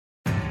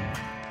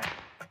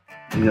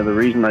The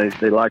reason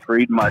they like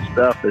reading my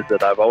stuff is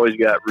that I've always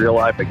got real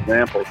life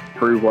examples to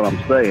prove what I'm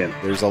saying.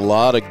 There's a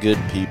lot of good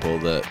people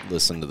that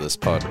listen to this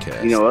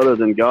podcast. Other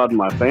than God and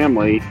my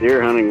family,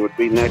 deer hunting would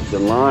be next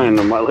in line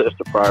on my list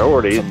of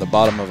priorities. From the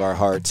bottom of our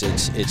hearts,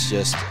 it's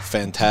just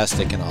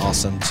fantastic and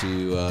awesome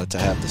to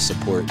have the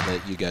support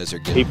that you guys are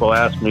getting. People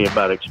ask me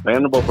about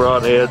expandable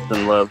broadheads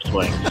and love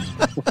swings.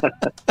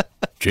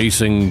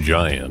 Chasing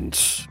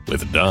Giants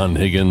with Don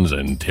Higgins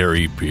and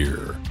Terry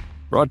Peer.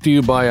 Brought to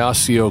you by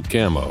Osseo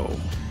Camo,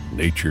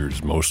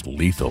 nature's most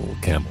lethal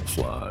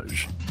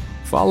camouflage.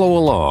 Follow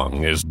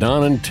along as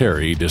Don and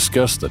Terry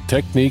discuss the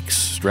techniques,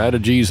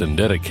 strategies, and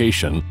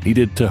dedication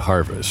needed to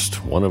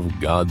harvest one of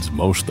God's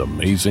most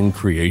amazing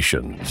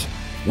creations,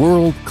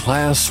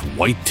 world-class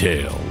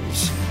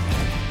whitetails.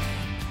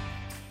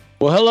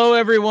 Well, hello,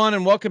 everyone,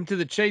 and welcome to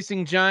the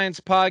Chasing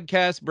Giants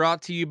podcast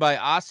brought to you by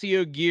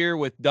Osseo Gear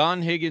with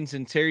Don Higgins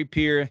and Terry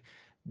Peer.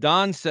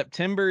 Don,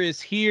 September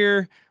is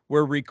here.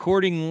 We're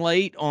recording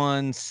late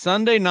on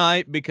Sunday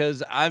night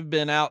because I've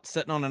been out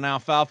sitting on an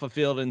alfalfa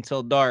field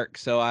until dark.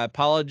 So I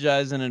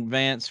apologize in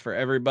advance for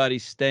everybody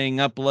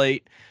staying up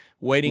late,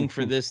 waiting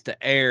for this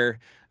to air.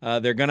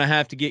 They're going to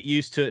have to get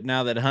used to it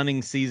now that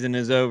hunting season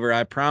is over.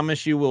 I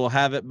promise you we'll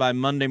have it by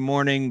Monday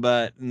morning,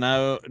 but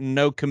no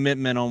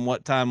commitment on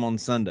what time on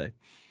Sunday.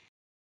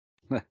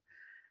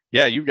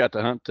 Yeah, you've got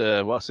to hunt.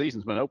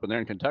 Season's been open there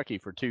in Kentucky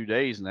for 2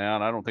 days now,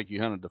 and I don't think you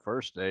hunted the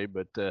first day,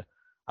 but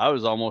I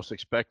was almost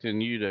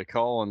expecting you to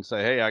call and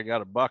say, hey, I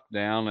got a buck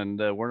down, and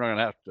we're not going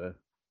to have to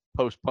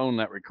postpone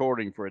that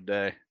recording for a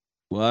day.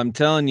 Well, I'm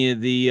telling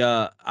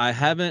you, I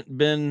haven't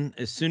been,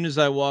 as soon as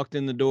I walked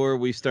in the door,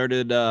 we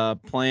started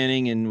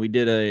planning, and we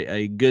did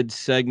a good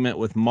segment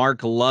with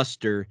Mark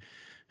Luster,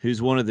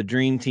 who's one of the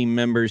Dream Team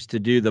members, to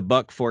do the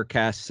buck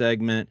forecast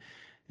segment,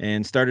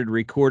 and started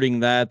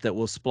recording that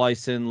we'll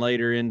splice in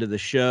later into the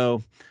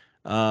show.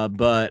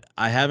 But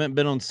I haven't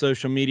been on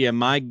social media.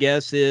 My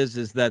guess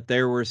is that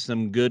there were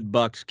some good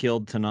bucks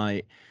killed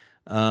tonight.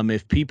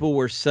 If people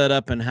were set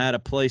up and had a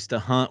place to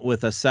hunt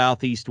with a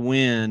southeast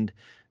wind,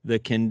 the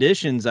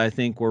conditions I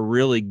think were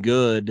really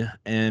good.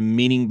 And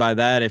meaning by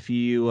that, if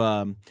you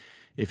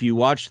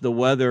watch the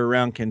weather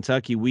around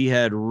Kentucky, we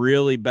had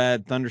really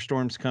bad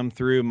thunderstorms come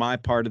through my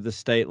part of the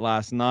state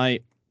last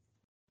night,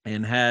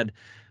 and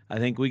I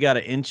think we got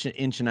an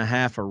inch and a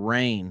half of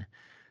rain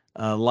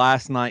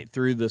last night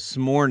through this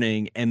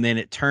morning, and then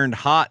it turned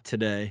hot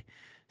today.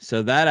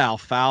 So that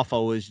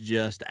alfalfa was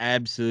just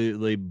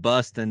absolutely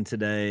busting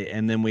today.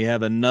 And then we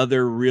have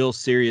another real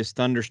serious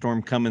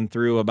thunderstorm coming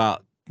through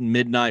about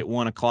midnight,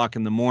 1 o'clock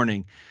in the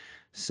morning.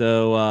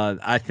 So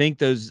I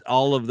think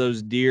all of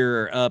those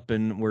deer are up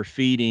and we're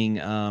feeding.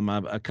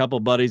 A couple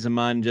buddies of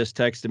mine just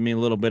texted me a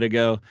little bit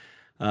ago.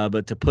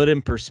 But to put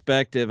in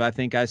perspective, I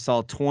think I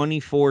saw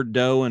 24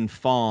 doe and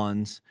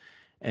fawns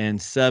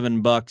and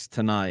 7 bucks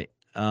tonight.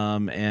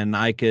 And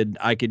I could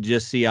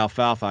just see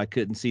alfalfa. I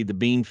couldn't see the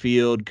bean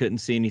field, couldn't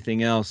see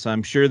anything else. So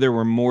I'm sure there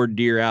were more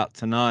deer out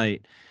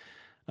tonight.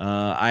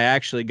 I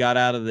actually got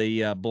out of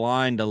the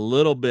blind a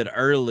little bit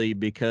early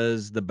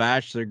because the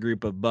bachelor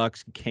group of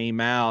bucks came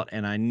out,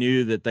 and I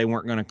knew that they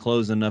weren't going to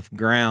close enough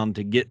ground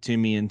to get to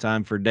me in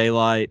time for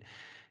daylight.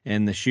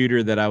 And the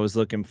shooter that I was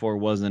looking for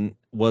wasn't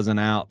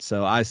out.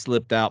 So I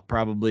slipped out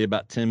probably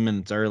about 10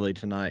 minutes early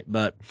tonight.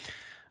 But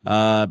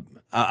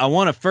I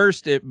want to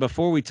first,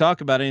 before we talk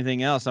about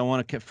anything else, I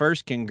want to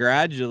first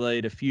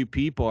congratulate a few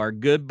people. Our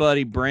good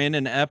buddy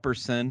Brandon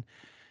Epperson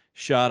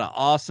shot an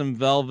awesome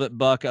velvet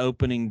buck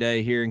opening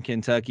day here in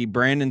Kentucky.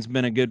 Brandon's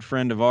been a good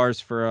friend of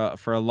ours for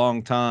a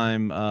long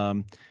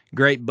time.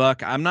 Great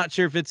buck. I'm not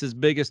sure if it's his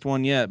biggest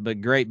one yet, but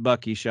great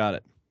buck. He shot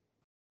it.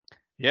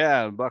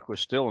 Yeah, the buck was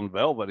still in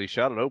velvet. He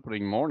shot it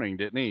opening morning,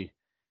 didn't he?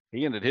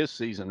 He ended his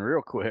season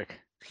real quick.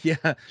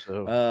 Yeah.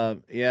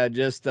 So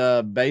just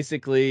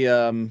basically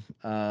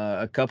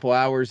a couple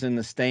hours in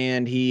the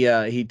stand.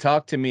 He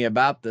talked to me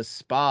about the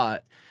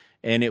spot,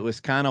 and it was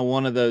kind of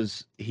one of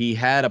those, he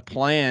had a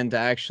plan to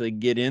actually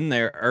get in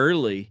there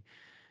early,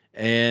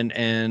 and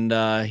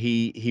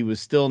he was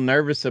still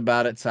nervous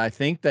about it. So I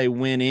think they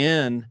went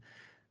in,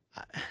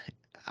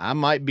 I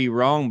might be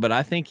wrong, but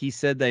I think he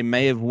said they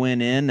may have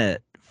went in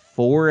at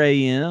 4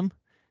 a.m.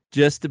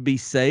 just to be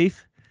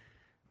safe.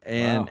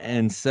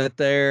 And sat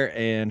there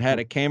and had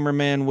a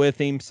cameraman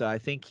with him. So I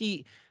think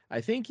he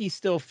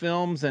still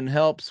films and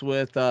helps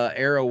with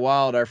Arrow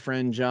Wild, our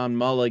friend John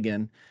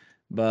Mulligan.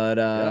 But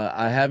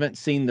I haven't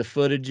seen the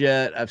footage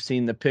yet. I've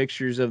seen the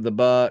pictures of the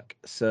buck.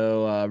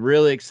 So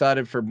really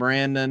excited for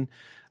Brandon.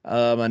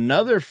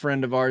 Another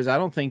friend of ours, I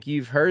don't think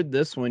you've heard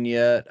this one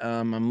yet.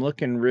 I'm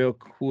looking real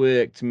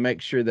quick to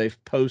make sure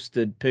they've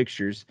posted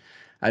pictures.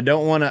 I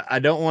don't want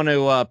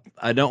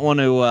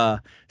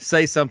to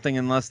say something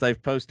unless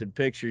they've posted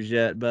pictures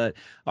yet. But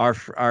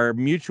our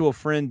mutual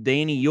friend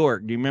Danny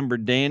York, do you remember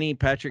Danny,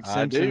 Patrick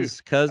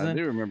Simpson's cousin? I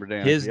do remember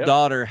Danny. His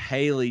daughter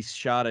Haley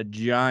shot a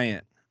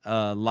giant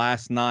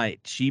last night.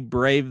 She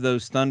braved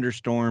those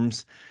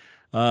thunderstorms,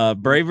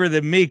 braver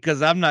than me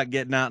because I'm not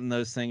getting out in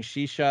those things.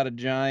 She shot a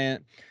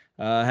giant.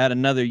 Had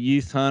another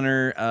youth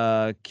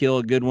hunter kill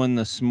a good one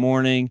this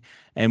morning.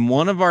 And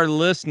one of our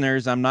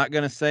listeners, I'm not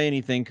going to say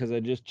anything because I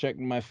just checked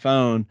my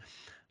phone.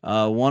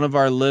 One of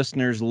our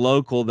listeners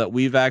local that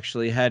we've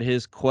actually had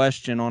his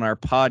question on our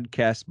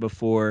podcast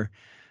before,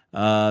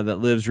 that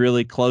lives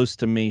really close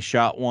to me,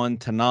 shot one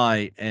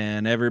tonight,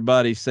 and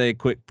everybody say a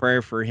quick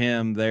prayer for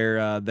him.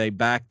 They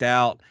backed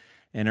out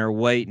and are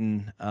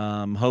waiting.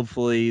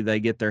 Hopefully they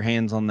get their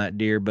hands on that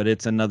deer, but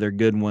it's another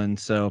good one.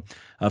 So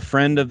a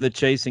friend of the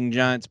Chasing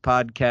Giants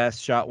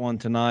podcast shot one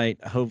tonight.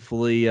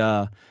 Hopefully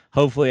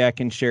I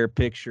can share a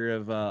picture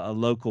of a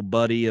local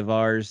buddy of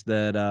ours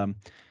that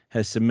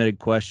has submitted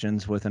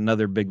questions with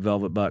another big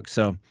velvet buck.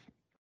 So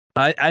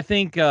I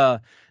think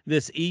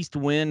this east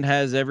wind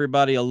has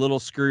everybody a little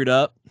screwed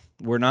up.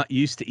 We're not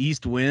used to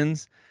east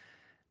winds,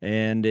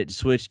 and it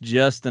switched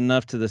just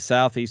enough to the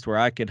southeast where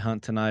I could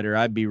hunt tonight, or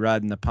I'd be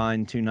riding the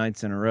pine 2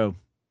 nights in a row.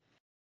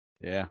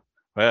 Yeah.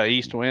 Well,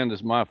 east wind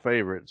is my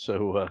favorite.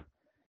 So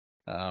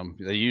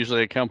they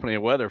usually accompany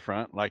a weather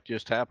front, like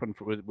just happened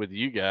with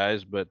you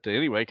guys. But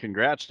anyway,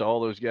 congrats to all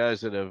those guys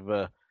that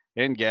have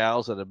and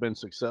gals that have been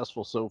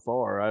successful so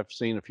far. I've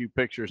seen a few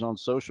pictures on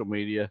social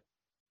media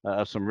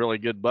of some really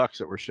good bucks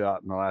that were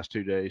shot in the last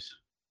 2 days.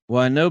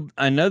 Well,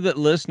 I know that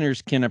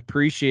listeners can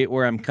appreciate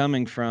where I'm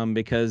coming from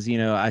because,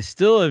 I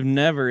still have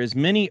never, as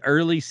many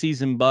early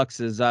season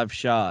bucks as I've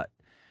shot.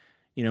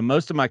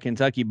 Most of my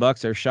Kentucky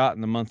bucks are shot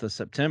in the month of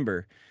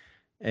September,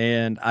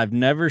 and I've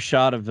never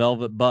shot a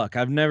velvet buck.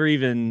 I've never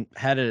even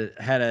had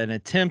an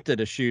attempt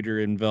at a shooter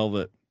in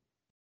velvet.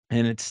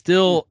 And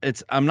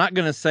I'm not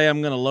going to say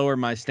I'm going to lower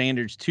my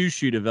standards to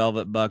shoot a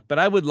velvet buck, but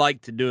I would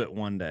like to do it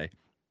one day.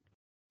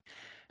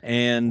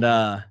 And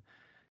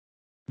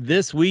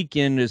this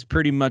weekend is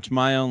pretty much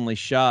my only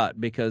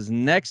shot because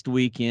next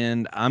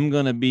weekend I'm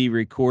going to be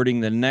recording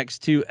the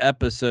next 2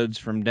 episodes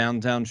from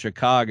downtown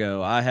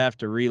Chicago. I have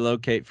to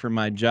relocate for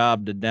my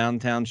job to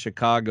downtown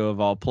Chicago of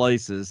all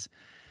places.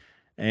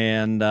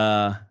 And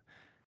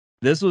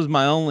this was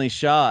my only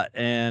shot.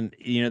 And,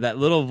 that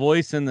little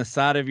voice in the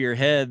side of your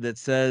head that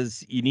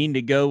says you need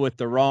to go with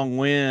the wrong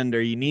wind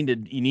or you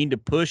need to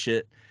push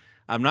it.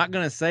 I'm not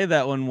going to say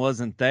that one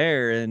wasn't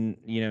there. And,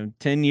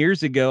 10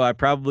 years ago, I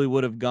probably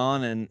would have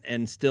gone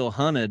and still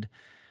hunted.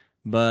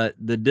 But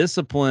the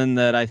discipline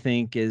that I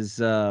think is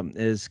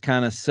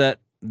kind of set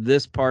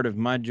this part of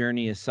my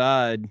journey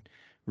aside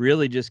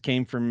really just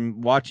came from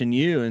watching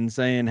you and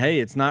saying, hey,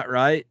 it's not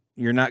right.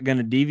 You're not going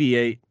to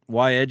deviate.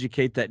 Why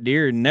educate that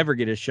deer and never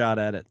get a shot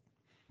at it?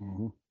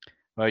 Mm-hmm.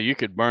 Well, you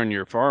could burn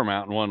your farm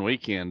out in one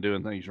weekend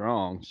doing things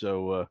wrong.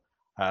 So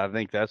I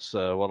think that's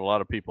what a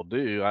lot of people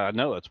do. I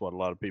know that's what a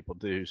lot of people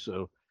do.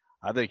 So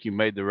I think you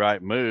made the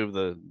right move.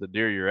 The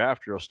deer you're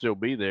after will still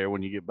be there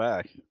when you get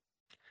back.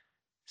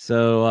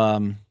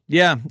 So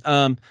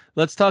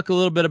let's talk a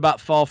little bit about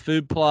fall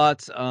food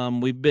plots.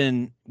 We've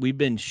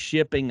been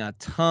shipping a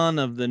ton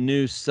of the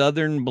new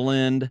Southern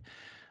Blend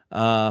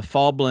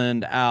fall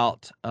blend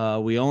out.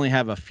 We only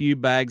have a few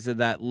bags of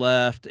that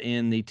left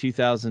in the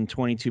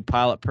 2022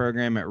 pilot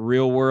program at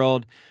Real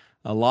World.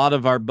 A lot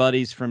of our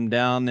buddies from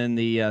down in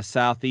the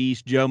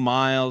Southeast, Joe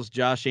Miles,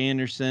 Josh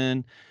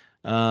Anderson,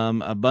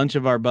 a bunch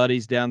of our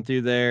buddies down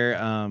through there,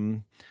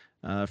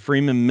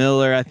 Freeman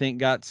Miller, I think,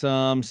 got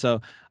some.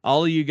 So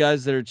all of you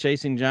guys that are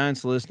Chasing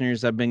Giants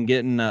listeners, I've been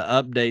getting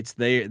updates.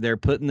 They're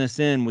putting this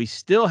in. We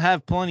still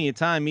have plenty of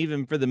time,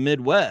 even for the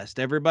Midwest.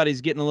 Everybody's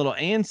getting a little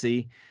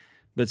antsy,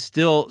 but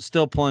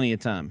still plenty of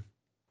time.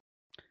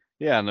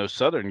 Yeah, and those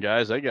Southern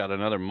guys, they got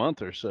another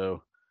month or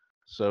so.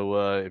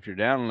 So if you're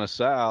down in the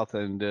South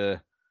and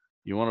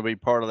you want to be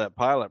part of that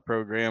pilot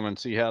program and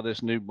see how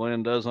this new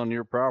blend does on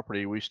your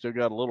property, we still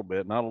got a little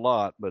bit, not a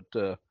lot, but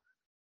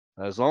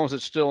as long as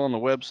it's still on the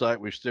website,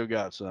 we've still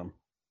got some.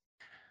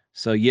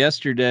 So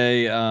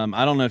yesterday,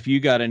 I don't know if you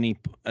got any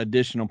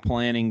additional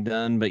planning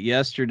done, but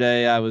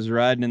yesterday I was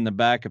riding in the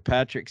back of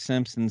Patrick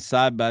Simpson's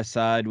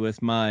side-by-side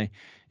with my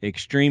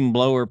Extreme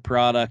Blower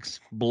Products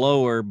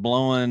blower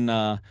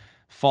blowing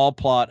fall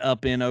plot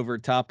up in over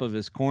top of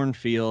his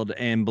cornfield.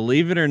 And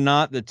believe it or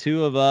not, the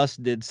two of us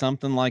did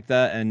something like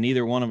that and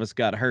neither one of us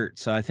got hurt.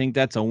 So I think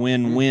that's a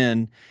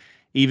win-win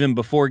even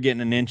before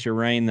getting an inch of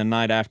rain the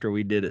night after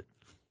we did it.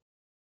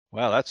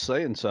 Wow, that's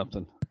saying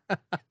something.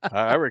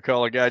 I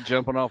recall a guy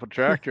jumping off a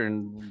tractor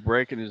and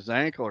breaking his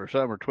ankle or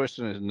something, or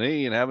twisting his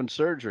knee and having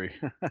surgery.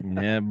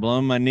 Yeah,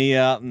 blowing my knee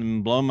out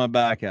and blowing my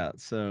back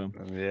out. So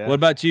yeah. What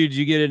about you? Did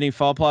you get any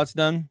fall plots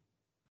done?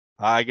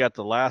 I got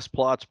the last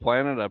plots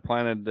planted. I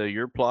planted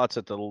your plots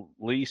at the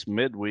least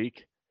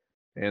midweek.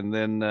 And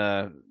then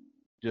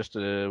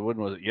when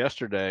was it?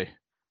 Yesterday,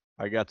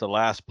 I got the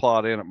last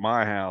plot in at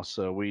my house.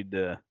 So we'd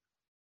had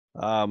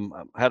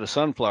a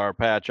sunflower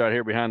patch out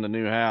here behind the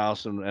new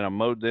house, and I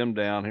mowed them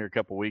down here a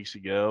couple weeks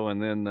ago.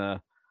 And then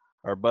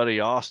our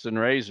buddy Austin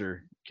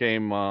Razor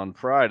came on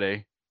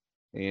Friday,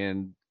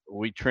 and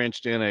we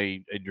trenched in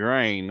a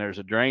drain. There's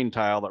a drain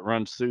tile that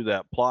runs through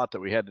that plot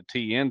that we had to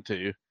tee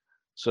into.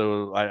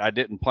 So I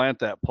didn't plant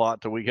that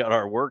plot till we got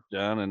our work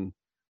done.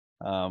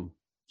 And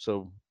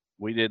so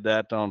we did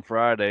that on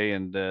Friday,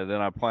 and then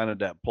I planted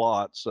that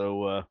plot.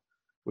 So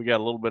we got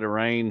a little bit of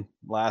rain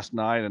last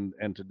night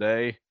and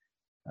today,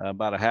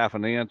 about a half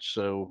an inch.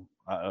 So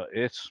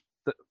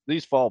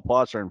these fall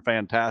plots are in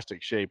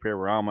fantastic shape here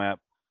where I'm at.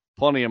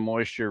 Plenty of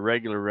moisture,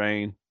 regular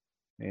rain,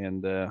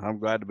 and I'm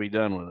glad to be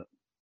done with it.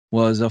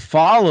 Well, as a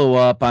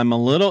follow-up, I'm a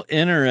little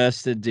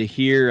interested to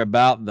hear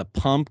about the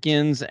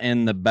pumpkins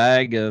and the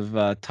bag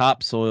of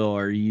topsoil,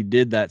 or you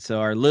did that. So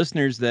our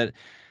listeners that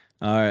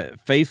are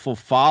faithful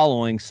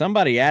following,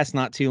 somebody asked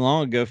not too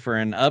long ago for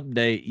an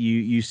update.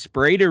 You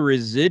sprayed a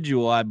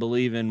residual, I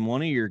believe, in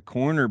one of your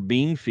corner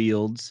bean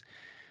fields,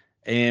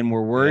 and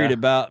were worried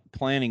about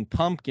planting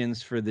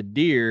pumpkins for the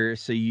deer.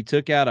 So you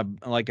took out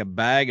a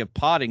bag of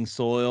potting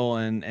soil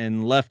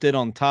and left it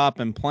on top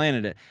and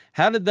planted it.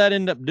 How did that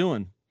end up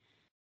doing?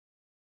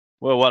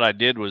 Well, what I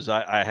did was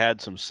I had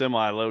some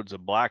semi loads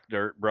of black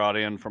dirt brought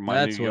in from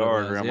my new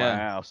yard around my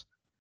house.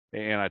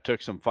 And I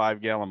took some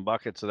 5-gallon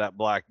buckets of that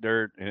black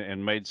dirt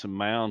and made some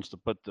mounds to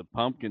put the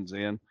pumpkins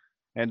in.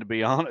 And to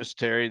be honest,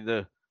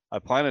 Terry, I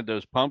planted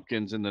those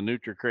pumpkins in the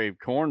NutriCrave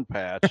corn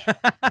patch.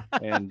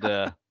 And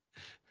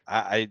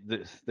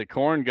the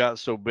corn got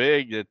so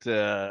big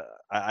that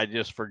I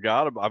just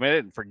forgot about. I mean, I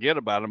didn't forget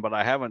about them, but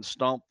I haven't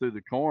stomped through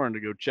the corn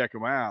to go check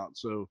them out.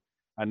 So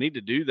I need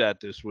to do that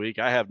this week.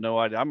 I have no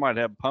idea. I might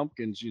have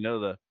pumpkins,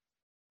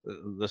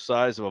 the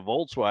size of a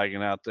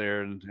Volkswagen out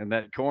there, and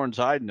that corn's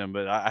hiding them,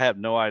 but I have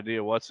no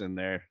idea what's in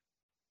there.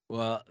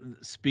 Well,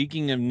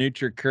 speaking of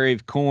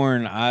NutriCrave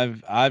corn,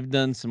 I've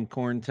done some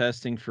corn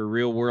testing for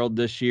Real World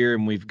this year,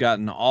 and we've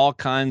gotten all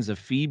kinds of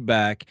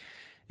feedback.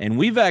 And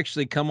we've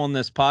actually come on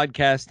this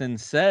podcast and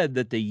said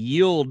that the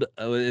yield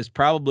is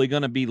probably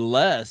going to be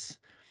less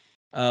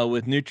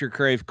with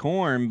NutriCrave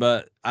corn,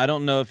 but I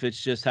don't know if it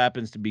just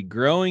happens to be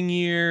growing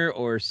year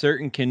or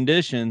certain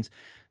conditions.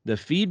 The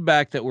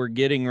feedback that we're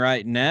getting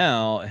right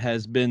now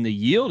has been the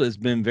yield has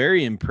been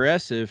very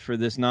impressive for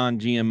this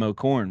non-GMO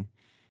corn.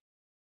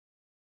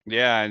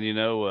 Yeah, and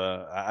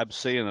I'm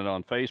seeing it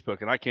on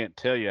Facebook, and I can't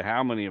tell you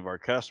how many of our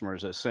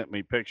customers have sent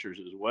me pictures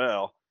as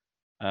well.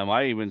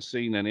 I even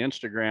seen an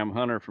Instagram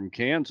hunter from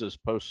Kansas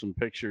post some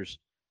pictures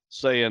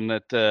saying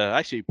that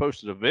actually he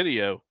posted a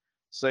video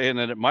saying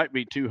that it might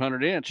be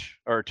 200 inch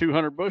or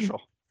 200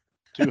 bushel,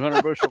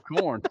 200 bushel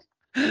corn.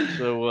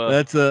 So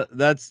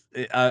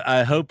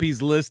I hope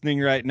he's listening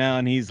right now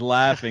and he's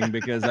laughing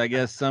because I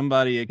guess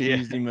somebody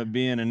accused him of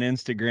being an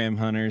Instagram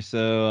hunter.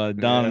 So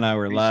Don and I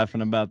were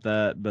laughing about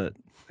that, but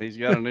he's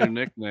got a new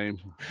nickname.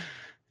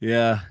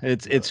 Yeah,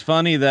 it's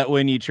funny that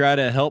when you try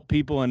to help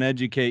people and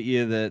educate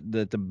you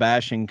that the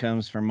bashing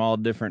comes from all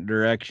different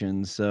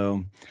directions.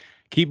 So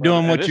keep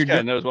doing what you're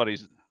doing.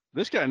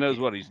 This guy knows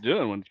what he's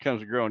doing when it comes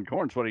to growing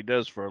corn. It's what he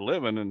does for a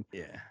living. And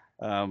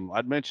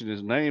I'd mention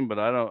his name, but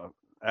I don't.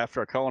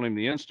 After calling him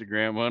the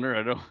Instagram hunter,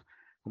 I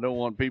don't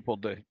want people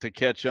to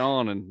catch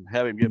on and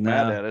have him get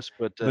mad at us.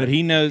 But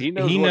he knows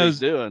what he's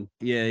doing.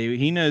 Yeah,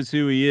 he knows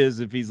who he is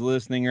if he's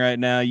listening right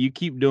now. You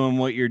keep doing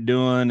what you're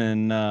doing,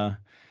 and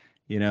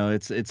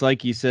it's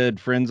like you said,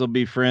 friends will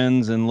be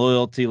friends, and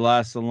loyalty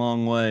lasts a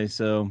long way.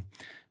 So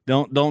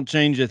don't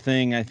change a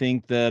thing. I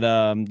think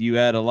that you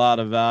add a lot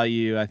of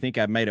value. I think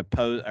I made a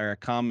post or a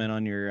comment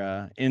on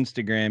your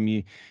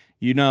Instagram.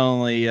 You not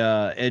only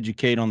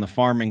educate on the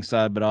farming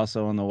side, but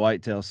also on the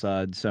whitetail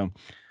side. So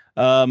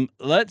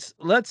let's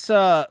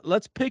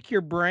pick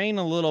your brain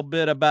a little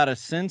bit about a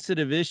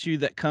sensitive issue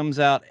that comes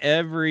out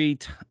every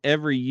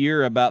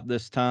year about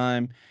this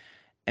time.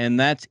 And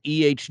that's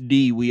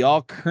EHD. We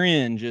all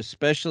cringe,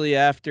 especially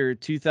after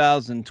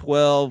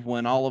 2012,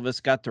 when all of us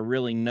got to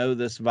really know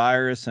this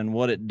virus and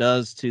what it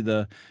does to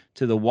the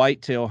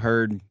whitetail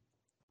herd.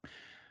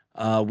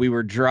 We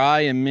were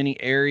dry in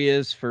many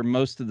areas for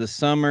most of the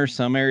summer.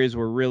 Some areas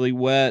were really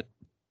wet.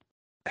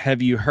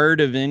 Have you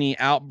heard of any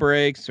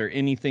outbreaks or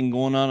anything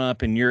going on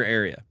up in your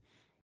area?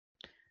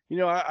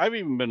 I've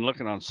even been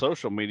looking on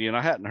social media, and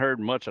I hadn't heard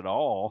much at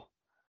all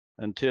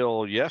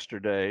until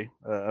yesterday.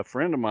 A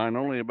friend of mine,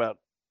 only about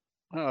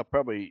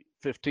probably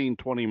 15,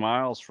 20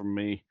 miles from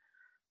me,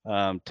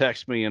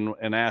 texted me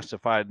and asked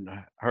if I'd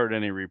heard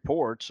any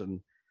reports.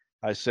 And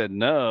I said,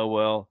 no.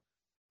 Well,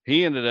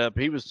 he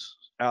was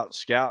out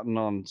scouting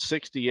on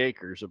 60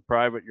 acres of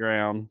private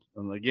ground.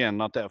 And again,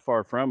 not that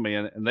far from me.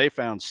 And they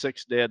found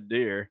 6 dead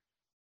deer.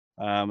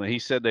 And he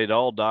said they'd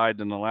all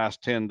died in the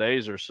last 10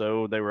 days or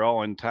so. They were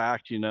all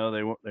intact. They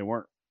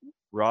weren't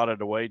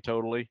rotted away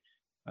totally.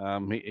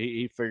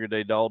 He figured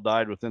they'd all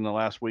died within the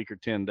last week or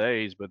 10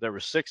 days, but there were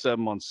 6 of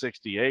them on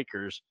 60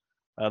 acres.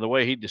 The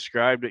way he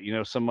described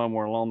it, some of them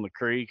were along the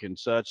creek and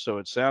such. So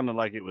it sounded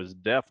like it was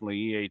definitely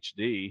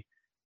EHD,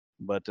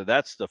 but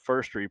that's the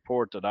first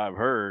report that I've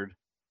heard.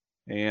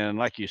 And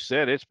like you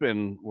said, it's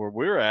been where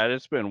we're at.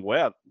 It's been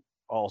wet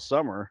all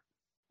summer.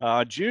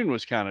 June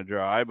was kind of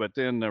dry, but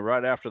then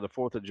right after the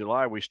 4th of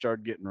July, we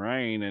started getting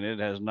rain, and it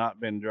has not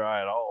been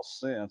dry at all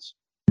since.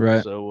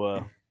 Right.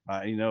 So,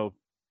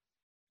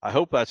 I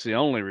hope that's the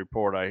only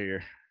report I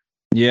hear.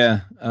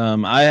 Yeah.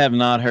 I have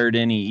not heard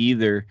any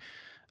either.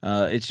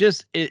 It's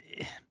just,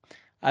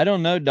 I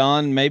don't know,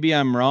 Don, maybe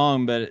I'm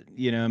wrong, but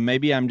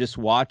maybe I'm just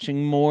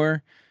watching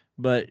more,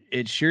 but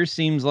it sure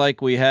seems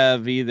like we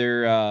have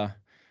either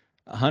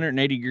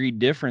 180-degree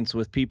difference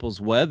with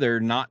people's weather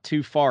not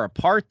too far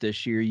apart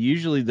this year.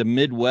 Usually the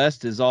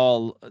Midwest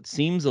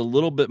seems a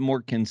little bit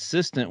more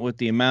consistent with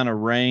the amount of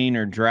rain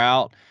or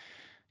drought.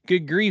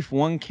 Good grief,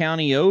 one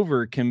county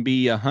over can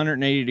be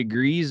 180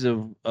 degrees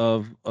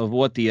of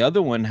what the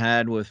other one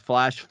had, with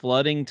flash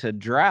flooding to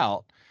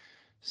drought.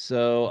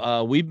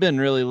 So we've been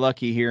really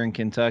lucky here in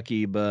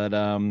Kentucky. But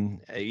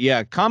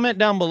yeah, comment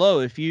down below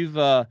if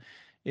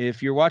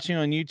you're watching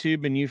on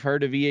YouTube and you've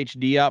heard of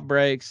EHD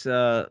outbreaks.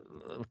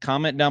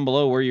 Comment down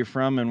below where you're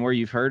from and where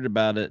you've heard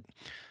about it.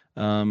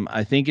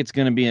 I think it's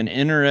going to be an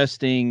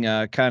interesting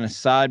kind of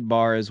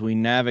sidebar as we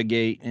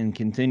navigate and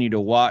continue to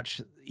watch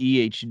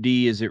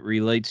EHD as it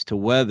relates to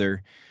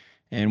weather.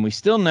 And we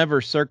still never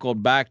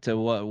circled back to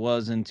what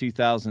was in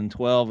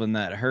 2012 and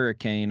that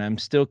hurricane. I'm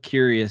still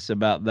curious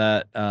about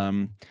that.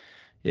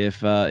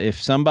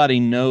 If somebody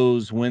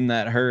knows when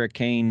that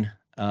hurricane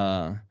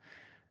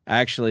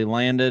actually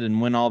landed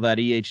and when all that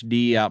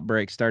EHD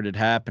outbreak started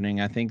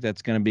happening, I think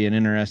that's going to be an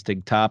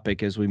interesting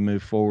topic as we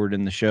move forward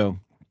in the show.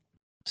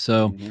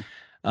 So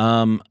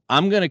I'm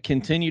going to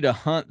continue to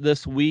hunt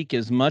this week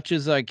as much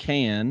as I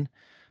can.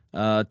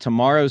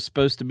 Tomorrow's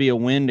supposed to be a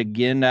wind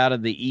again out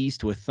of the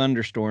east with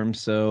thunderstorms.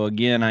 So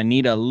again, I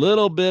need a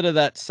little bit of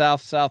that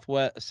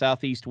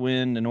southeast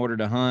wind in order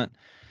to hunt,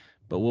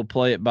 but we'll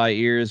play it by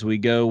ear as we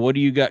go. What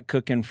do you got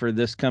cooking for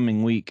this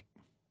coming week?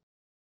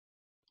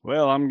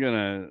 Well, I'm going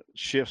to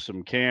shift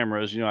some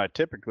cameras. I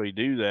typically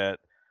do that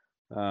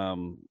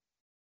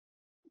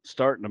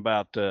starting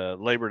about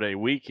Labor Day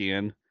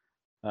weekend.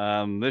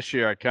 This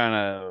year I kind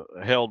of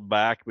held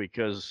back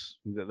because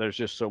there's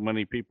just so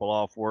many people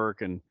off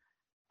work, and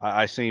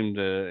I seem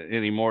to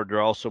anymore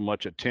draw so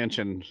much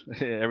attention,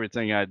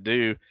 everything I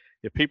do.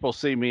 If people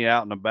see me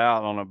out and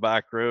about on a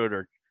back road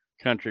or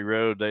country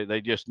road,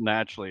 they just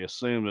naturally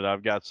assume that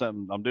I've got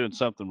something, I'm doing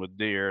something with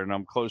deer and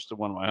I'm close to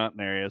one of my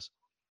hunting areas.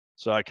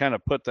 So I kind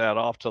of put that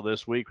off till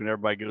this week when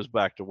everybody goes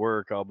back to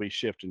work. I'll be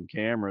shifting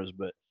cameras.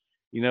 But,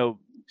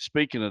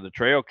 speaking of the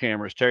trail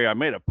cameras, Terry, I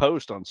made a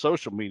post on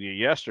social media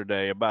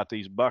yesterday about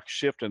these bucks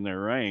shifting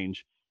their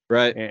range.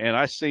 Right. And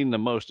I seen the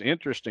most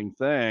interesting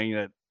thing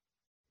that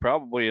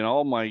probably in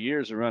all my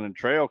years of running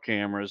trail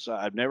cameras,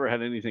 I've never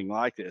had anything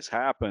like this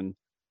happen.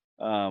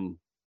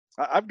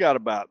 I've got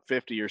about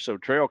 50 or so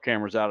trail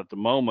cameras out at the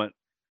moment,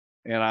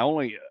 and I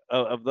only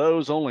of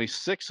those, only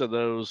 6 of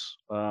those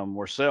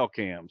were cell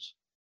cams.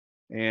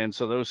 And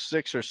so those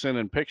 6 are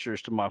sending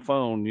pictures to my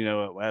phone,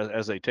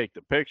 as they take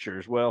the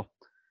pictures. Well,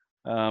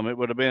 it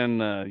would have been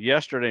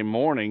yesterday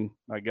morning.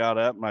 I got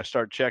up and I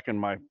started checking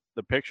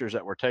the pictures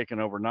that were taken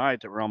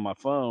overnight that were on my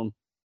phone.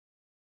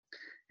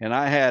 And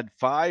I had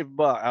 5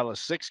 bucks out of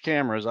 6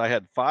 cameras. I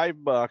had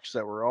 5 bucks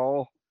that were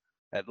all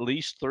at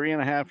least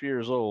 3.5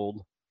 years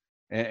old.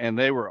 And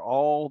they were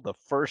all the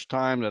first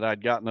time that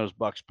I'd gotten those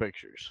bucks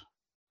pictures.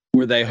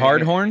 Were they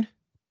hard-horned?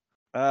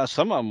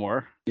 Some of them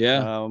were.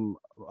 Yeah.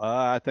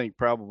 I think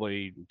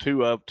probably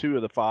two of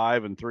the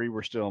 5 and 3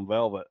 were still in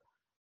velvet.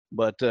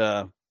 But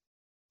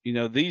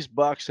these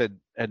bucks had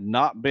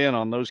not been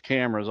on those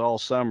cameras all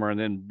summer, and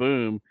then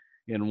boom,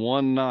 in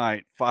one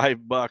night,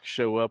 5 bucks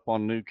show up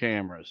on new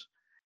cameras.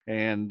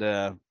 And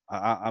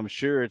I'm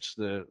sure it's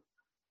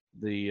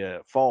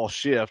the fall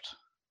shift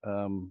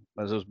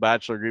as those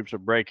bachelor groups are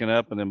breaking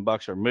up and then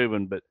bucks are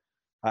moving. But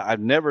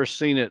I've never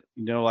seen it,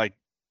 like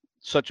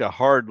such a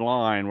hard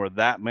line where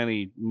that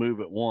many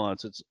move at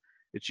once.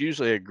 It's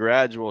usually a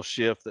gradual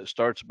shift that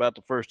starts about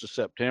the 1st of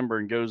September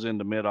and goes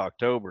into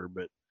mid-October.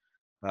 But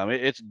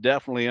it's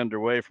definitely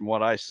underway from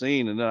what I've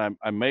seen. And then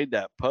I made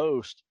that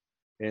post,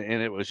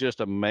 and it was just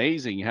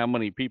amazing how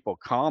many people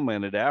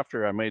commented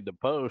after I made the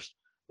post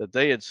that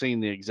they had seen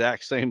the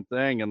exact same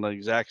thing on the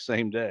exact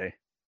same day.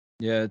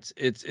 Yeah,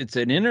 it's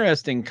an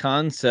interesting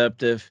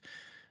concept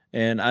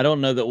and I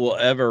don't know that we'll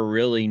ever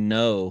really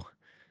know,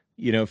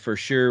 for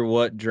sure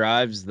what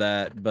drives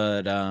that.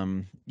 But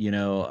I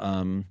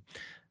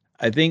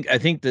think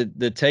that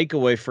the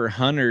takeaway for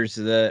hunters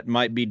that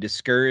might be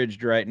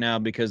discouraged right now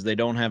because they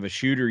don't have a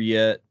shooter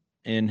yet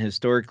in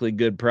historically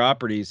good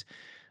properties.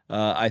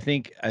 I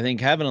think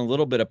having a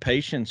little bit of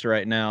patience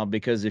right now,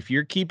 because if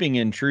you're keeping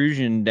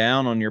intrusion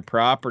down on your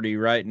property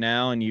right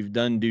now and you've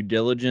done due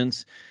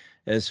diligence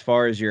as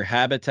far as your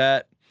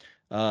habitat,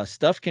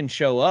 stuff can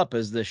show up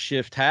as the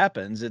shift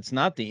happens. It's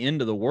not the end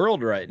of the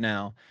world right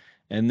now.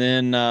 And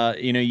then,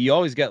 you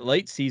always got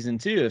late season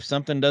too. If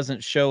something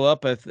doesn't show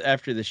up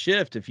after the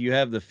shift, if you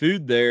have the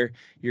food there,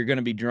 you're going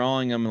to be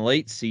drawing them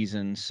late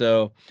season.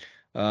 So,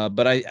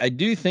 but I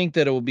do think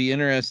that it will be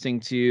interesting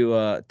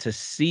to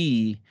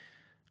see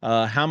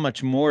how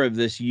much more of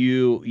this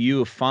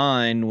you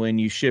find when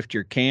you shift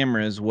your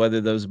cameras,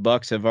 whether those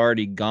bucks have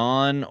already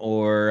gone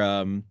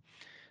or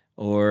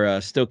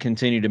still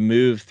continue to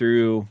move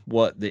through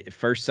the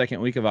first,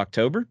 second week of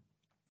October.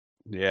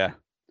 Yeah.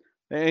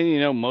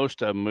 And,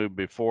 most of them move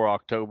before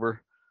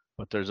October,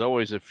 but there's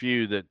always a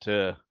few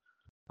that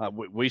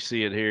we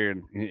see it here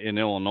in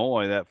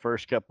Illinois. That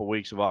first couple of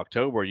weeks of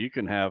October, you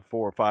can have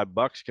 4 or 5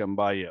 bucks come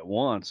by you at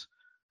once.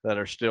 that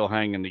are still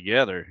hanging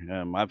together.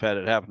 I've had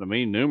it happen to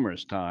me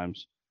numerous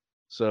times.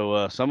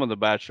 So some of the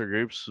bachelor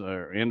groups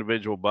or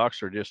individual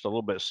bucks are just a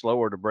little bit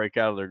slower to break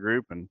out of their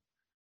group and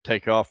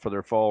take off for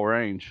their fall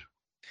range.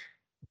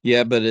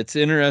 Yeah, but it's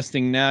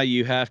interesting now.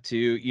 You have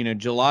to,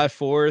 July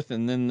 4th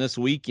and then this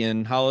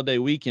weekend, holiday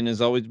weekend,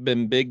 has always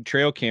been big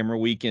trail camera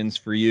weekends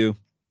for you.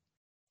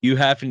 You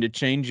having to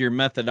change your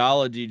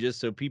methodology just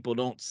so people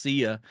don't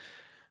see you.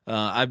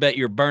 I bet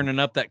you're burning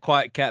up that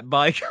Quiet Cat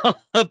bike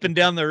up and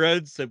down the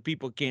road so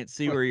people can't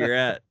see where you're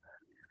at.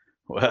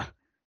 Well,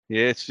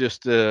 yeah, it's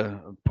just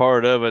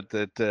part of it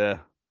that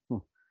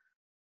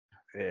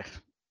yeah,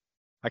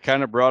 I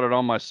kind of brought it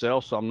on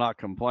myself, so I'm not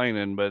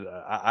complaining. But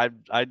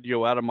I'd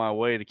go out of my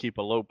way to keep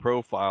a low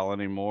profile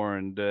anymore,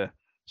 and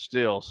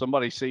still,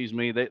 somebody sees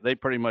me, they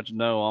pretty much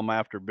know I'm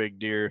after big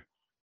deer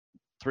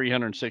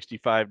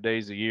 365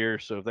 days a year.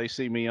 So if they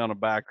see me on a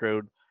back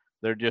road,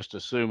 they're just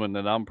assuming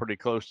that I'm pretty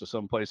close to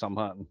someplace I'm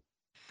hunting.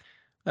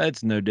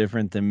 That's no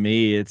different than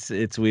me. It's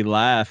we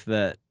laugh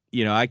that,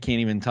 I can't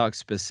even talk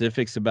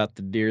specifics about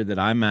the deer that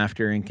I'm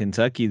after in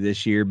Kentucky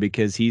this year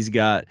because he's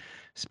got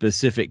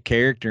specific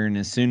character. And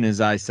as soon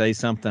as I say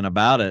something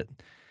about it,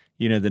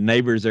 the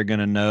neighbors are going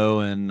to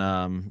know. And,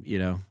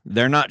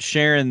 they're not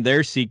sharing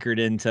their secret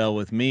intel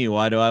with me.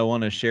 Why do I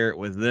want to share it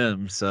with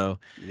them? So,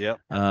 yep.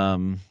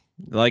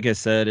 Like I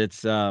said,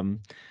 it's,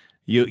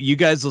 you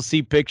guys will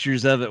see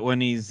pictures of it when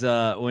he's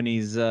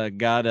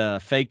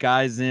got fake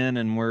eyes in,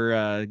 and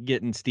we're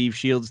getting Steve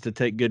Shields to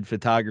take good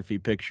photography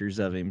pictures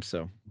of him.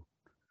 So,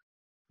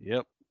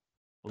 yep,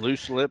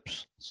 loose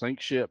lips sink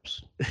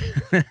ships.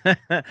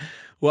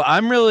 Well,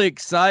 I'm really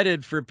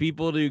excited for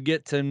people to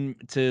get to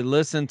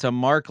listen to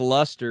Mark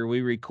Luster.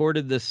 We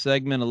recorded this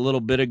segment a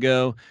little bit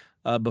ago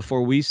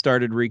before we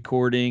started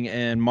recording,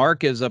 and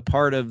Mark is a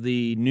part of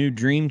the new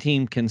Dream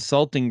Team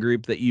consulting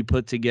group that you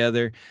put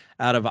together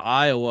out of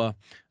Iowa.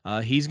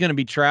 He's going to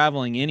be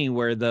traveling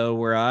anywhere, though,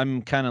 where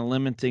I'm kind of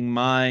limiting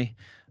my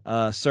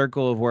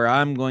circle of where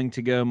I'm going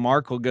to go.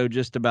 Mark will go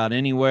just about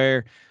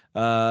anywhere.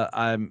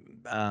 I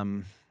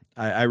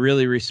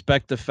really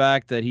respect the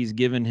fact that he's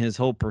given his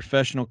whole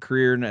professional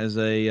career as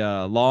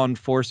a law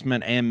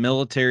enforcement and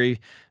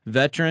military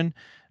veteran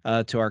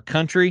to our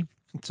country.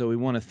 So we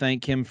want to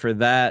thank him for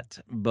that.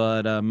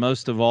 But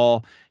most of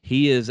all,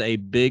 he is a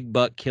big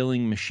buck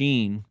killing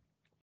machine.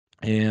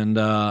 And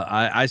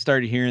I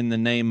started hearing the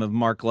name of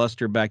Mark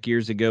Luster back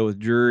years ago with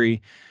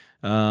Drury.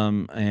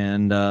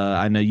 And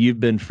I know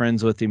you've been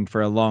friends with him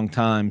for a long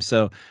time.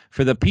 So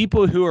for the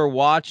people who are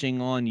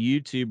watching on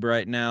YouTube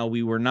right now,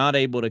 we were not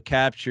able to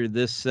capture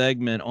this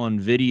segment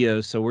on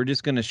video. So we're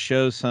just going to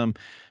show some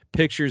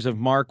pictures of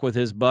Mark with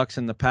his bucks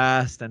in the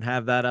past and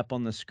have that up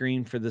on the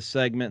screen for the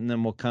segment. And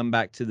then we'll come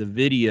back to the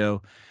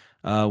video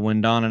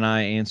when Don and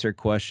I answer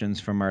questions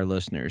from our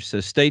listeners. So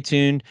stay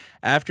tuned.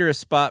 After a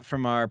spot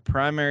from our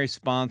primary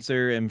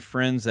sponsor and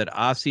friends at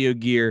Osseo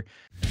Gear.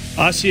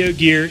 Osseo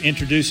Gear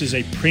introduces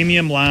a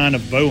premium line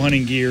of bow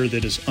hunting gear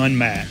that is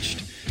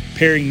unmatched,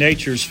 pairing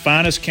nature's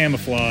finest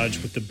camouflage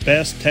with the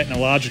best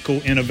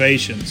technological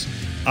innovations.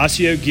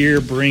 Osseo Gear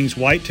brings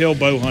whitetail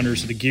bow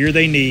hunters the gear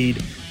they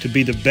need to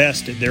be the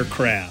best at their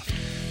craft.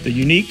 The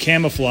unique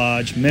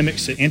camouflage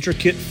mimics the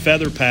intricate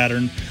feather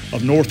pattern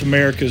of North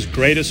America's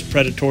greatest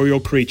predatory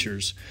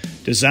creatures.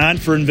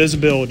 Designed for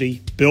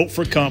invisibility, built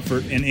for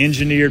comfort, and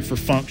engineered for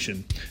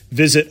function.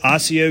 Visit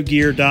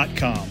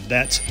OsseoGear.com.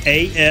 That's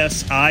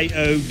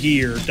ASIO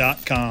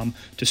Gear.com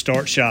to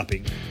start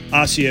shopping.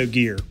 Osseo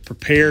Gear,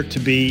 prepare to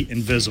be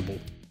invisible.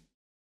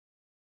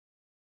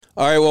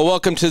 All right, well,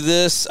 welcome to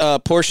this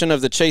portion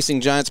of the Chasing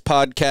Giants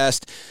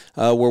podcast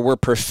where we're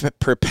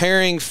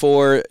preparing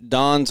for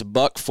Don's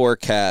buck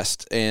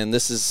forecast. And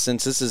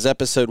since this is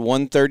episode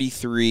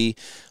 133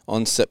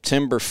 on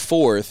September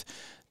 4th,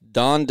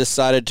 Don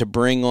decided to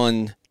bring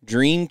on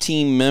Dream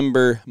Team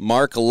member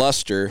Mark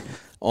Luster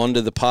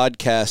onto the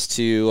podcast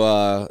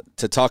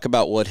to talk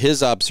about what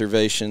his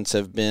observations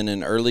have been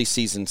in early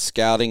season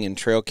scouting and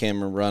trail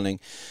camera running.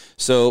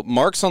 So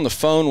Mark's on the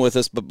phone with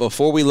us, but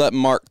before we let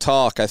Mark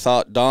talk, I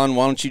thought, Don,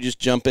 why don't you just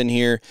jump in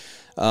here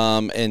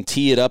and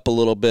tee it up a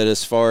little bit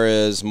as far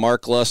as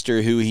Mark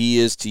Luster, who he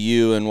is to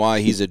you, and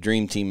why he's a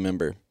Dream Team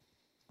member.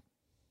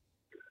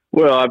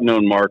 Well, I've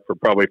known Mark for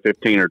probably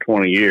 15 or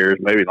 20 years,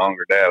 maybe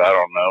longer than that. I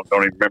don't know.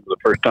 Don't even remember the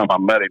first time I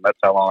met him. That's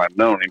how long I've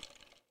known him.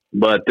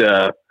 But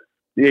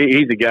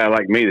he's a guy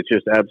like me that's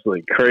just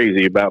absolutely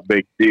crazy about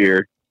big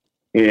deer.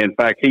 In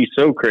fact, he's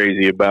so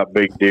crazy about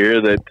big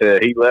deer that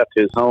he left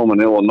his home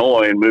in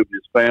Illinois and moved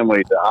his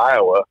family to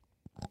Iowa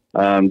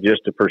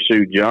just to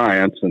pursue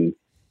giants. And,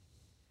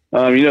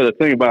 the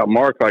thing about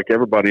Mark, like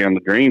everybody on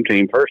the Dream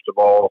Team, first of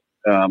all,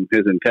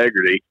 his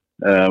integrity.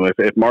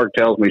 If Mark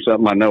tells me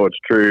something, I know it's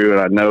true. And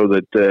I know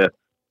that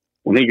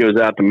when he goes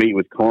out to meet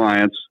with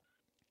clients,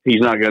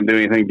 he's not going to do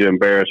anything to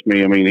embarrass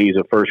me. I mean, he's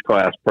a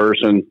first-class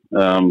person,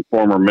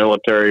 former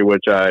military,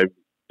 which I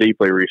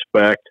deeply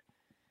respect.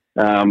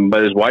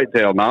 But his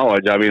whitetail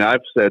knowledge, I mean,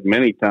 I've said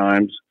many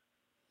times,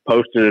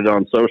 posted it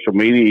on social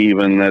media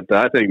even, that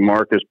I think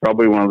Mark is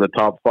probably one of the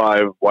top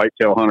 5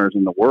 whitetail hunters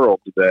in the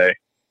world today.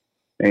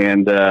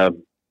 And,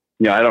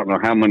 I don't know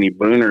how many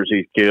booners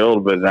he's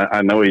killed, but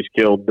I know he's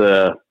killed,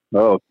 at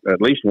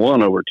least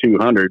one over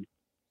 200,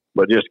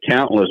 but just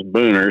countless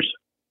booners.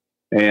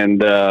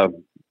 And, and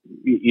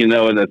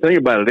the thing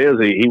about it is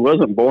he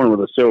wasn't born with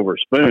a silver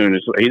spoon.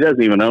 He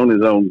doesn't even own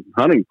his own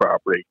hunting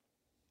property.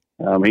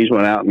 He's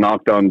went out and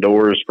knocked on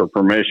doors for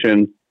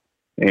permission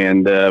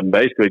and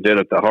basically did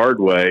it the hard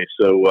way.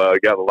 So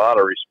got a lot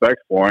of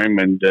respect for him,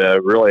 and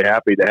really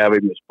happy to have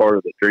him as part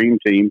of the dream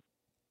team.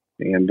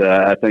 And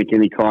I think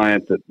any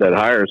client that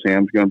hires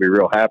him is going to be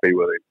real happy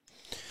with him.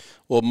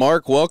 Well,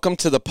 Mark, welcome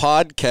to the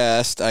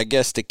podcast. I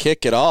guess to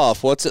kick it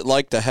off, what's it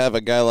like to have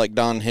a guy like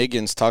Don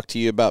Higgins talk to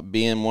you about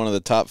being one of the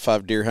top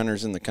 5 deer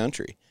hunters in the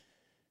country?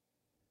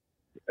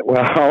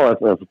 Well,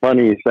 it's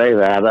funny you say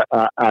that.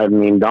 I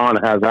mean, Don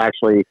has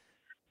actually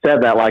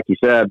said that, like you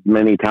said,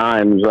 many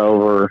times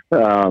over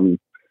the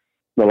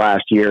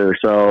last year or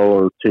so,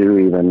 or two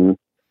even.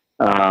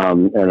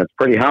 And it's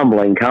pretty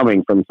humbling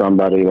coming from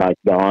somebody like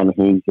Don.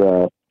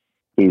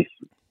 He's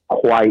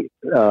quite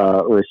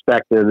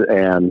respected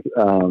and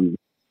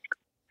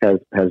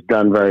has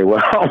done very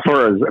well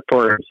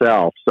for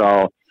himself.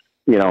 So,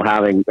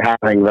 having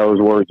those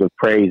words of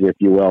praise, if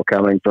you will,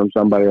 coming from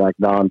somebody like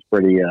Don's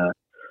pretty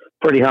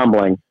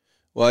humbling.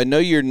 Well, I know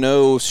you're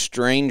no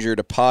stranger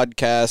to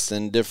podcasts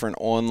and different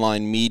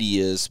online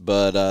medias,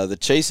 but the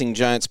Chasing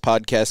Giants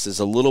podcast is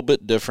a little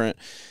bit different.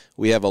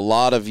 We have a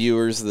lot of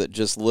viewers that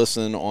just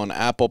listen on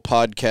Apple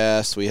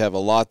Podcasts. We have a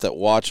lot that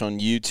watch on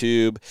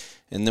YouTube.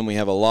 And then we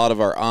have a lot of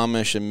our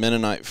Amish and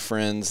Mennonite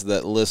friends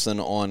that listen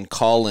on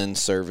call-in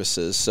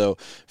services. So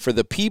for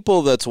the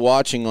people that's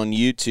watching on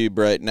YouTube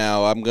right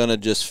now, I'm going to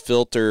just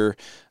filter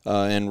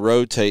and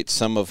rotate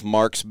some of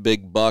Mark's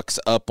big bucks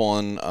up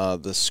on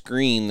the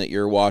screen that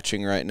you're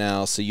watching right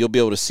now. So you'll be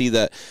able to see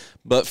that.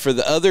 But for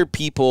the other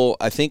people,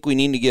 I think we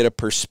need to get a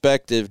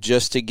perspective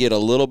just to get a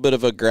little bit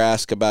of a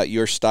grasp about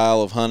your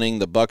style of hunting,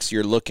 the bucks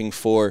you're looking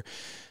for.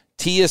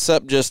 Tee us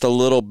up just a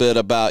little bit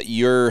about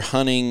your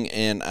hunting,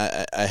 and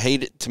I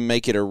hate it to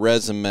make it a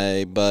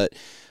resume, but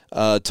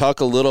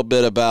talk a little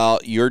bit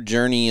about your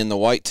journey in the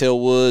whitetail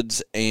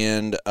woods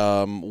and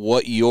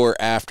what you're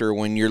after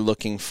when you're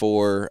looking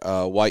for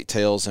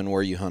whitetails and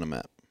where you hunt them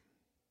at.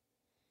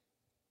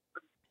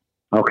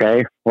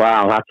 Okay,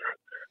 wow,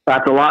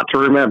 that's a lot to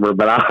remember,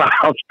 but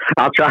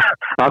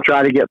I'll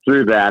try to get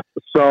through that.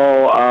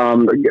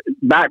 So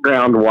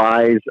background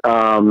wise.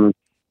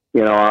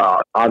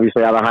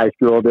 Obviously out of high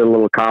school, did a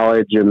little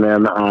college, and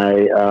then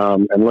I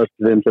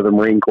enlisted into the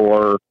Marine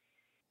Corps,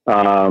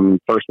 1st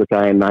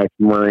Battalion, 9th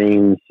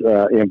Marines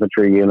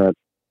infantry unit.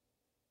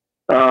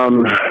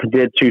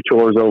 Did 2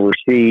 tours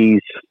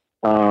overseas,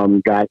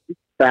 got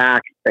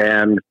back,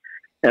 and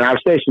I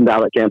was stationed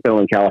out at Camp Hill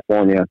in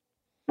California.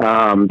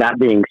 That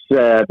being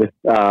said,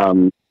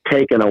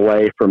 taken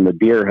away from the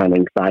deer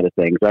hunting side of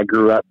things. I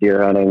grew up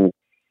deer hunting,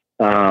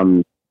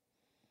 but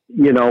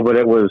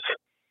it was,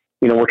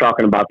 we're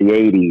talking about the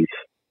 80s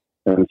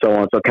and so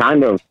on. So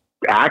kind of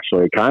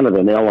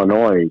in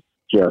Illinois,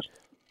 just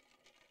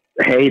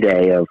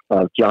heyday of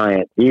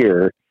giant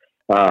deer.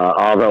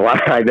 Although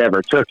I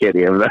never took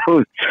any of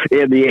those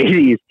in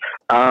the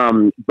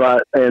 80s.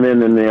 But then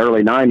in the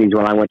early 90s,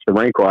 when I went to the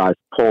Marine Corps, I was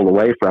pulled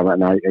away from it.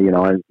 And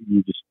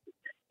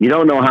you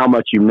don't know how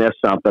much you miss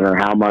something or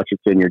how much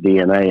it's in your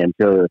DNA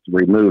until it's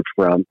removed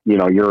from,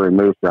 you're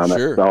removed from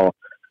Sure. it. So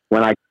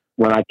when I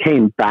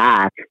came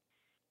back,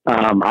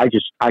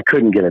 I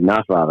couldn't get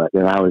enough of it.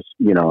 And I was,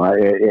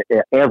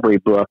 every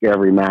book,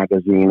 every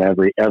magazine,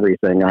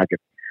 everything I could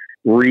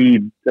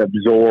read,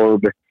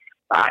 absorb,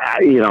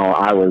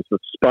 I was a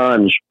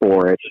sponge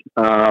for it.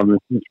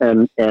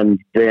 And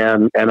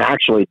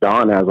actually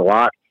Don has a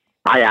lot.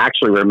 I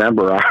actually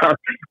remember our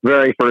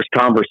very first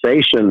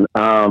conversation,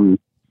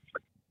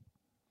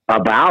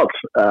 about,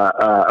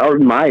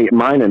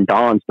 mine and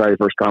Don's very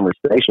first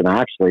conversation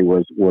actually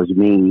was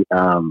me,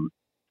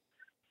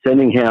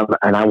 sending him,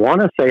 and I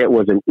want to say it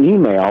was an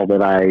email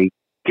that I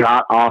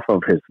got off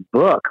of his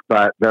book,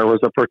 but there was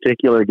a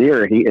particular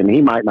deer,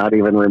 he might not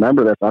even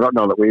remember this. I don't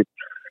know that we've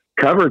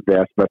covered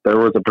this, but there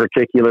was a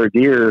particular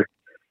deer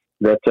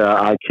that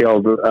I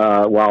killed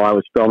while I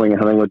was filming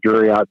Hunting with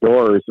Drury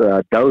Outdoors,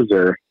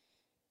 Dozer,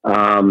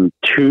 2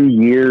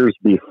 years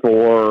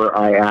before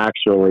I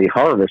actually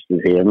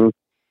harvested him.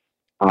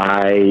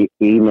 I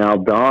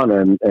emailed Don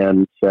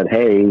and said,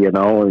 hey,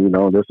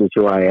 this is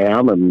who I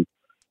am, and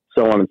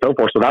so on and so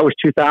forth. So that was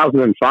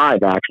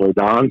 2005, actually,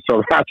 Don.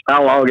 So that's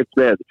how long it's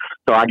been.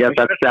 So I guess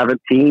that's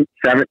 17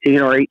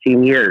 or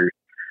 18 years.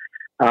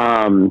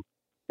 And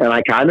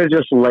I kind of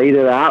just laid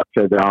it out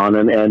to Don,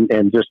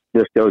 and just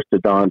this goes to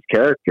Don's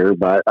character,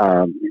 but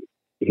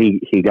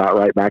he got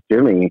right back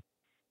to me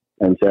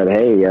and said,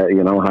 hey,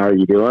 how are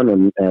you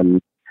doing? And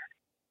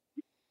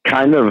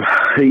kind of,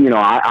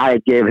 I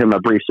gave him a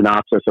brief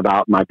synopsis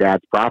about my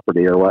dad's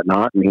property or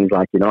whatnot. And he's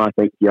like, I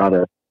think you ought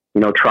to,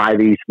 try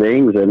these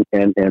things and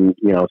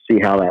see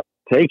how that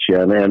takes you.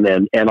 And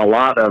a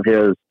lot of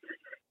his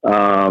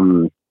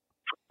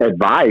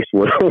advice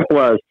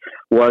was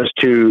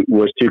to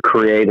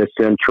create a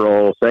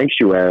central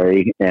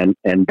sanctuary and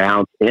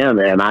bounce in.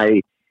 And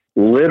I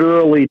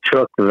literally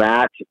took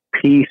that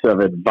piece of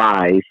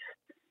advice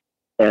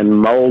and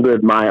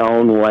molded my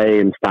own way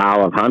and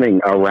style of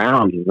hunting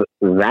around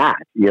that,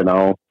 you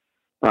know.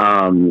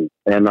 And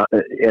in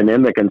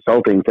the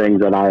consulting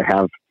things that I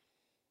have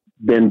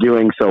been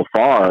doing so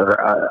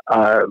far,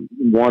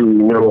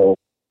 one little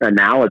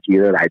analogy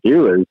that I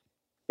do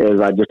is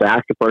I just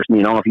ask the person,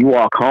 you know, if you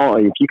walk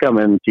home, if you come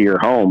into your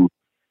home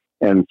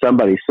and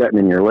somebody's sitting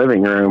in your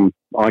living room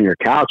on your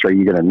couch, are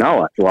you going to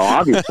know it? Well,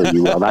 obviously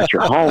you will. That's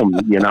your home.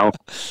 You know,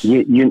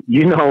 you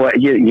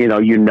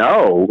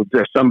know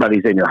there's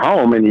somebody's in your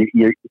home, and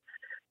you're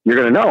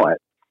going to know it.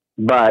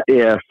 But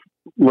if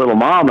little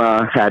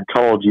mama had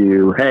told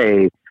you,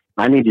 hey,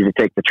 I need you to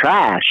take the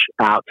trash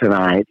out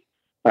tonight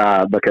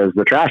because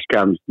the trash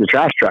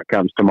truck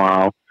comes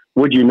tomorrow,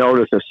 would you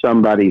notice if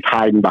somebody's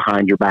hiding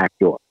behind your back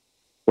door?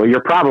 Well,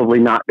 you're probably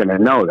not going to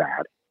know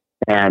that.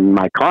 And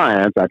my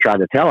clients, I try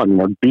to tell them, you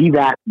know, be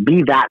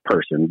that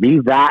person, be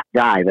that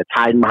guy that's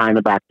hiding behind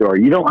the back door.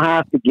 You don't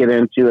have to get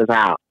into his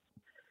house.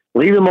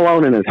 Leave him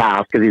alone in his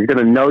house because he's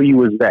going to know you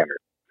was there.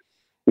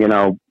 You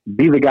know,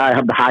 be the guy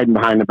hiding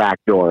behind the back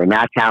door. And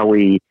that's how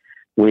we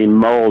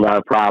mold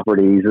our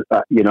properties,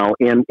 you know,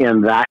 in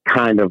that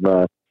kind of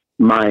a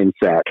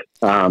mindset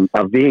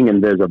of being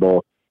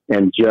invisible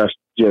and just,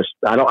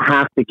 I don't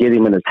have to get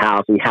him in his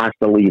house. He has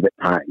to leave at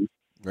times.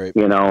 Right.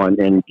 You know,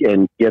 and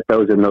get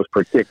those in those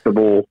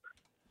predictable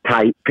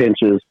tight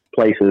pinches,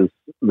 places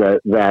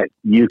that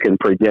you can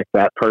predict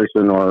that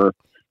person or,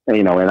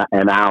 you know,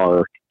 in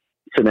our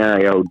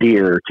scenario,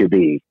 deer to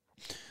be.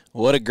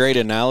 What a great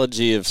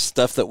analogy of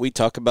stuff that we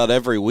talk about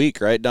every week,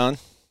 right, Don?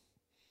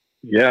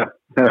 Yeah.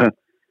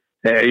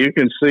 Yeah, you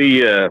can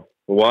see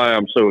why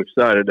I'm so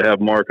excited to have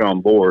Mark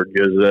on board,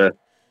 because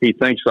he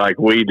thinks like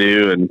we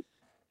do, and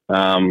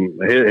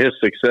his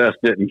success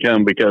didn't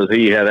come because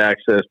he had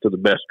access to the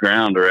best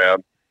ground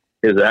around.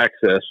 His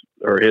access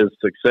or his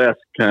success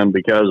come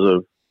because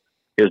of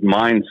his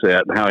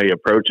mindset and how he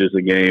approaches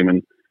the game.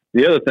 And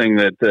the other thing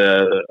that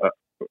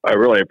I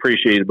really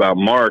appreciate about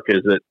Mark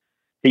is that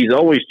he's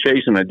always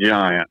chasing a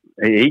giant.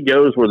 He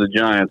goes where the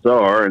giants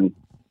are, and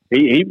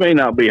he may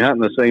not be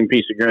hunting the same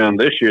piece of ground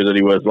this year that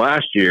he was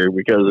last year,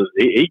 because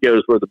he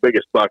goes where the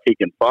biggest buck he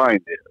can find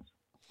is.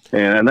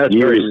 And that's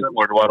very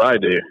similar to what I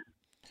do.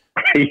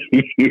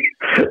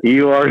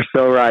 You are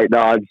so right,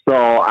 Don.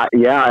 So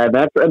yeah, and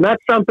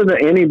that's something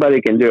that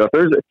anybody can do.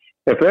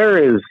 If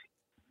there is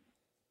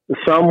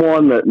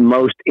someone that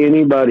most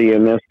anybody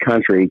in this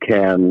country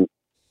can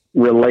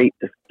relate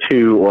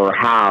to, or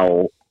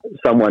how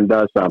someone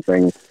does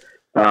something,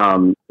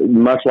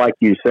 much like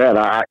you said,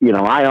 I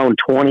own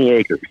 20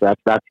 acres.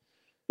 That's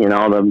you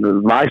know,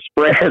 my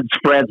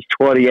spreads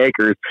 20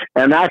 acres,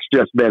 and that's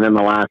just been in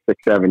the last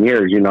 6-7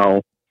 years. You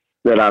know,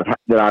 that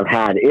I've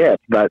had it,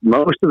 but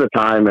most of the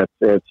time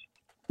it's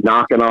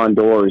knocking on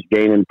doors,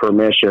 gaining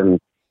permission,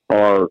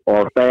 or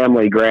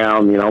family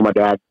ground. You know, my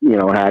dad, you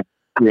know, had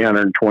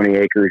 320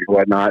 acres or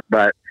whatnot,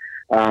 but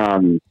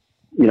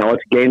you know,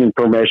 it's gaining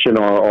permission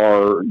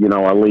or you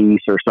know, a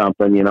lease or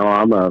something. You know,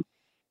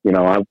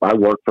 I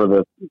work for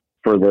the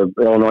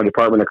Illinois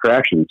Department of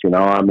Corrections. You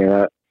know, I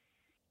mean,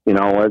 you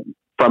know,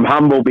 from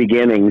humble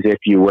beginnings, if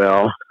you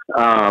will.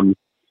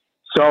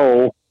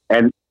 So,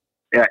 and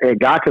it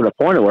got to the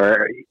point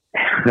where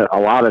a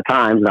lot of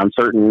times, and I'm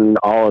certain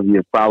all of you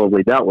have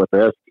probably dealt with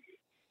this,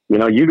 you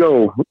know, you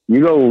go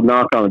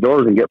knock on the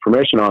doors and get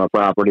permission on a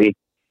property,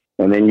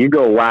 and then you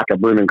go whack a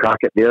Boone and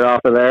Crockett deer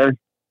off of there.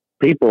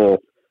 People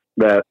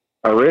that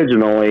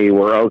originally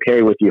were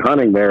okay with you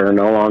hunting there are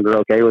no longer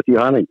okay with you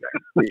hunting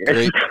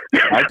there.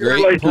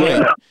 Great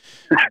point.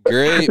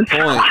 Great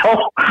point.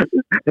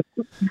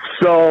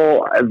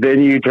 So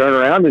then you turn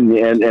around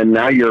and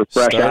now you're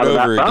fresh out of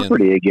that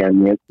property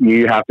again.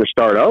 You have to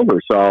start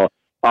over. So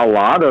a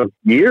lot of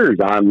years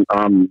I'm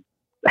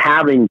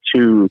having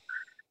to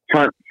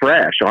hunt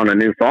fresh on a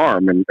new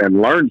farm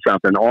and learn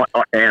something.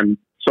 And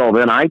so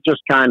then I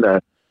just kind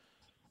of,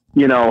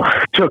 you know,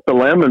 took the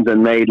lemons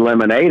and made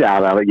lemonade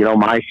out of it. You know,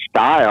 my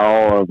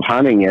style of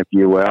hunting, if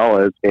you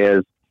will,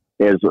 is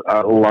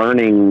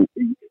learning,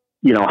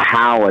 you know,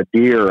 how a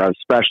deer,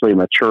 especially a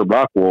mature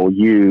buck, will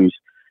use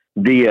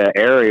via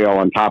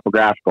aerial and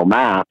topographical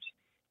maps.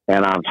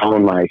 And I've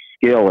honed my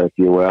skill, if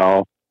you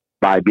will,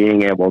 by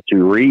being able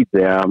to read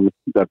them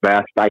the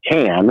best I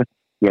can.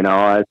 You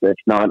know,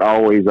 it's not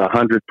always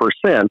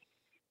 100%,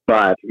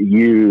 but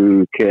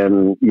you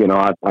can, you know,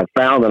 I've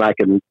found that I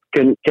can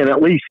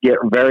at least get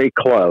very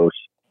close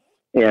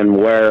in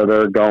where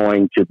they're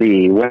going to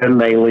be when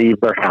they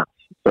leave their house,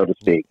 so to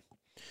speak.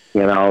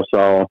 You know,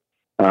 so,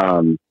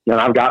 and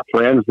I've got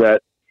friends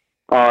that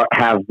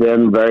have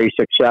been very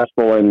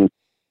successful in,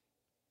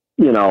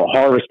 you know,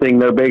 harvesting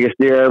their biggest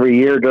deer every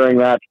year during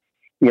that,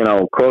 you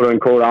know, quote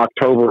unquote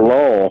October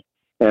lull.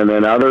 And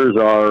then others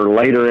are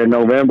later in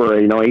November.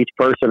 You know, each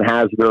person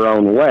has their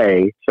own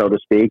way, so to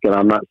speak. And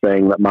I'm not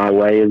saying that my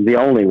way is the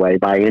only way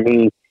by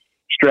any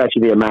stretch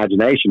of the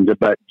imagination,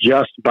 but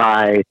just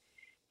by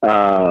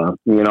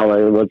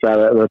what's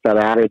that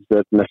adage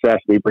that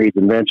necessity breeds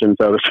invention,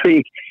 so to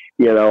speak.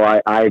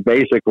 I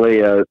basically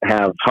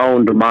have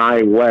honed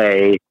my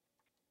way,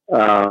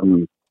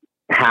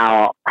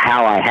 how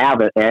I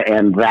have it,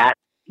 and that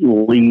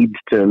leads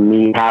to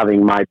me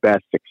having my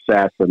best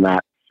success in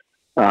that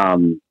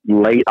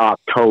late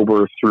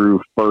October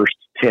through first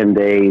 10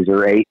 days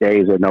or 8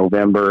 days of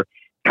November.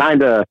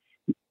 Kind of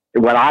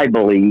what I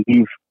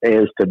believe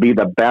is to be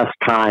the best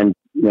time,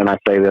 and I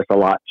say this a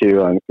lot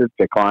too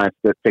to clients,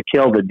 to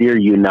kill the deer.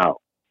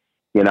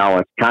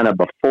 It's kind of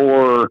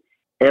before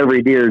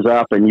every deer's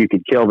up and you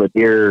could kill the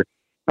deer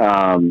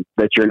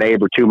that your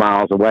neighbor 2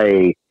 miles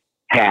away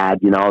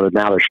had. Now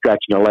they're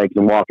stretching their legs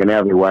and walking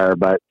everywhere,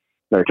 but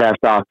their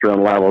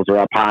testosterone levels are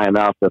up high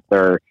enough that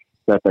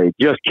they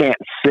just can't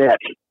sit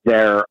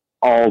there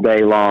all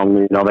day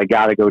long. They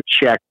got to go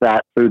check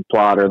that food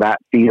plot or that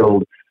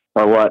field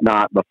or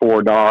whatnot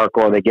before dark,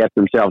 or they get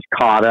themselves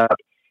caught up,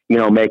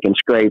 making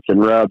scrapes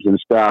and rubs and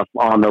stuff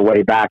on their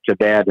way back to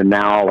bed. And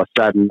now all of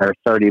a sudden they're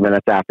 30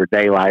 minutes after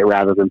daylight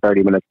rather than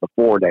 30 minutes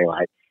before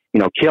daylight,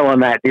 killing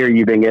that deer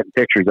you've been getting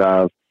pictures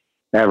of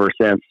ever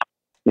since,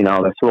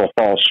 this little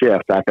fall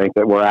shift, I think,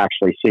 that we're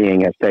actually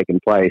seeing has taken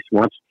place.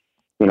 Once,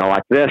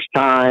 like this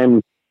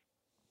time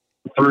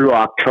through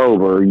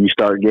October, you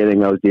start getting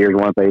those deer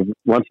once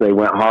they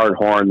went hard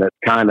horn, that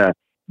kind of,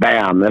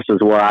 bam, this is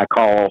what I'm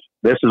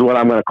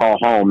going to call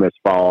home this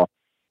fall.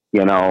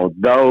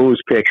 Those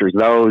pictures,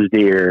 those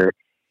deer,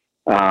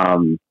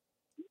 that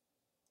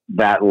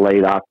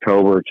late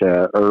October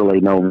to early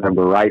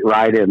November,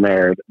 right in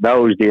there,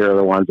 those deer are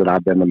the ones that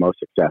I've been the most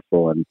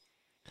successful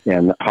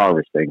in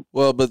harvesting.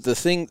 Well, but the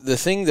thing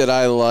that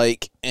I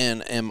like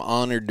and am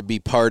honored to be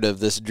part of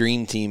this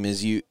dream team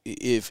is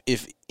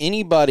if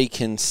anybody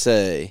can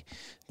say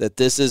that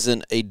this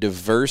isn't a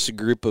diverse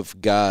group of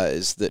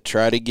guys that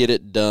try to get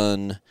it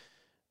done,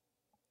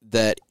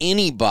 that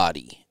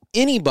anybody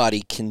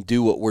can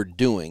do what we're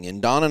doing.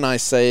 And Don and I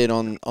say it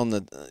on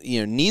the,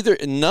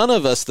 none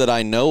of us that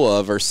I know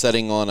of are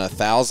setting on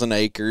 1,000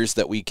 acres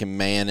that we can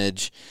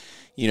manage.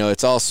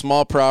 It's all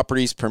small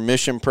properties,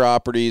 permission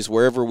properties,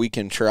 wherever we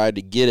can try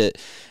to get it.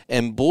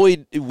 And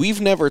boy,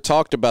 we've never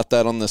talked about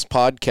that on this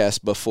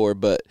podcast before,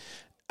 but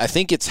I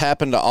think it's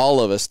happened to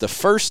all of us. The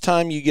first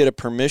time you get a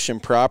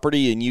permission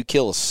property and you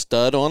kill a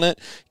stud on it,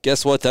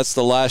 guess what? That's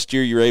the last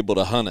year you're able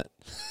to hunt it.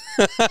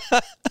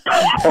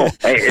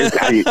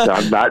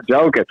 I'm not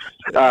joking.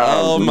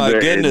 Oh my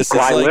goodness!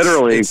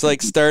 It's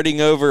like starting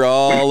over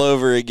all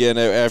over again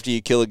after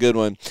you kill a good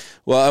one.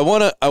 Well,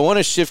 I want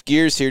to shift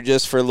gears here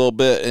just for a little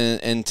bit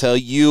and tell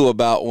you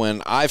about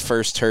when I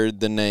first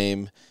heard the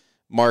name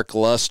Mark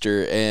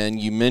Luster, and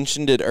you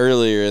mentioned it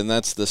earlier, and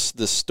that's the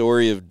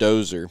story of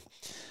Dozer.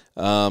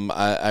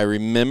 I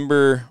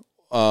remember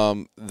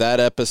that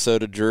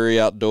episode of Drury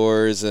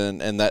Outdoors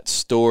and that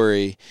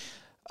story.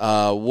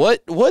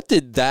 What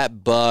did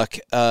that buck,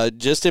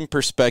 just in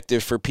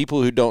perspective for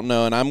people who don't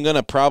know, and I'm going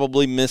to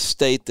probably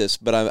misstate this,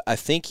 but I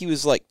think he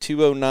was like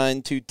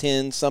 209,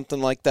 210, something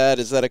like that.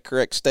 Is that a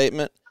correct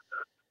statement?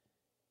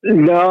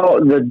 No,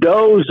 the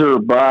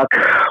Dozer buck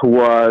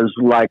was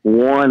like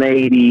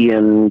 180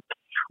 and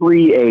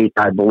 3/8,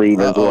 I believe,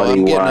 is what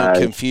he was. I'm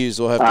getting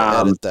confused. We'll have to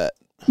edit that.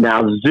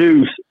 Now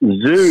Zeus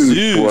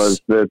was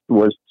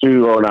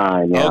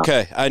 209. Yeah.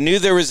 Okay, I knew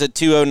there was a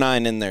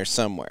 209 in there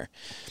somewhere.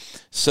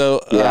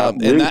 So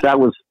that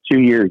was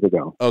 2 years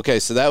ago. Okay,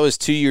 so that was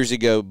 2 years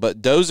ago,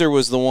 but Dozer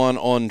was the one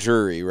on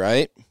Drury,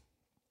 right?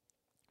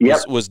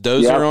 Yep. Was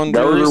Dozer on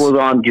Drury? Dozer was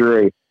on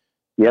Drury.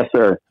 Yes,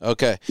 sir.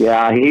 Okay.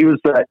 Yeah, he was.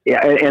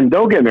 And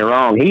don't get me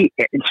wrong, he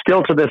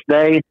still to this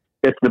day,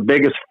 it's the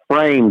biggest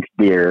framed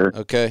deer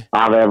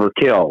I've ever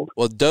killed.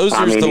 Well,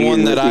 Dozer's the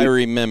one that I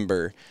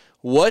remember.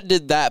 What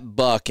did that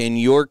buck in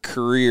your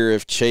career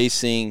of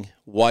chasing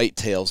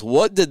whitetails,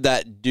 what did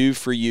that do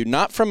for you?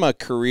 Not from a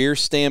career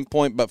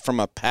standpoint, but from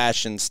a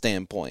passion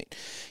standpoint.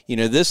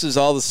 This is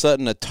all of a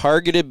sudden a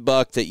targeted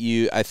buck that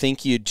I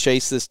think you'd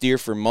chase this deer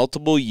for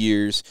multiple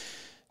years,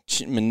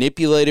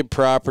 manipulated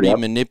property,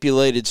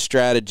 manipulated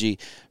strategy.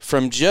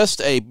 From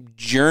just a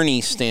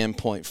journey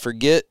standpoint,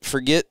 forget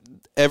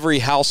every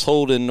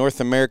household in North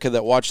America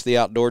that watched the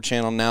Outdoor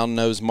Channel now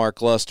knows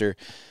Mark Luster.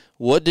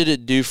 What did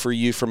it do for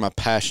you from a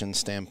passion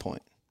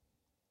standpoint?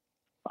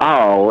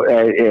 Oh,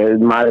 it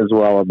might as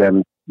well have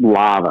been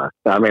lava.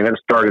 I mean, it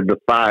started the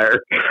fire.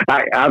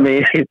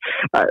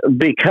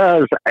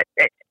 Because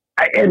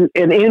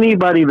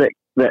anybody that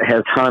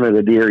has hunted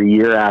a deer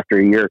year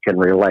after year can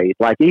relate.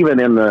 Like even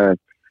in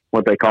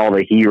what they call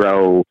the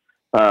hero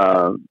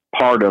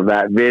part of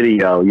that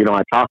video,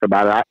 I talk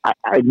about it.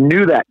 I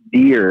knew that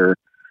deer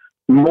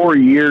more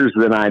years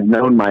than I'd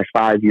known my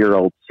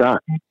 5-year-old son.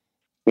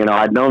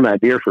 I'd known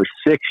that deer for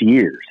 6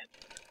 years.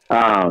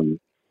 I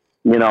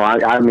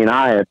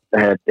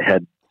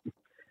had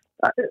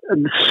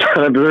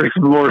there's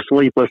more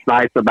sleepless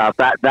nights about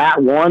that.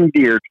 That one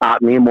deer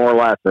taught me more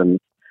lessons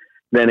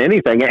than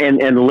anything.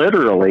 And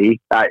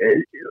literally,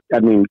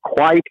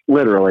 quite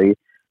literally,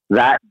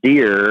 that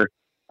deer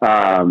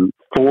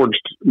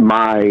forged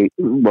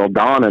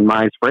Don and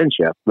my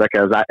friendship,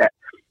 because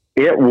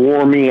it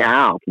wore me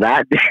out.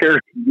 That deer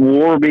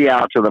wore me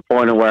out to the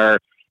point of where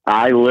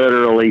I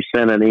literally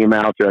sent an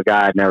email to a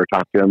guy I'd never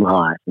talked to in my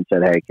life and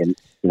said, "Hey, can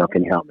you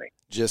help me?"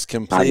 Just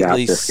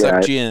completely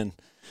sucked you in.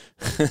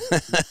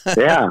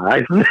 Yeah,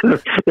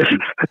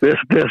 this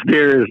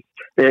deer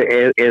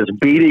is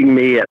beating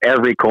me at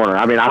every corner.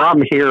 I mean,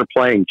 I'm here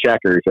playing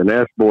checkers, and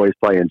this boy's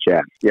playing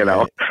chess. You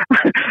know,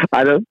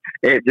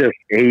 he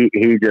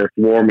just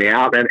wore me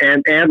out.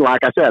 And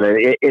like I said,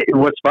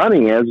 what's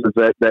funny is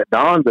that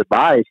Don's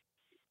advice,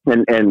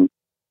 and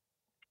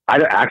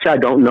I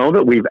don't know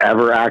that we've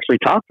ever actually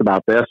talked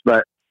about this,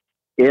 but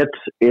it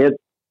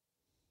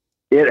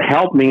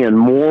helped me in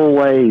more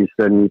ways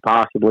than you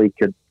possibly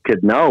could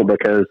know,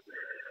 because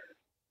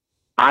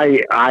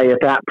I at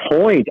that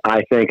point,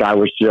 I think I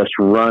was just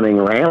running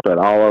rampant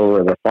all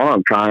over the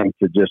farm, trying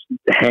to just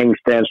hang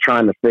stands,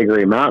 trying to figure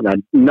him out,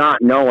 and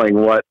not knowing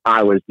what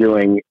I was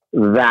doing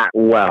that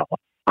well.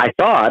 I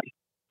thought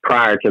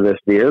prior to this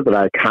deer that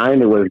I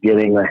kind of was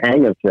getting the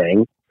hang of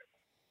things,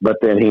 but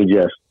then he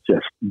just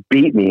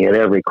beat me at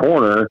every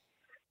corner.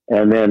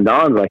 And then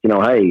Don's like,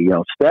 hey,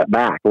 step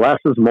back, less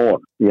is more,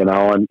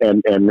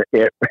 and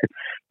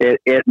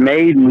it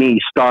made me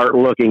start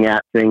looking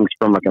at things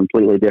from a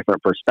completely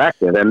different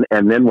perspective.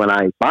 And then when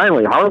I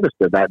finally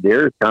harvested that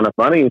deer, it's kind of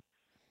funny.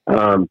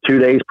 2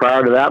 days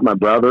prior to that, my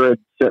brother had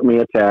sent me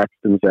a text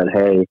and said,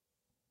 "Hey,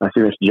 I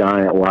see this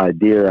giant wide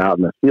deer out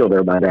in the field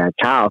there by Dad's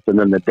house." And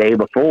then the day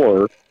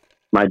before,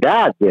 my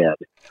dad did.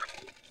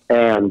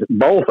 And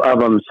both of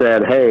them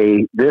said,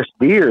 "Hey, this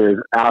deer is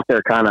out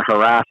there kind of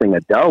harassing a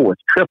doe with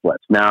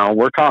triplets." Now,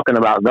 we're talking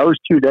about those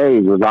 2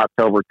 days was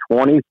October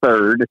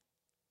 23rd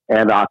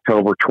and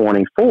October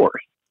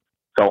 24th.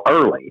 So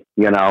early,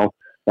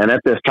 And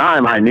at this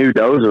time, I knew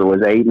Dozer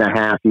was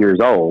 8.5 years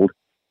old.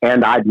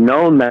 And I'd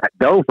known that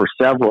doe for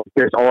several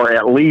years, or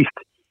at least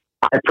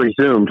I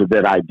presumed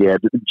that I did,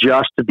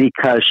 just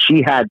because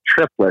she had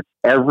triplets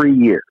every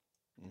year.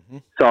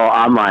 So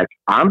I'm like,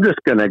 I'm just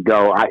going to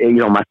go.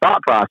 My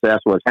thought process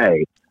was,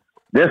 hey,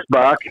 this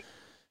buck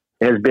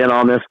has been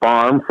on this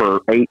farm for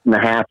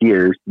 8.5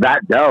 years.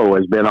 That doe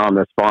has been on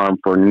this farm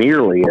for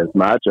nearly as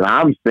much. And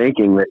I'm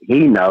thinking that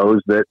he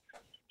knows that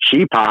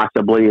she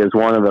possibly is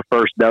one of the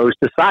first does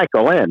to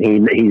cycle in.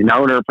 He's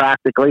known her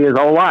practically his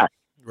whole life.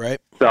 Right.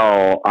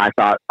 So I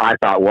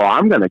thought, well,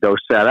 I'm going to go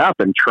set up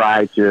and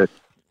try to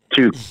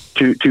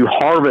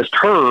harvest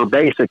her,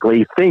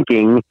 basically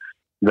thinking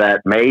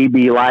that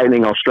maybe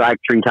lightning will strike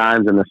 3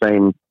 times in the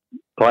same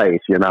place.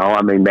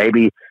 I mean,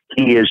 maybe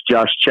he is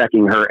just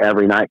checking her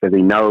every night because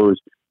he knows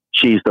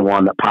she's the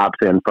one that pops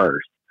in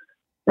first.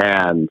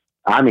 And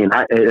I mean,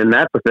 and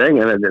that's the thing.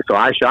 And so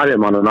I shot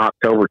him on an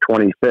October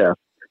 25th.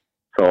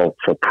 So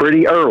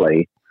pretty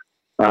early,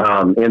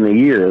 in the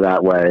year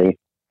that way.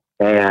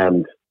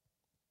 And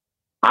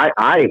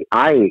I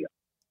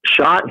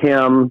shot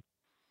him.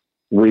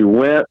 We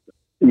went,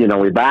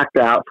 we backed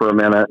out for a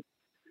minute,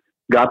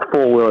 got the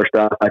 4-wheeler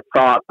stuff. I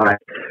thought I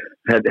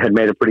had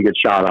made a pretty good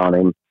shot on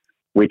him.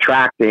 We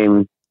tracked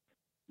him,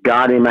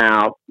 got him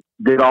out,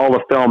 did all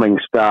the filming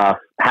stuff,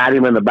 had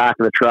him in the back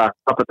of the truck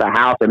up at the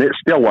house, and it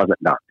still wasn't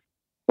done.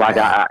 Like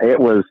it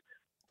was,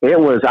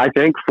 I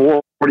think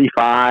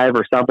 4:45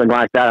 or something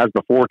like that. That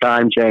was before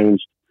time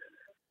changed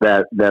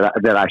that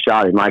I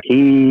shot him. Like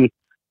he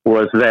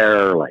was there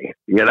early,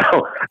 it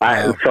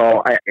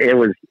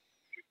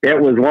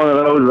was one of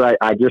those.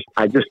 I just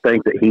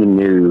think that he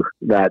knew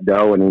that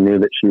doe, and he knew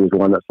that she was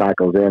one that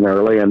cycles in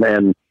early. And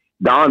then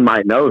Don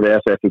might know this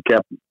if he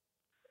kept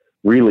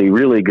really,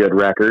 really good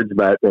records,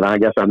 and I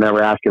guess I've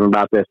never asked him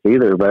about this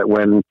either. But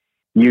when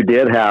you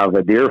did have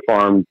a deer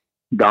farm,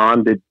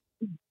 Don,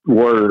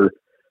 were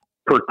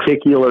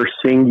particular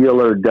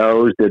singular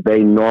does, did they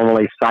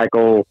normally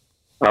cycle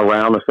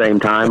around the same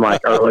time, like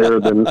earlier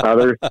than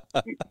others?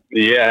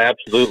 Yeah,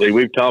 absolutely.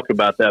 We've talked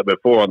about that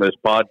before on this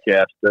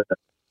podcast. That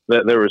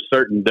there were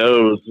certain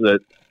does that,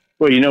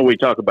 we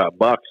talk about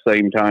bucks,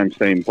 same time,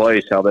 same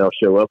place, how they'll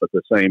show up at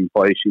the same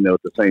place,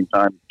 at the same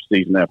time,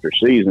 season after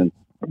season.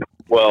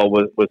 Well,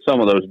 with some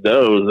of those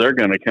does, they're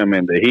going to come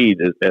into heat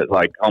at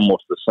like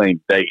almost the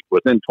same date,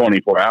 within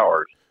 24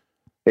 hours.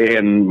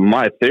 And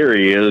my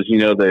theory is,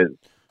 that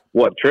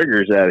what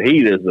triggers that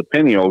heat is the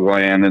pineal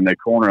gland in the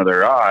corner of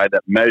their eye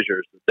that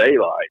measures the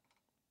daylight.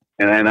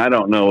 And I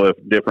don't know if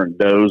different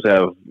does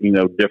have,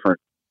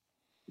 different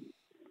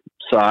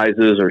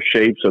sizes or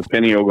shapes of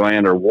pineal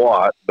gland or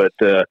what, but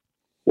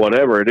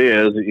whatever it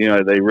is,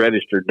 they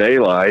register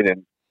daylight,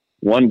 and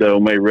one doe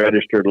may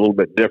register it a little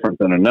bit different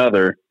than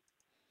another.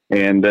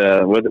 And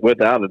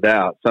without a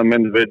doubt, some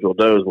individual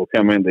does will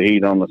come into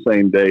heat on the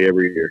same day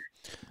every year.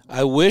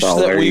 I wish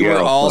that we were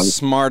all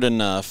smart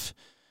enough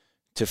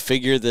to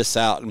figure this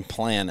out and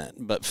plan it.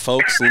 But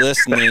folks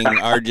listening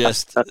are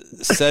just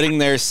sitting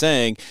there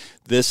saying,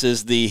 this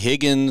is the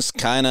Higgins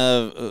kind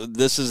of,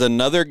 this is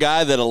another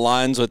guy that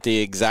aligns with the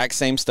exact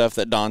same stuff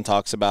that Don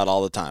talks about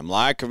all the time.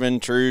 Lack of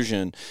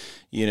intrusion,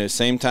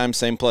 same time,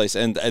 same place.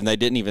 And they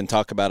didn't even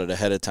talk about it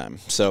ahead of time.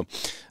 So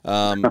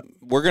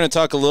we're going to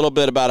talk a little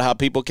bit about how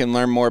people can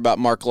learn more about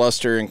Mark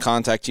Luster and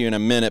contact you in a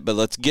minute, but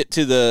let's get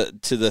to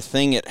the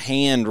thing at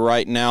hand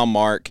right now,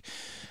 Mark.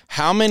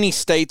 How many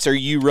states are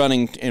you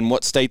running, and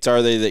what states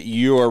are they that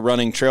you are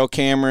running trail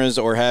cameras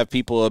or have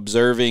people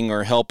observing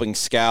or helping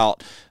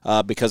scout?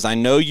 Because I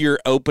know you're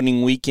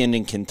opening weekend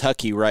in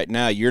Kentucky right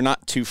now. You're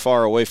not too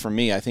far away from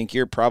me. I think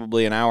you're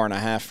probably an hour and a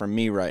half from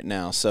me right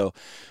now. So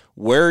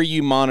where are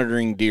you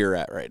monitoring deer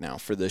at right now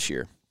for this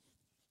year?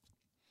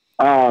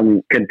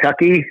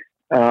 Kentucky,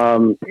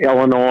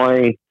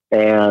 Illinois,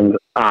 and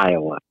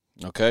Iowa.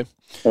 Okay.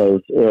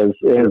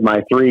 Is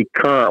my three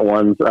current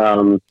ones.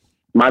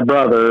 My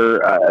brother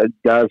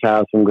does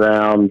have some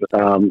ground,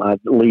 at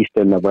least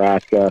in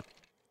Nebraska.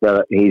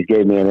 That he's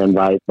gave me an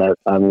invite, but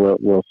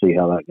we'll see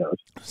how that goes.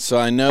 So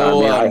I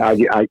know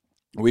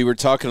we were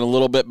talking a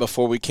little bit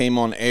before we came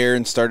on air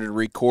and started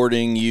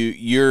recording.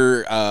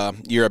 You're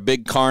a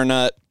big car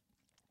nut.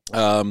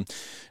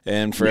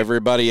 And for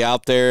everybody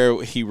out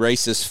there, he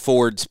races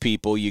Fords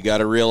people. You got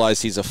to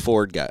realize he's a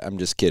Ford guy. I'm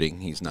just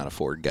kidding. He's not a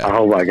Ford guy.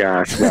 Oh my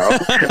gosh, no.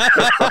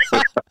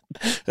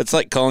 That's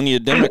like calling you a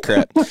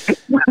Democrat. But,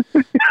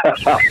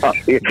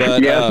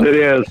 yes, it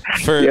is.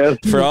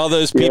 For all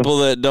those people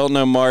that don't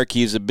know Mark,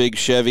 he's a big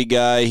Chevy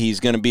guy. He's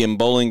going to be in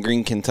Bowling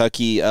Green,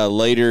 Kentucky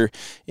later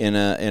in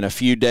a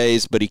few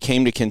days. But he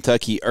came to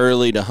Kentucky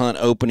early to hunt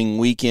opening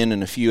weekend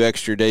and a few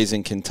extra days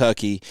in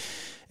Kentucky.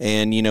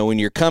 And, when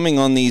you're coming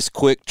on these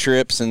quick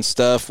trips and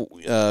stuff,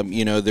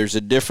 there's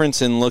a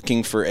difference in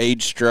looking for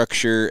age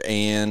structure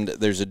and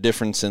there's a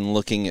difference in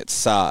looking at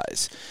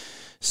size.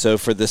 So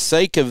for the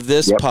sake of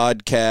this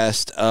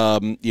podcast,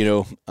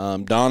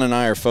 Don and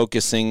I are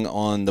focusing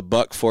on the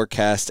buck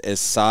forecast as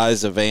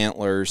size of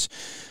antlers.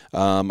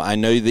 I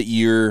know that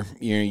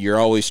you're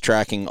always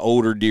tracking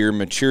older deer,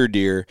 mature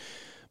deer.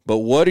 But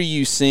what are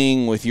you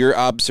seeing with your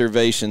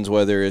observations,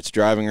 whether it's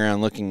driving around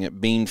looking at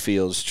bean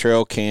fields,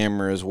 trail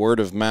cameras, word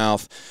of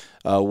mouth?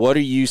 What are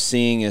you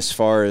seeing as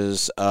far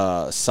as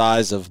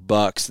size of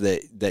bucks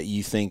that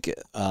you think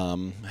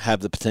have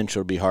the potential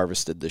to be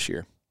harvested this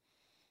year?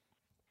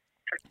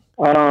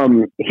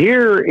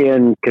 Here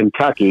in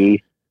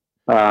Kentucky,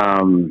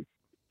 the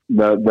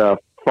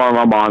farm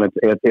I'm on,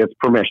 it's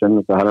permission.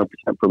 It's 100%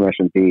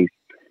 permission piece.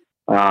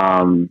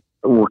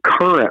 We're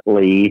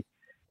currently...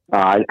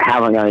 I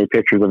haven't got any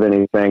pictures of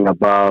anything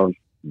above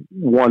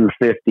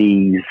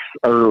 150s,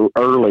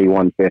 early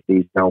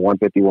 150s,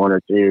 151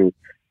 or 2,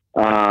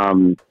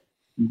 that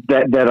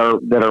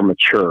are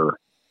mature.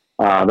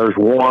 There's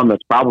one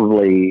that's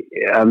probably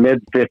a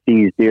mid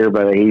 50s deer,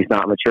 but he's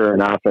not mature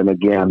enough. And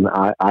again,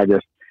 I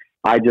just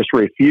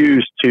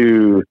refuse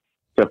to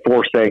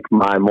forsake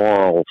my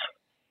morals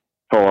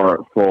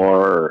for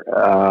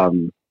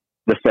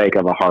the sake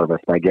of a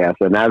harvest, I guess.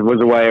 And that was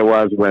the way it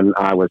was when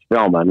I was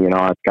filming.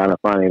 It's kind of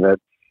funny that,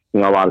 a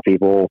lot of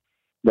people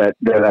that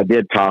I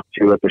did talk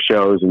to at the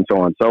shows and so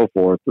on and so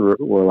forth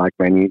were like,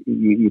 man,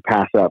 you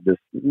pass up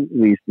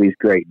these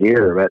great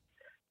deer.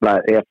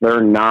 But if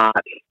they're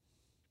not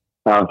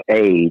of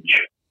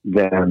age,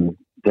 then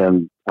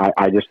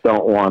I just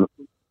don't want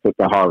to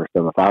harvest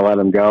them. If I let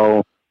them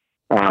go,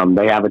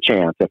 they have a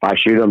chance. If I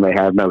shoot them, they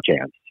have no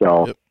chance.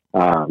 So,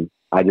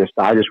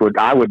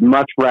 I would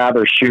much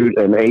rather shoot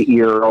an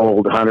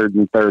 8-year-old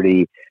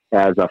 130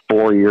 as a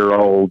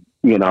 4-year-old,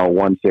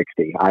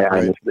 160.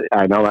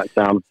 I know that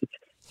sounds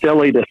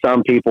silly to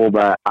some people,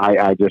 but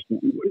I just,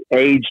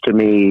 age to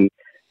me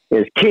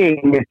is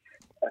king,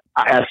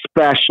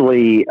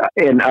 especially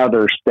in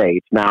other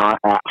states. Now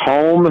at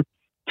home,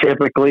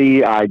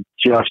 typically I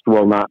just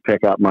will not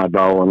pick up my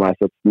bow unless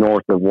it's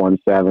north of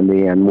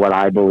 170 and what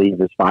I believe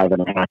is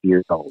 5.5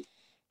 years old.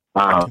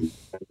 And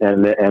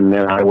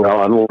then I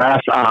will,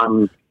 unless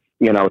I'm,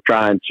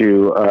 trying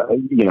to,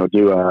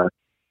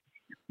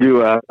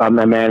 do a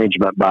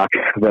management buck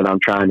that I'm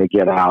trying to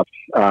get out,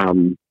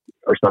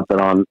 or something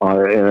on,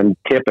 and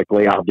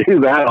typically I'll do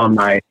that on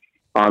my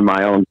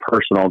own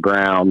personal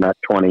ground, that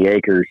 20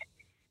 acres.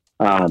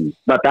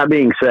 But that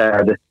being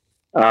said,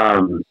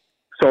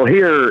 so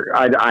here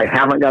I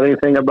haven't got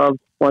anything above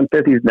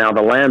 150s. Now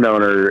the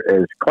landowner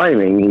is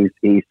claiming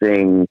he's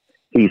seen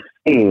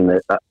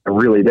a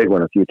really big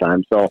one a few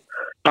times. So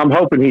I'm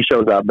hoping he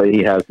shows up, but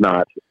he has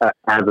not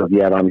as of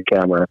yet on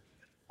camera.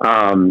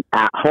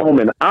 At home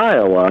in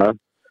Iowa,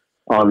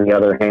 on the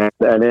other hand,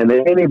 and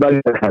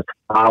anybody that has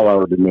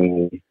followed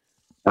me,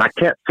 I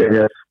can't say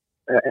this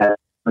at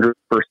 100%,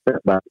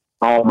 but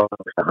almost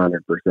 100%.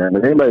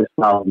 But anybody that's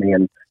followed me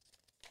in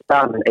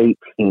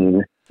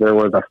 2018, there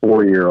was a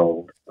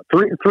 4-year-old,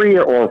 3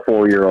 or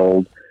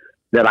 4-year-old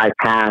that I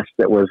passed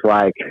that was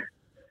like,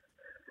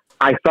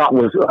 I thought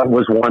was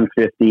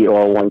 150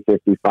 or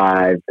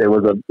 155. It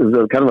was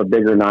a kind of a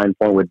bigger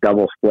 9-point with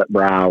double split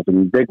brows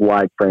and big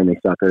wide framey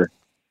sucker.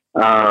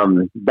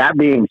 That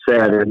being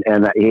said,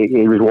 and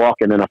he was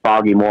walking in a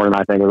foggy morning,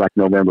 I think it was like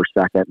November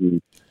 2nd,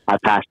 and I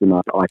passed him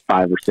up at like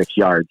 5 or 6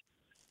 yards.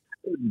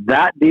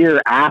 That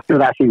deer, after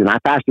that season, I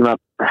passed him up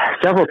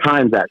several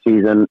times that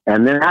season,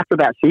 and then after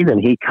that season,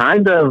 he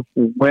kind of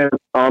went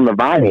on the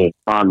vine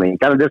on me,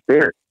 kind of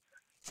disappeared.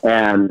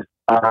 And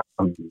I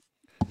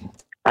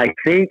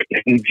think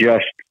he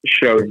just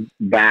showed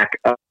back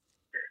up.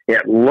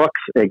 It looks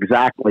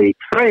exactly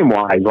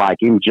frame-wise like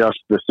him, just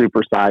the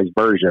supersized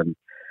version.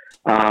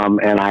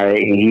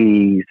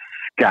 He's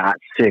got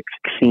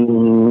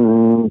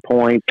 16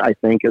 points, I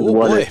think is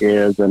what it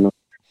is. And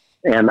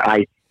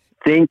I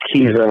think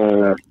he's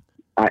a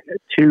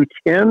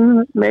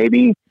 210,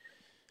 maybe,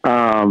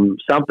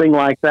 something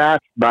like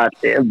that. But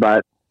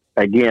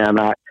again,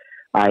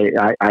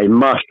 I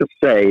must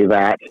say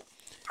that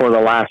for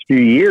the last few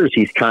years,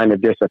 he's kind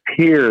of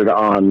disappeared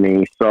on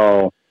me.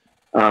 So,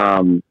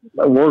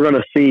 we're going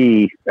to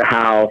see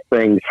how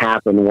things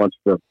happen once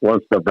the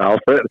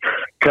velvet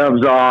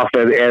comes off,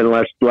 and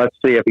let's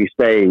see if he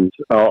stays.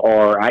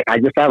 Or I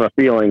just have a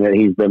feeling that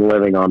he's been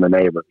living on the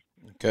neighbors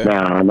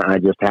now, and I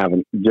just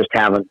haven't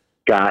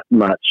got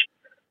much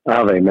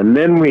of him. And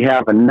then we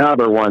have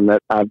another one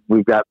that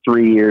we've got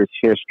 3 years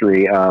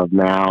history of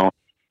now.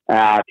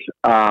 At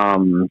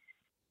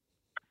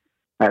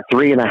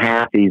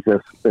 3.5, he's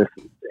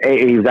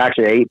he's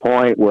actually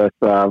 8-point with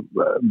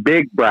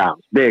big brows.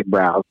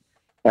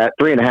 At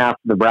 3.5,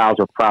 the brows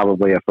are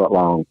probably a foot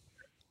long.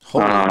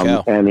 Holy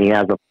cow. And he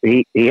had a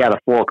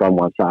fork on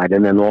one side.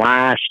 And then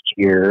last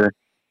year,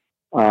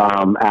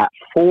 at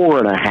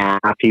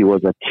 4.5, he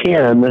was a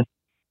 10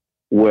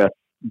 with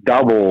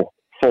double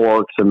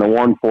forks, and the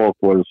one fork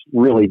was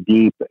really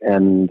deep.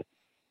 And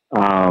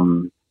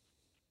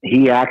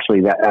he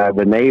actually,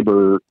 the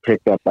neighbor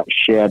picked up that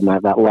shed,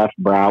 and that left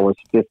brow was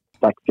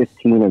like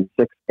 15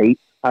 6/8,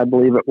 I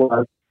believe it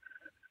was.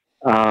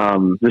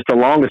 Just the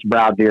longest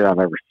brow deer I've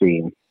ever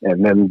seen.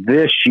 And then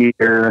this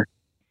year,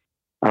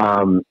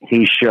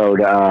 he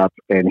showed up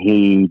and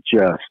he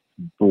just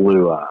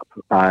blew up.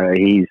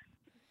 I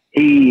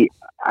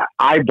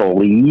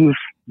believe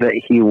that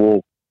he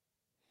will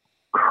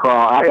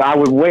crawl. I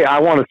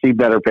want to see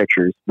better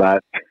pictures,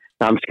 but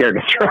I'm scared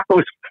to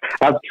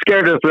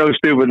throw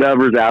stupid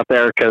numbers out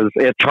there because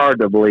it's hard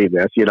to believe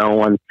this. You know,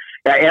 when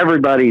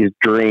everybody's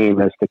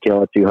dream is to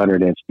kill a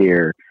 200-inch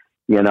deer.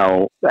 You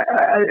know,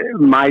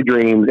 my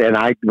dreams, and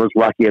I was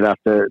lucky enough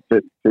to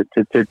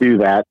do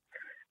that.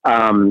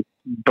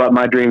 But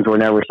my dreams were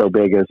never so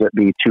big as it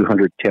be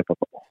 200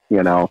 typical.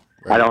 You know,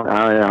 right.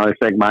 I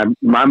think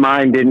my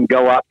mind didn't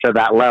go up to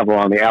that level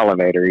on the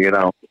elevator. You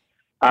know,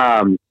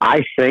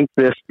 I think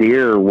this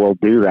deer will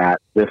do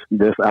that.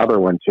 This other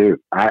one too.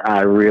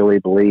 I really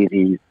believe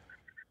he's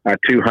a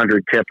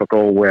 200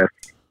 typical with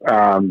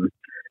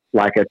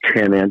like a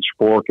 10-inch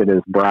fork at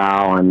his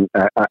brow and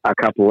a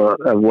couple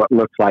of what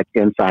looks like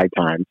inside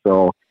time.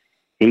 So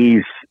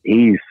he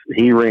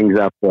rings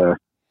up the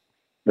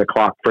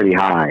clock pretty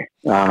high.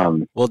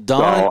 Well,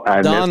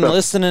 Don,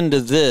 listening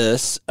to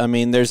this, I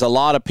mean, there's a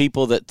lot of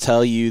people that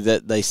tell you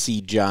that they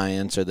see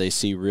giants or they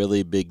see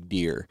really big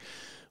deer.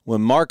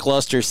 When Mark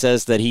Luster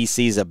says that he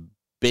sees a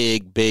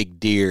big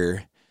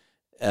deer,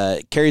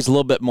 it carries a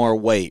little bit more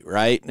weight,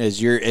 right?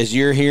 As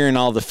you're hearing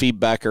all the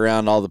feedback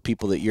around all the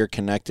people that you're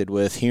connected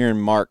with, hearing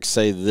Mark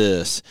say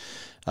this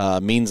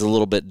means a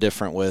little bit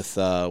different with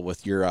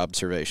your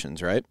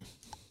observations, right?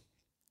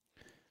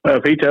 Well,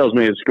 if he tells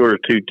me it scores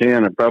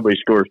 210, it probably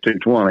scores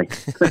 220.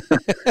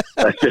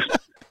 That's just,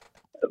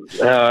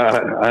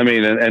 I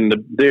mean, and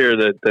the deer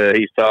that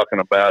he's talking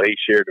about, he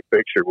shared a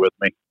picture with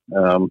me.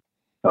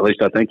 At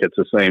least I think it's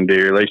the same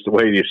deer, at least the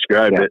way he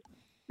described it.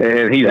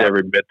 And he's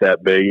every bit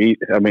that big. He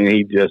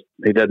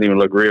doesn't even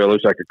look real. He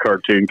looks like a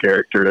cartoon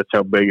character. That's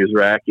how big his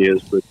rack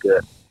is, but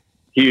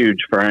huge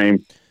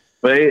frame.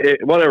 But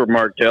whatever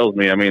Mark tells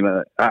me, I mean,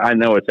 I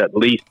know it's at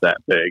least that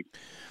big.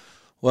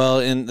 Well,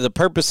 and the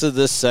purpose of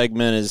this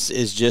segment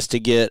is just to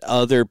get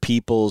other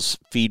people's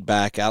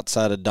feedback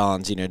outside of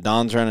Don's. You know,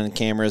 Don's running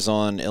cameras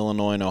on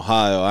Illinois and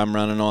Ohio. I'm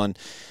running on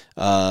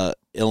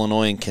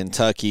Illinois and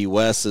Kentucky.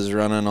 Wes is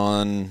running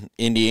on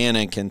Indiana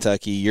and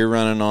Kentucky. You're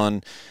running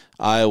on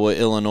Iowa,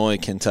 Illinois,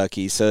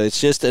 Kentucky. So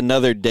it's just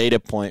another data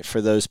point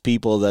for those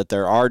people that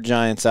there are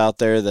giants out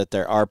there, that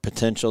there are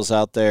potentials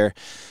out there.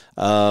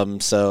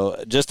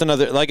 So just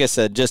another, like I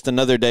said, just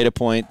another data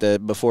point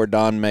that before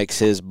Don makes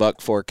his buck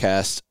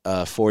forecast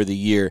for the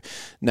year.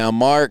 Now,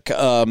 Mark,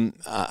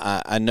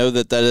 I know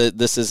that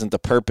this isn't the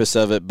purpose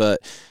of it,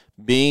 but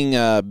being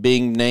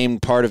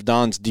named part of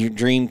Don's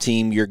dream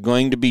team, you're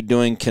going to be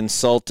doing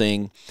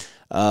consulting.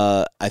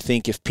 I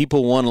think if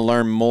people want to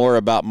learn more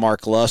about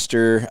Mark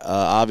Luster,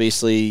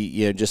 obviously,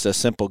 you know, just a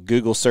simple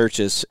Google search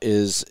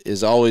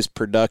is always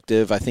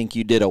productive. I think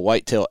you did a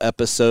whitetail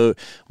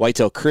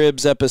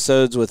cribs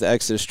episodes with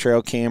Exodus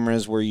trail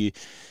cameras where you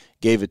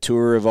gave a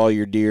tour of all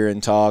your deer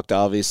and talked,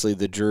 obviously,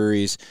 the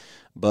Drurys.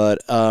 But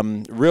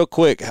real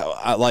quick,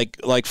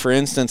 like for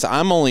instance,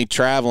 I'm only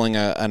traveling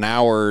an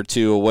hour or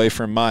two away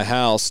from my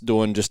house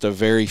doing just a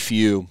very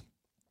few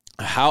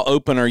how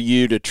open are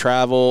you to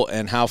travel,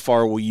 and how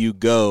far will you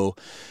go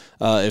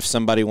if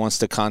somebody wants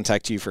to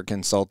contact you for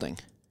consulting?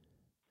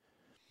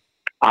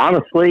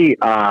 Honestly,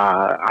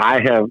 I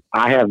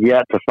have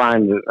yet to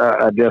find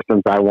a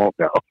distance I won't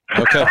go.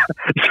 Okay.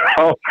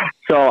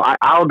 so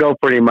I'll go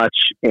pretty much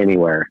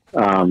anywhere.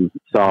 I'm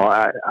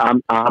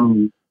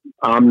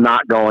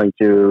not going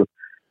to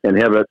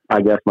inhibit,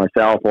 I guess,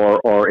 myself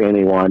or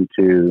anyone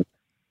to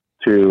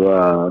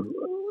a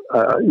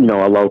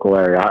local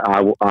area.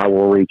 I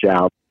will reach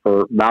out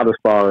for about as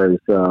far as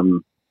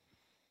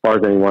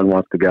anyone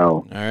wants to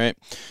go. All right.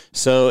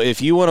 So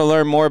if you want to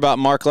learn more about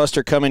Mark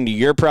Luster coming to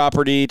your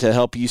property to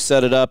help you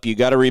set it up, you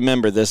got to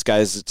remember this,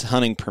 guys. It's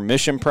hunting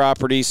permission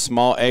properties,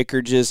 small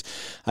acreages.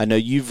 I know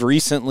you've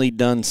recently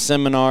done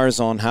seminars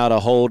on how to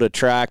hold,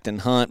 attract,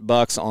 and hunt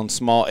bucks on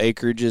small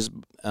acreages.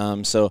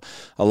 So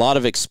a lot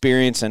of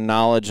experience and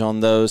knowledge on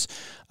those.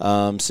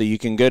 So you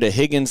can go to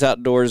Higgins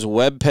Outdoors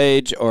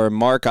webpage, or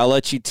Mark, I'll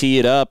let you tee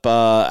it up,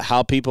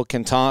 how people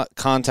can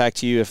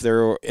contact you if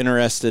they're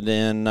interested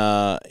in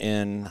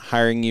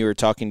hiring you or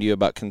talking to you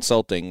about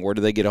consulting. Where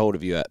do they get a hold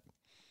of you at?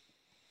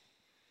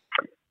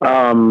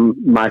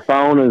 My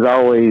phone is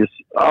always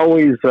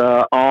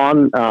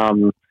on,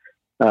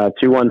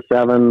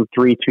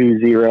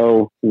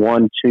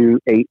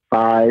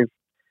 217-320-1285.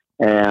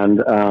 And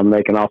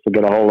they can also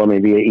get a hold of me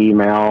via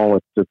email.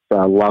 It's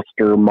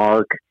Luster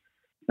Mark.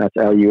 That's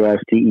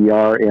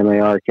LUSTERMARK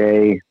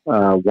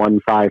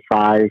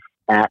 155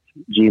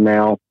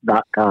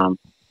 @gmail.com.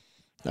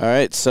 All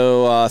right.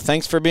 So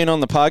thanks for being on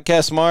the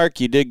podcast, Mark.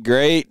 You did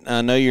great.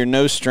 I know you're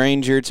no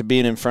stranger to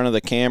being in front of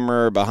the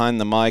camera or behind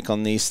the mic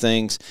on these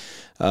things.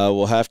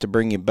 We'll have to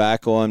bring you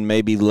back on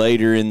maybe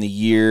later in the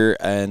year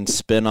and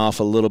spin off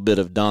a little bit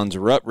of Don's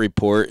Rut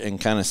Report and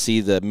kind of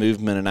see the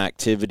movement and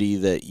activity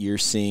that you're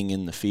seeing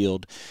in the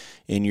field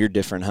in your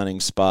different hunting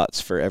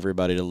spots for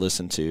everybody to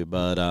listen to.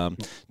 But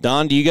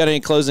Don, do you got any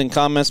closing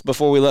comments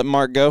before we let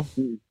Mark go?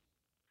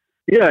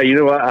 Yeah,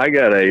 I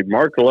got a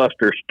Mark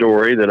Luster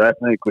story that I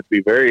think would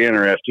be very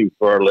interesting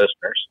for our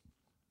listeners.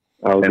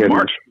 Oh, and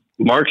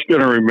Mark's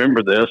going to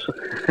remember this.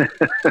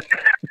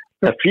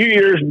 A few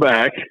years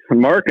back,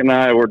 Mark and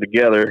I were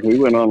together. We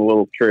went on a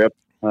little trip.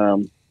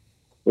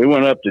 We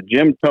went up to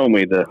Jim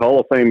Thome, the Hall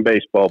of Fame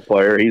baseball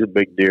player. He's a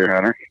big deer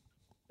hunter.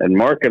 And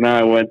Mark and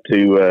I went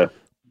to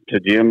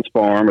Jim's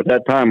farm. At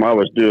that time, I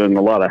was doing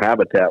a lot of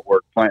habitat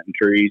work, planting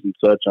trees and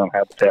such on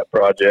habitat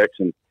projects.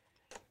 And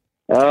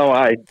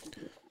I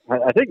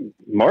think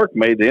Mark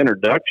made the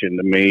introduction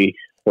to me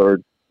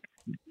and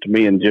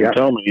Jim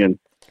Thome. And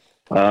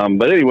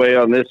but anyway,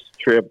 on this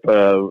trip,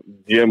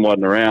 Jim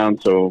wasn't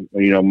around, so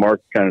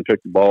Mark kind of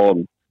took the ball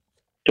and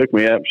took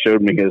me up and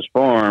showed me his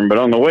farm. But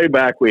on the way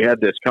back, we had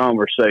this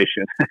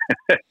conversation,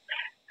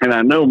 and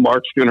I know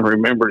Mark's going to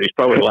remember it. He's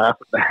probably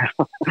laughing now.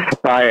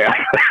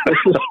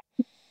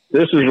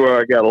 This is where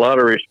I got a lot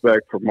of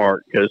respect for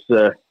Mark because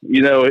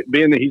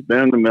being that he's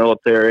been in the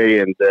military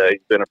and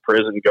he's been a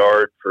prison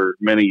guard for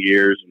many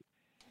years.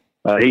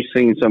 He's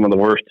seen some of the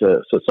worst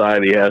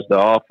society has to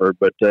offer,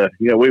 but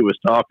we was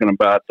talking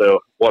about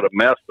what a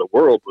mess the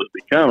world was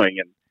becoming,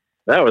 and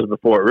that was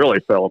before it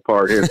really fell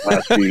apart here in the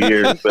last few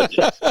years. But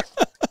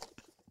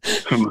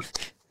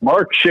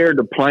Mark shared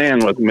the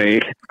plan with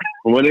me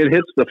when it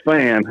hits the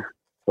fan,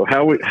 so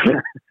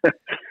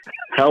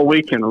how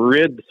we can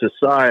rid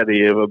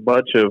society of a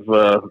bunch of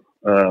I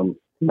don't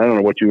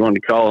know what you want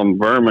to call them,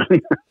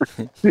 vermin.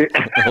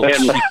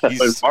 And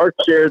Mark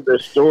shared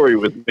this story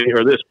with me,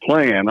 or this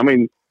plan. I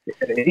mean,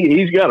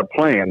 he's got a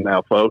plan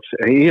now, folks.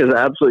 He has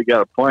absolutely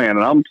got a plan.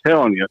 And I'm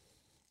telling you,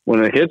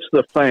 when it hits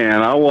the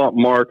fan, I want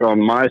Mark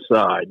on my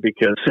side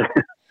because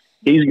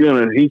he's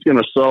gonna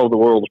solve the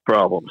world's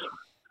problems.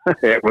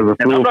 It was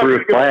a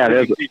foolproof plan,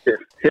 isn't it?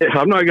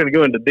 I'm not going to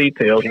go into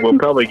details. We'll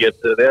probably get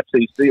the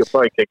FCC will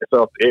probably kick us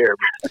off the air.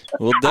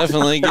 We'll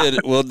definitely get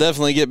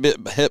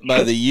hit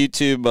by the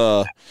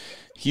YouTube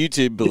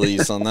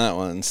police on that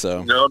one.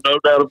 So no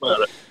doubt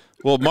about it.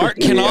 Well, Mark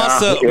can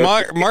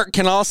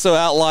also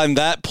outline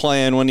that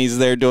plan when he's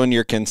there doing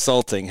your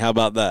consulting. How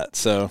about that?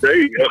 So there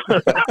you go.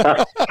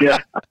 Yeah.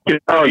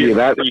 Oh,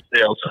 yeah.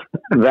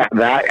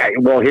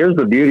 Well, here's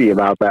the beauty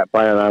about that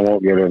plan. I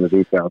won't get into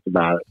details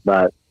about it,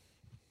 but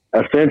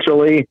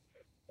essentially,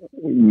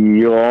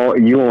 you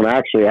won't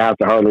actually have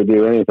to hardly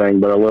do anything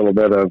but a little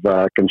bit of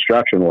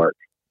construction work.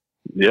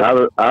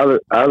 Yeah. Other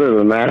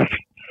than that,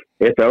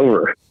 it's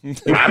over.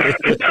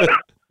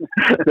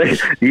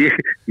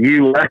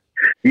 you let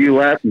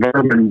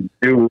vermin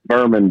do what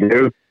vermin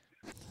do,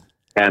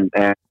 and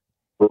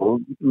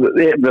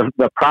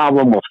the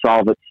problem will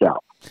solve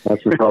itself.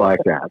 Let's just go like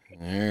that. All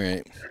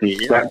right.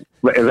 Yeah.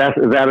 Is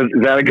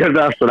that a good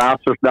enough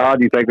synopsis, Don?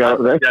 Do you think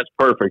that's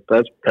perfect?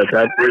 That's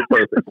absolutely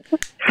perfect.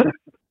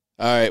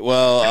 All right.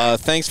 Well,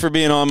 thanks for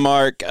being on,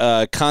 Mark.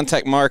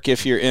 Contact Mark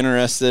if you're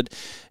interested,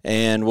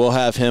 and we'll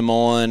have him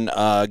on.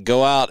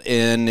 Go out,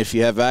 and if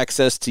you have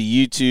access to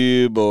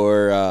YouTube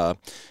or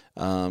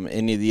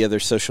any of the other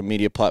social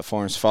media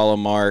platforms, follow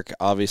Mark.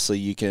 Obviously,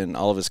 you can,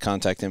 all of his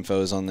contact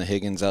info is on the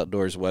Higgins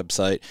Outdoors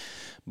website.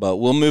 But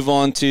we'll move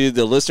on to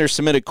the listener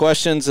submitted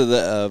questions of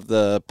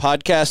the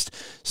podcast,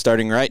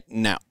 starting right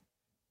now.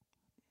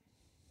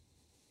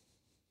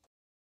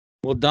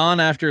 Well, Don,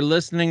 after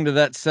listening to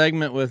that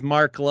segment with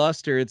Mark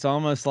Luster, it's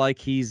almost like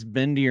he's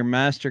been to your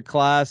master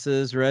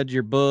classes, read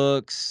your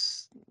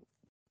books.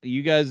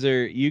 You guys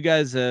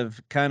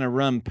have kind of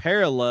run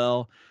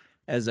parallel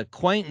as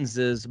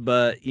acquaintances,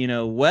 but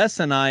Wes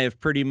and I have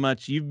pretty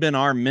much, you've been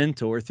our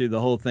mentor through the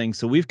whole thing.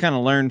 So we've kind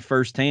of learned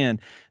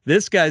firsthand.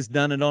 This guy's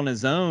done it on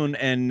his own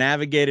and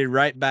navigated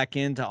right back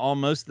into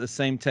almost the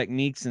same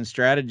techniques and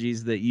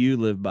strategies that you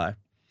live by.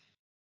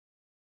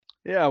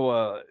 Yeah,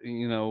 well,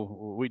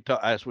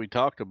 as we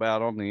talked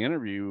about on the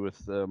interview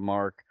with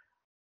Mark,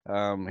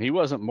 he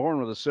wasn't born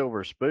with a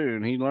silver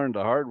spoon. He learned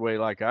the hard way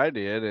like I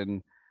did.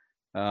 And,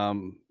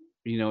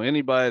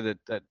 anybody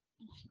that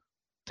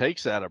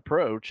takes that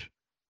approach,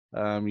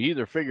 you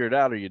either figure it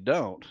out or you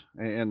don't.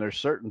 And there's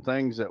certain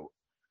things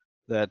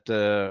that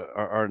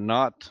are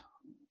not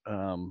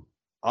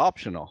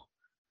optional.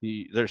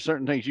 There's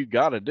certain things you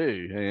got to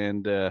do.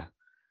 And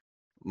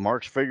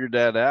Mark's figured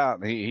that out,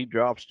 and he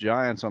drops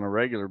giants on a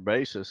regular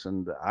basis,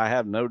 and I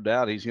have no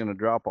doubt he's going to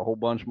drop a whole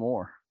bunch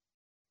more.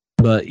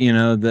 But,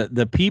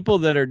 the people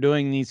that are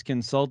doing these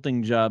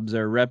consulting jobs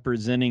are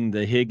representing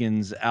the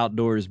Higgins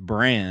Outdoors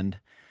brand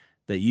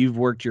that you've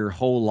worked your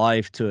whole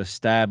life to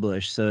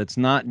establish. So it's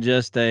not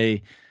just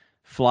a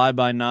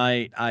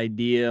fly-by-night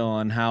idea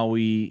on how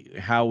we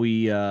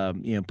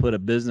put a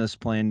business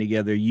plan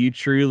together. You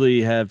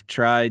truly have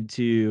tried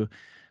to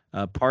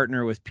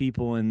partner with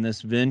people in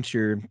this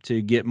venture to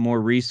get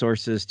more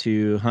resources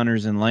to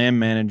hunters and land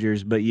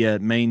managers, but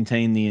yet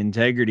maintain the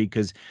integrity,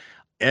 because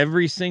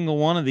every single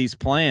one of these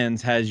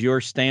plans has your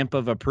stamp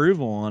of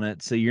approval on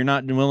it. So you're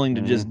not willing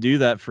to just do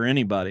that for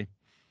anybody.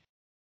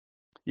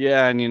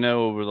 Yeah. And,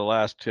 over the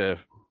last 2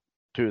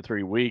 or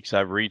 3 weeks,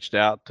 I've reached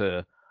out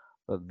to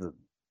the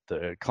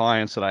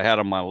clients that I had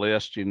on my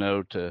list,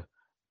 to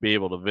be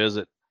able to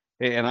visit.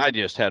 And I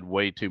just had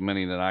way too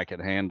many that I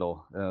could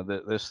handle.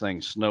 This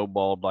thing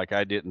snowballed like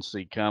I didn't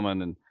see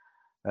coming. And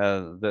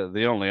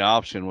the only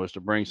option was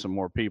to bring some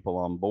more people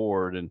on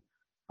board. And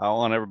I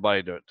want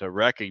everybody to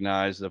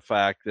recognize the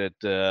fact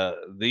that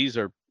these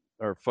are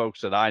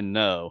folks that I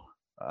know.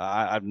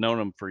 I've known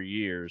them for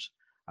years.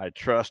 I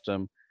trust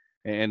them.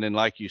 And then,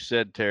 like you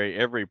said, Terry,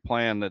 every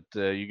plan that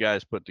you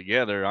guys put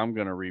together, I'm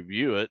going to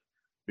review it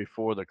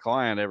before the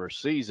client ever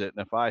sees it.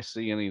 And if I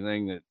see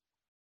anything that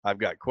I've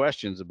got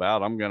questions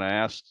about, I'm going to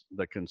ask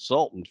the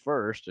consultant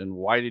first, and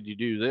why did you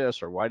do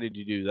this, or why did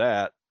you do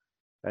that?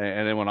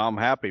 And then when I'm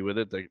happy with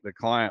it, the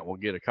client will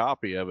get a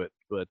copy of it.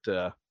 But,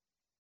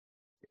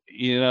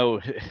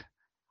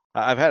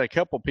 I've had a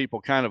couple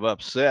people kind of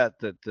upset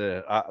that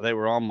they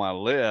were on my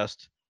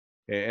list,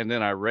 and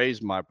then I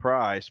raised my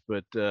price.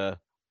 But,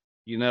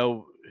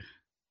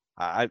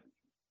 I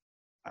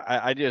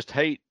just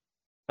hate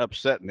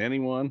upsetting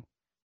anyone.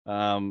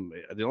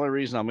 The only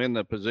reason I'm in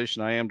the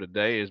position I am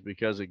today is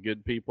because of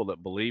good people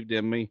that believed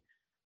in me.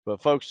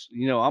 But folks,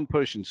 I'm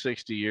pushing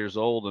 60 years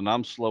old, and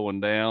I'm slowing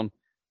down.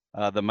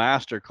 The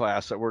master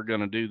class that we're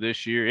going to do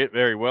this year, it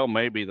very well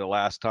may be the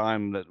last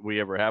time that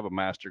we ever have a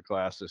master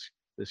class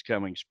this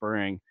coming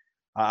spring.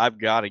 I've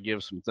got to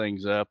give some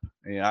things up.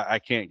 I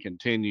can't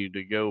continue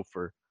to go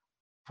for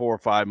 4 or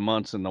 5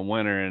 months in the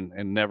winter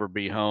and never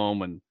be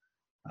home. And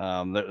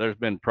there's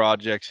been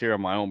projects here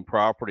on my own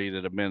property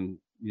that have been,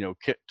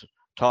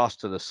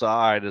 tossed to the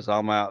side as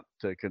I'm out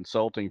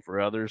consulting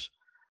for others.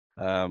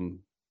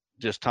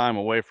 Just time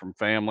away from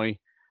family.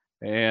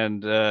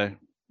 And,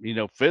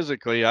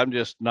 physically, I'm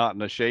just not in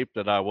the shape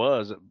that I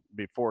was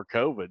before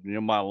COVID.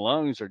 My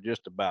lungs are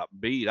just about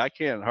beat. I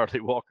can't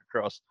hardly walk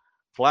across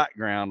flat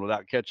ground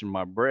without catching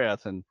my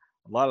breath. And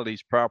a lot of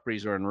these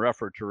properties are in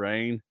rougher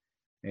terrain.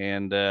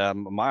 And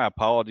my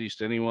apologies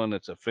to anyone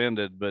that's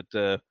offended, but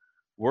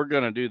we're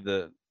going to do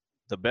the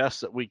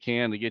best that we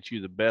can to get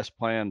you the best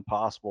plan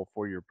possible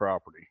for your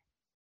property.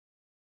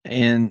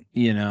 And,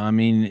 we're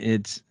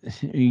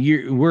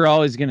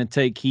always going to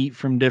take heat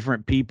from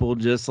different people,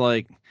 just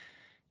like,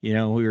 we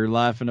were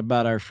laughing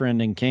about our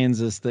friend in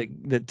Kansas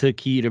that took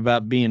heat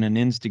about being an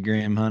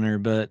Instagram hunter.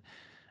 But,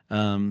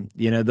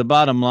 the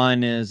bottom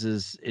line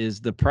is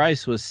the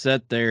price was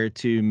set there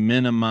to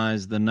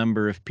minimize the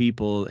number of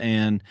people,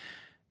 and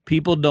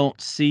people don't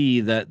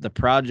see that the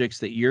projects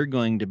that you're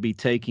going to be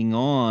taking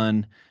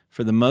on,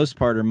 for the most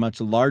part, are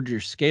much larger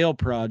scale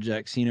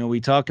projects.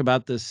 We talk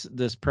about this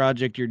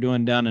project you're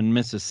doing down in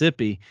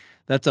Mississippi.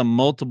 That's a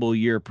multiple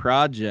year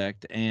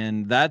project,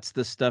 and that's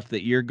the stuff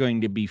that you're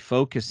going to be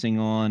focusing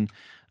on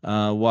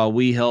while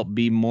we help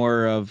be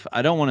more of,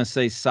 I don't want to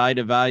say site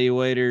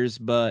evaluators,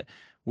 but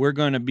we're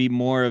going to be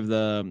more of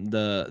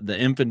the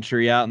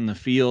infantry out in the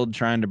field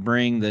trying to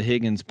bring the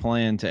Higgins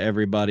plan to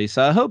everybody.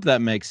 So I hope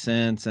that makes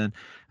sense. And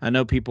I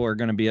know people are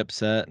going to be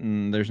upset,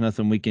 and there's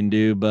nothing we can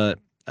do, but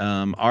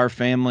our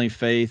family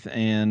faith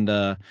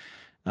and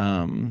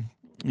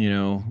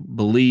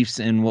beliefs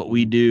in what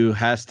we do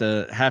have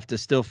to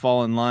still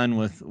fall in line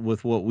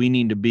with what we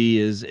need to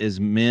be as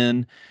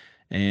men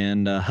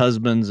and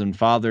husbands and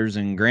fathers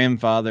and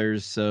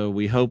grandfathers. So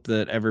we hope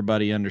that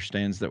everybody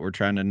understands that we're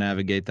trying to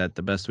navigate that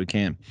the best we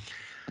can.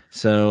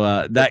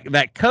 So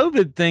that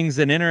COVID thing's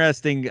an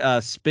interesting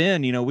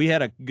spin. We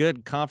had a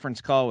good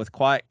conference call with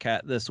Quiet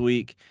Cat this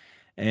week.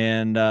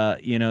 And,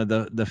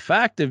 the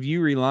fact of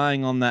you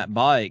relying on that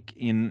bike,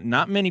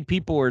 not many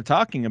people were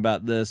talking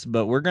about this,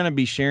 but we're going to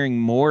be sharing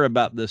more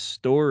about this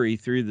story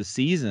through the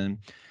season.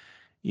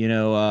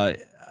 To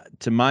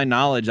my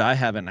knowledge, I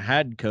haven't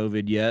had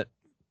COVID yet,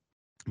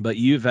 but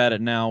you've had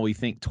it now, we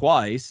think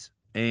twice.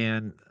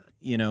 And,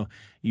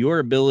 your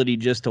ability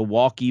just to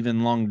walk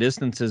even long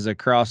distances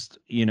across,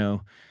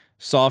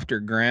 softer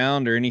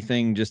ground or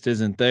anything just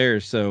isn't there.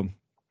 So,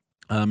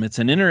 it's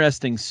an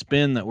interesting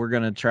spin that we're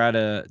going to try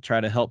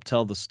to help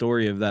tell the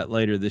story of that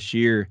later this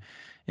year,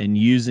 and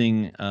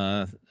using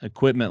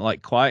equipment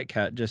like Quiet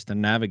Cat just to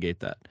navigate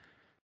that.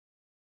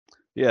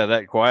 Yeah,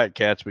 that Quiet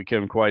Cat's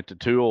become quite the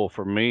tool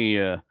for me.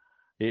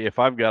 If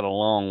I've got a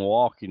long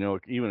walk,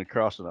 even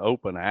across an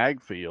open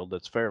ag field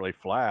that's fairly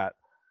flat,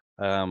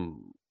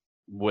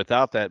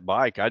 without that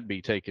bike, I'd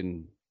be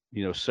taking,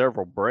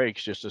 several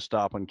breaks just to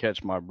stop and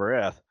catch my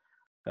breath.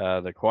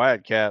 The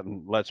Quiet Cat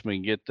lets me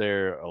get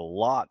there a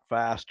lot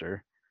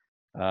faster.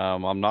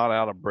 I'm not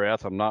out of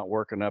breath. I'm not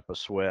working up a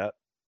sweat,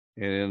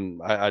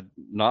 and I'm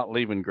not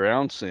leaving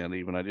ground scent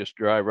even. I just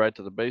drive right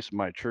to the base of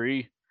my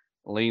tree,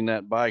 lean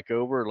that bike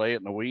over, lay it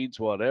in the weeds,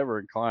 whatever,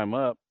 and climb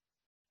up.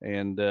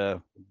 And,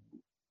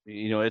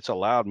 it's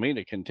allowed me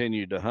to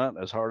continue to hunt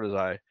as hard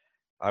as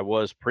I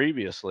was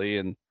previously.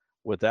 And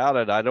without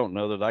it, I don't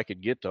know that I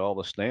could get to all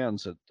the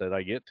stands that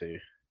I get to.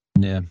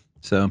 Yeah.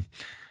 So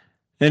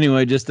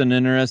anyway, just an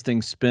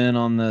interesting spin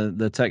on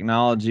the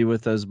technology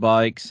with those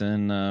bikes,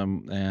 and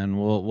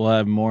we'll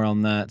have more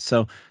on that.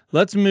 So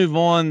let's move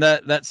on.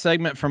 That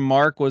segment from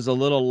Mark was a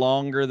little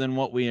longer than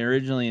what we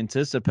originally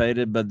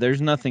anticipated, but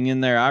there's nothing in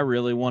there I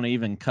really want to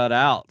even cut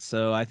out.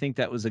 So I think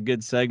that was a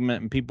good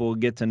segment, and people will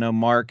get to know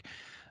Mark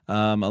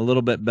a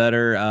little bit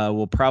better.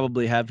 We'll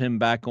probably have him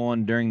back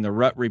on during the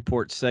Rut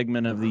Report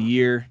segment of the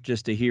year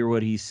just to hear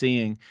what he's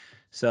seeing.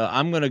 So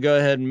I'm going to go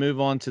ahead and move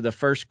on to the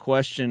first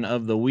question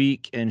of the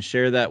week and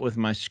share that with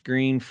my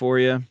screen for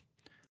you.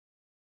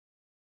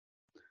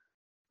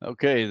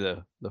 Okay,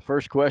 the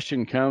first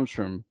question comes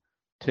from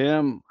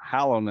Tim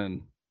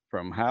Hallonen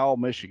from Howell,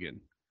 Michigan.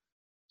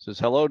 It says,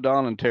 hello,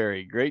 Don and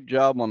Terry. Great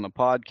job on the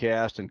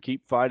podcast, and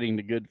keep fighting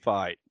the good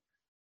fight.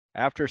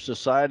 After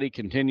society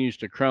continues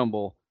to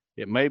crumble,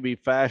 it may be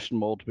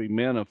fashionable to be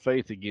men of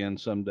faith again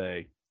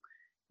someday.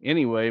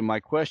 Anyway, my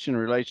question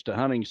relates to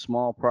hunting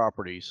small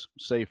properties,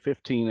 say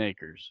 15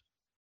 acres.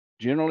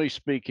 Generally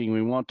speaking,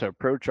 we want to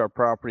approach our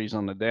properties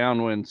on the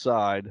downwind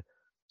side,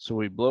 so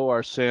we blow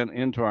our scent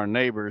into our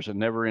neighbors and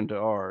never into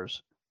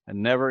ours,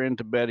 and never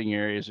into bedding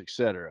areas,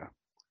 etc.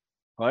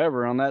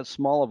 However, on that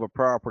small of a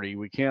property,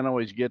 we can't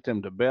always get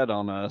them to bed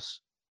on us,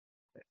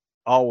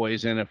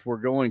 always, and if we're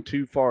going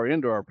too far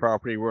into our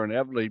property, we're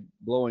inevitably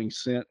blowing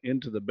scent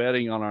into the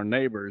bedding on our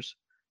neighbors,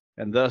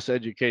 and thus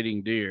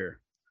educating deer.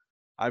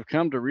 I've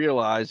come to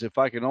realize if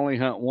I can only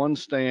hunt one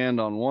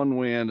stand on one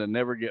wind and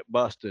never get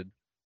busted,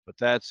 but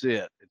that's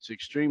it. It's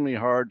extremely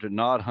hard to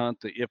not hunt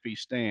the iffy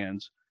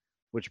stands,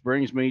 which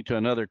brings me to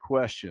another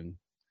question.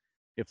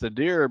 If the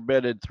deer are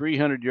bedded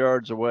 300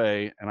 yards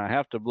away and I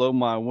have to blow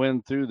my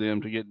wind through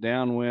them to get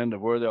downwind of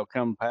where they'll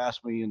come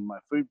past me in my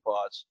food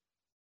plots,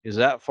 is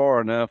that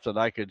far enough that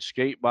I could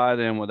skate by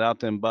them without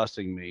them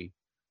busting me?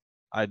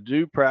 I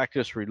do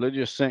practice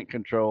religious scent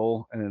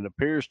control, and it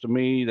appears to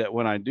me that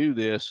when I do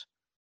this,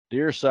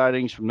 deer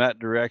sightings from that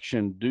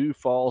direction do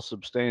fall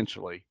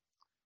substantially.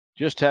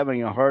 Just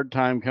having a hard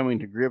time coming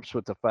to grips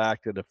with the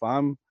fact that if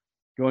I'm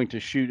going to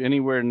shoot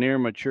anywhere near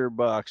mature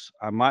bucks,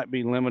 I might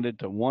be limited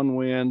to one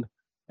wind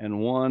and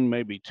one,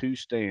 maybe two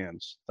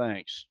stands.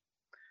 Thanks.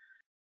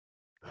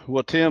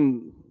 Well,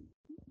 Tim,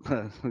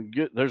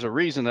 there's a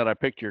reason that I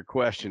picked your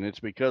question. It's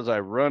because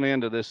I run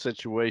into this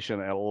situation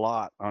a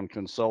lot on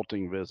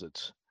consulting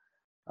visits.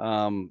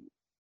 And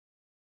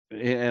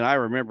I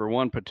remember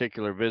one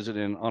particular visit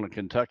on a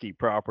Kentucky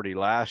property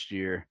last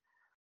year,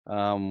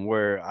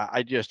 where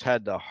I just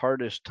had the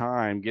hardest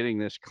time getting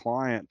this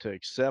client to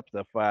accept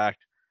the fact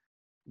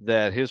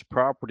that his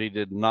property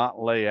did not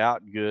lay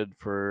out good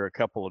for a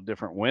couple of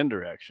different wind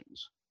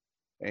directions.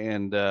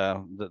 And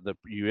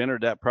you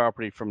entered that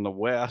property from the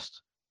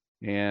west,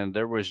 and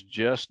there was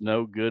just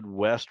no good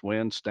west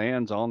wind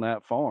stands on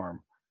that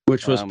farm.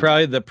 Which was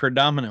probably the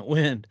predominant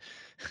wind.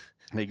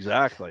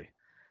 Exactly.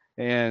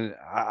 And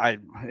I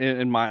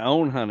in my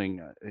own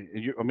hunting,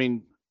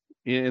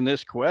 in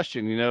this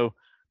question,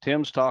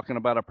 Tim's talking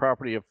about a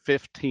property of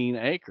 15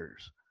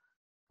 acres.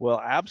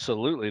 Well,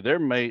 absolutely.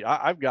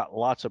 I've got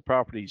lots of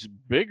properties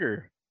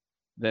bigger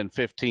than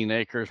 15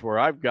 acres where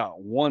I've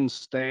got one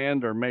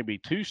stand or maybe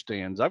two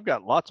stands. I've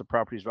got lots of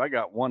properties where I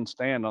got one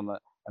stand and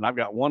I've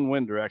got one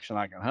wind direction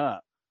I can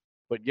hunt.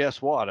 But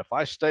guess what? If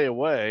I stay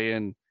away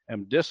and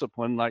am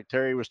disciplined, like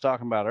Terry was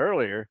talking about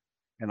earlier,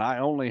 and I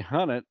only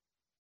hunt it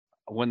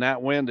when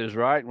that wind is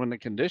right, when the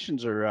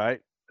conditions are right,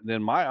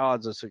 then my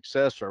odds of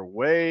success are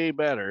way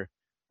better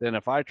than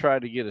if I try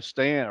to get a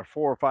stand or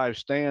 4 or 5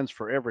 stands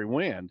for every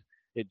wind.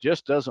 It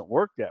just doesn't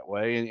work that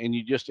way, and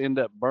you just end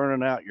up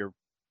burning out your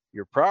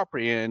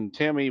property. And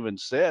Tim even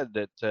said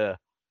that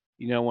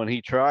when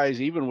he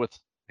tries, even with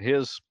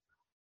his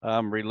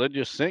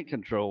religious scent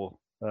control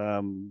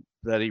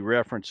that he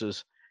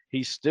references,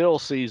 he still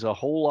sees a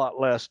whole lot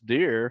less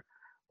deer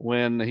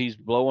when he's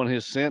blowing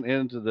his scent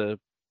into the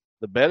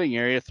bedding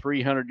area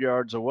 300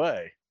 yards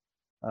away.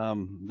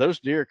 Those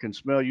deer can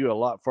smell you a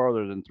lot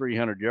farther than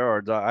 300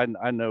 yards.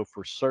 I know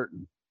for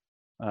certain.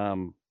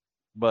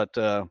 But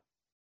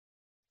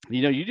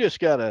you just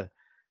gotta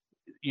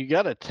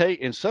take,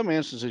 in some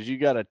instances, you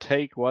gotta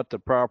take what the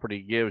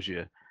property gives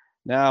you.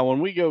 Now, when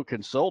we go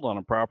consult on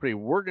a property,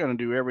 we're going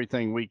to do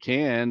everything we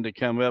can to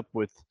come up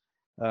with,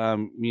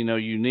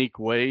 unique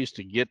ways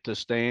to get to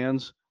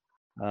stands.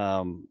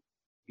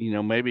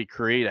 Maybe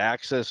create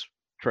access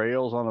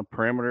trails on a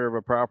perimeter of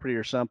a property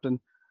or something.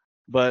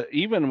 But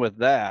even with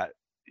that,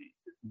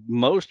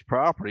 most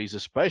properties,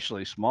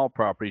 especially small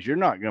properties, you're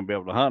not going to be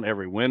able to hunt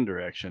every wind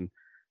direction.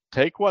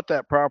 Take what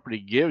that property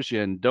gives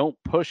you and don't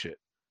push it.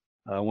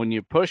 When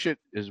you push it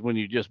is when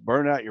you just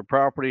burn out your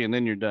property and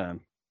then you're done.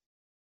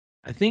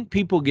 I think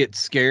people get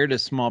scared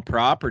of small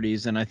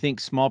properties, and I think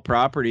small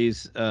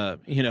properties,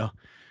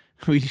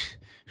 we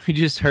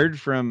just heard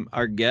from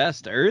our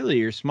guest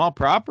earlier, small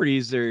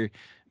properties are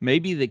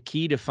maybe the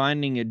key to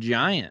finding a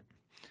giant.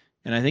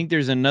 And I think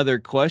there's another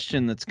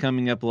question that's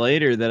coming up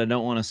later that I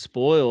don't want to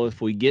spoil if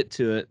we get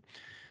to it.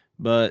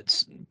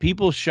 But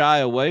people shy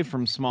away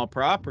from small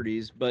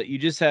properties, but you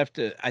just have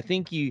to, I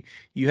think you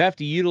have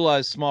to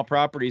utilize small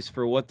properties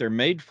for what they're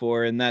made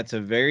for. And that's a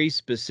very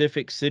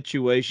specific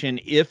situation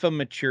if a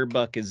mature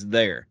buck is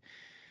there.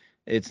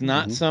 It's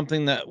not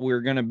something that we're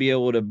going to be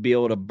able to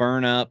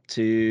burn up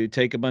to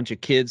take a bunch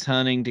of kids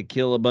hunting to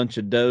kill a bunch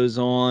of does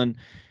on.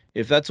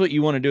 If that's what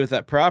you want to do with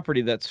that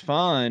property, that's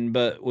fine.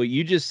 But what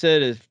you just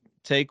said is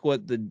take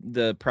what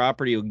the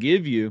property will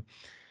give you.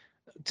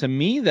 To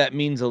me, that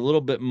means a little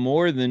bit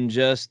more than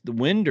just the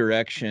wind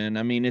direction.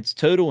 I mean, it's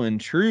total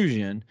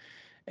intrusion.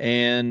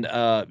 And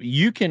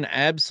you can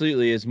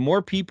absolutely, as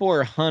more people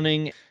are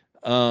hunting,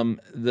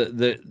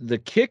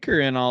 the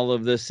kicker in all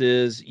of this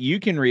is you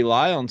can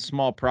rely on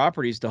small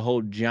properties to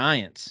hold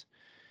giants.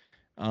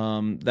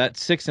 That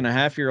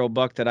 6.5-year-old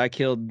buck that I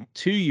killed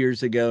 2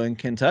 years ago in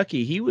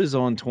Kentucky, he was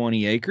on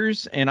 20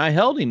 acres and I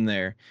held him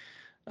there.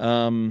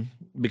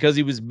 Because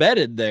he was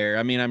bedded there.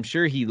 I mean, I'm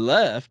sure he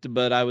left,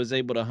 but I was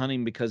able to hunt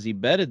him because he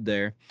bedded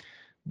there.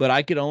 But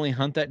I could only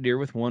hunt that deer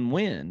with one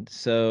wind.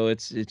 So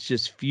it's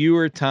just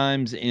fewer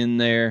times in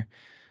there,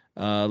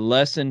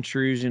 less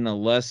intrusion,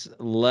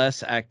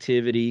 less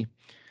activity.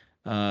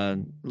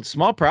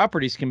 Small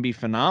properties can be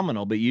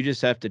phenomenal, but you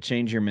just have to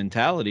change your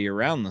mentality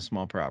around the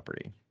small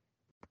property.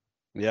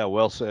 Yeah,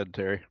 well said,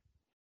 Terry.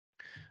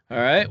 All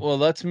right, well,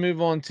 let's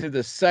move on to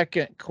the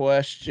second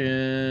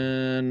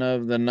question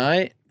of the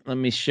night. Let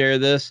me share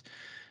this.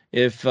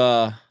 If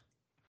I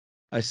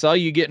saw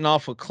you getting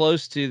awful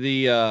close to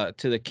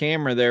the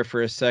camera there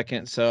for a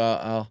second,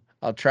 so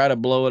I'll try to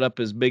blow it up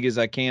as big as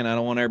I can. I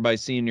don't want everybody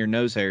seeing your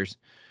nose hairs.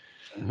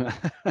 Well,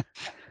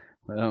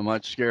 I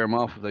might scare them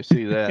off if they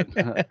see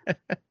that.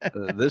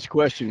 This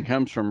question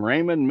comes from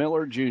Raymond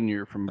Miller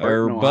Jr. from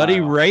Burton, Our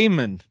buddy Ohio.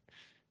 Raymond.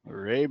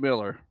 Ray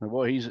Miller.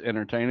 Boy, he's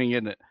entertaining,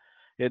 isn't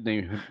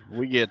he?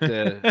 We get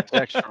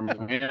texts from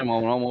him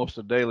on almost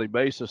a daily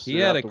basis. He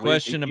had a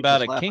question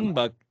about a king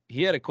buck.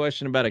 He had a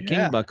question about a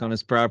king buck on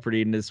his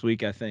property this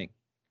week, I think.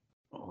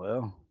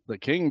 Well, the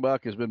king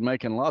buck has been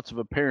making lots of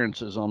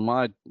appearances on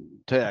my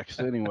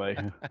text anyway.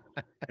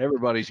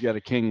 Everybody's got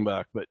a king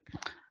buck. But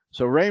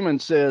so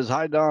Raymond says,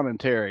 "Hi, Don and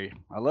Terry.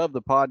 I love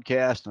the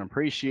podcast and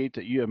appreciate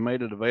that you have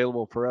made it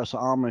available for us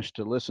Amish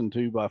to listen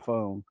to by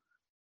phone.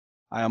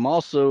 I am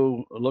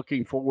also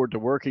looking forward to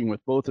working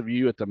with both of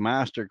you at the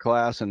master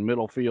class in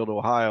Middlefield,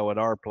 Ohio at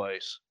our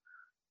place.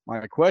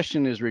 My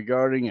question is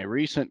regarding a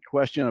recent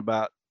question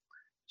about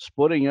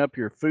splitting up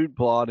your food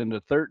plot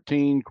into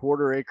 13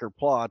 quarter-acre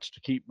plots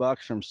to keep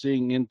bucks from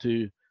seeing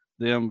into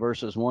them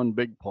versus one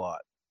big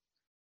plot.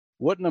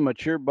 Wouldn't a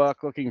mature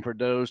buck looking for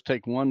does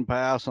take one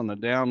pass on the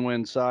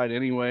downwind side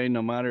anyway,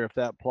 no matter if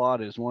that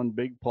plot is one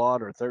big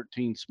plot or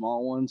 13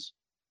 small ones?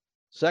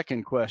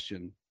 Second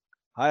question.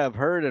 I have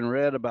heard and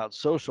read about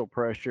social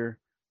pressure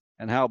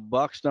and how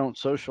bucks don't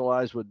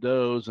socialize with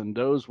does and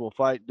does will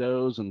fight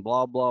does and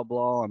blah, blah,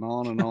 blah, and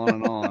on and on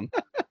and on.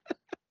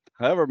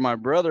 However, my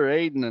brother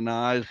Aiden and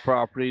I's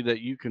property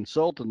that you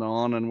consulted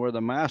on and where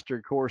the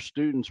master course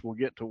students will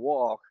get to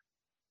walk,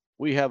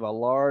 we have a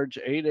large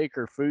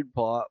 8-acre food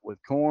plot with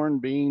corn,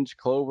 beans,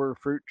 clover,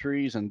 fruit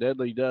trees, and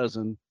deadly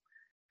dozen,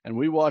 and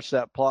we watch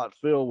that plot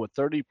fill with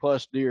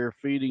 30-plus deer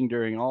feeding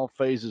during all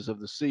phases of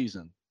the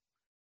season.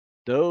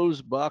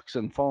 Does, bucks,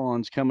 and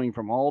fawns coming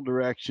from all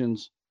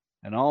directions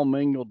and all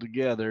mingled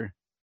together,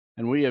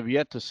 and we have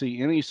yet to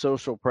see any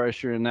social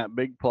pressure in that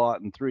big plot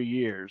in 3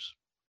 years.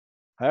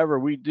 However,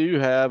 we do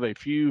have a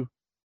few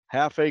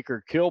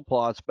half-acre kill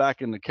plots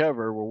back in the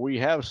cover where we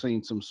have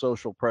seen some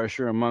social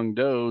pressure among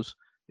does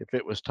if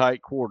it was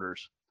tight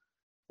quarters.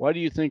 Why do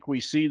you think we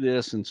see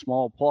this in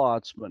small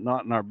plots but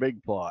not in our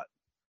big plot?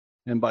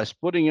 And by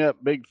splitting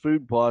up big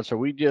food plots, are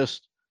we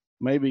just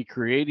maybe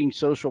creating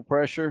social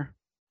pressure?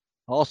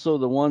 Also,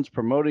 the ones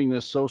promoting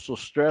this social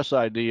stress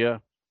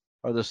idea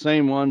are the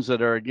same ones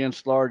that are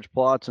against large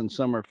plots and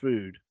summer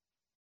food.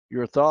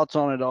 Your thoughts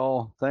on it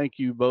all? Thank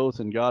you both,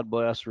 and God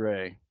bless,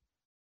 Ray.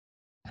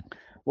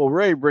 Well,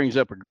 Ray brings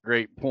up a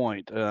great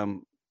point.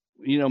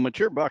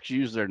 Mature bucks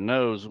use their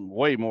nose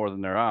way more than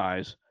their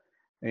eyes.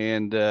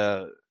 And,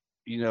 they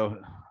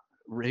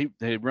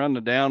run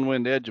the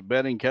downwind edge of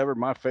bedding cover.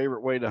 My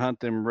favorite way to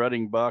hunt them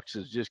rutting bucks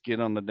is just get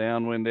on the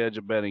downwind edge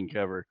of bedding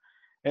cover.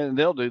 And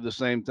they'll do the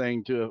same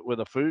thing with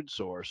a food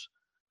source.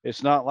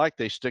 It's not like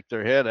they stick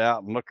their head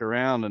out and look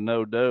around and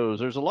no does.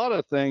 There's a lot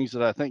of things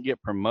that I think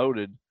get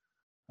promoted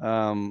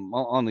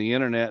on the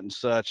internet and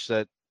such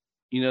that,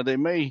 they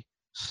may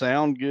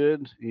sound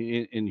good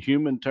in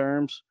human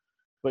terms,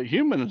 but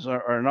humans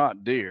are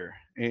not deer,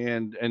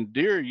 and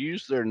deer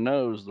use their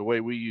nose the way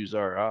we use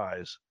our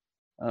eyes.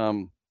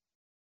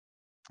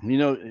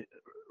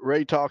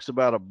 Ray talks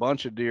about a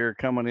bunch of deer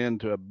coming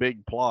into a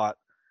big plot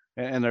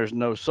and there's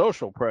no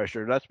social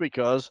pressure. That's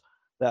because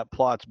that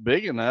plot's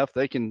big enough,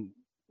 they can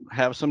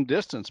have some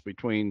distance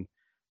between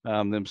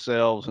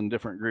themselves and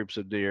different groups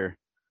of deer.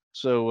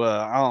 So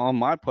on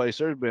my place,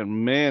 there's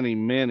been many,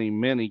 many,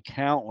 many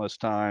countless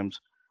times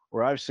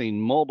where I've seen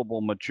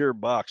multiple mature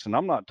bucks, and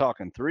I'm not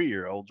talking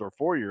 3-year-olds or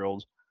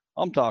 4-year-olds.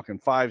 I'm talking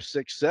 5,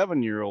 6,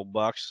 7-year-old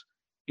bucks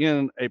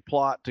in a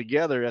plot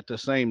together at the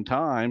same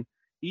time,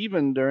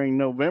 even during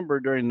November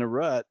during the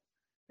rut,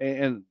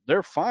 and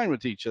they're fine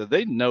with each other.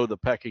 They know the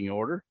pecking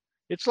order.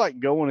 It's like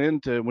going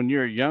into when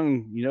you're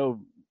young,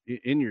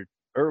 in your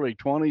early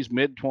 20s,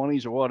 mid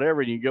 20s, or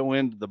whatever, and you go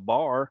into the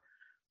bar.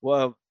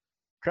 Well,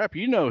 crap,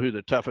 you know who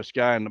the toughest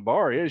guy in the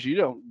bar is. You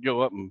don't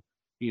go up and,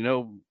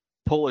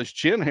 pull his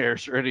chin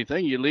hairs or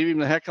anything. You leave him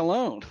the heck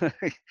alone.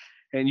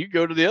 And you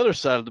go to the other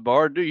side of the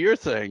bar, do your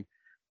thing.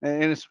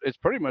 And it's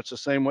pretty much the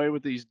same way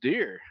with these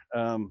deer.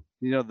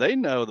 They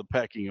know the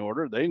pecking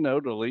order. They know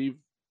to leave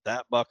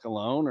that buck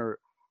alone or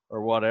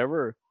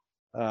whatever.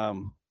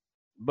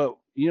 But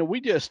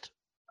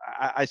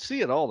I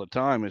see it all the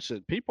time. It's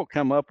that people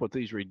come up with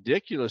these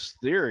ridiculous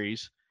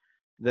theories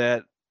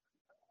that,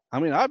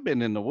 I've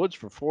been in the woods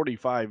for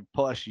 45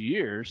 plus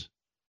years,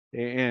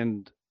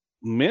 and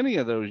many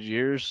of those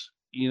years,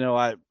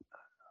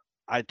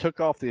 I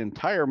took off the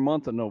entire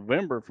month of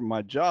November from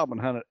my job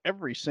and hunted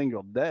every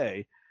single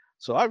day.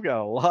 So I've got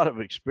a lot of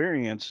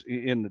experience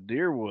in the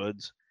deer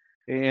woods,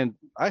 and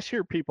I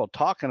hear people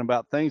talking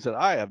about things that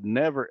I have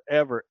never,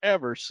 ever,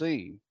 ever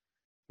seen.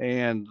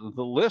 And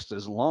the list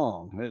is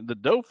long. The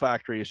doe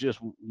factory is just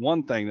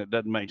one thing that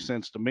doesn't make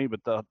sense to me,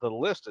 but the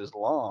list is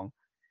long.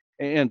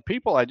 And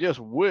people, I just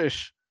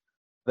wish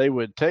they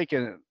would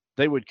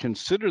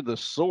consider the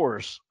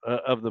source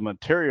of the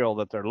material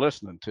that they're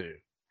listening to.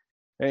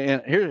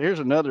 And here's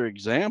another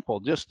example.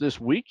 Just this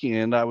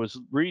weekend, I was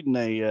reading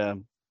a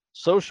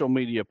social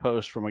media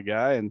post from a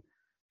guy,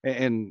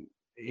 and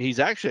he's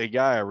actually a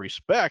guy I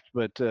respect,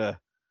 but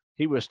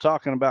he was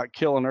talking about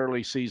killing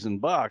early season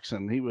bucks,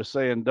 and he was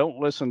saying, don't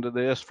listen to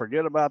this.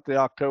 Forget about the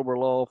October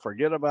lull.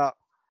 Forget about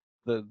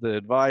the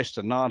advice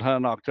to not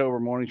hunt October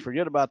mornings.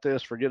 Forget about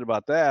this. Forget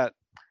about that.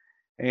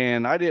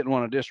 And I didn't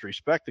want to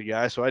disrespect the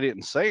guy, so I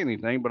didn't say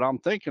anything. But I'm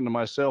thinking to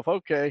myself,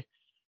 okay,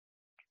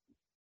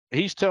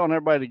 he's telling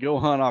everybody to go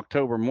hunt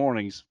October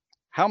mornings.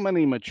 How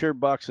many mature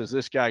bucks has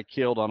this guy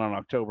killed on an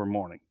October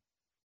morning?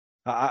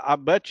 I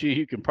bet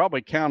you can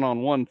probably count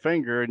on one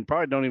finger, and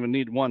probably don't even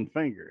need one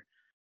finger.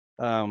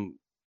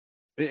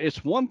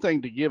 It's one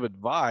thing to give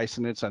advice,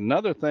 and it's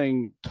another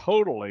thing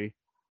totally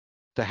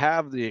to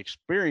have the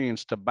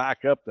experience to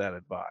back up that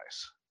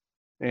advice.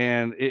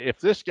 And if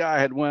this guy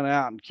had went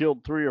out and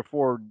killed 3 or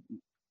 4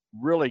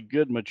 really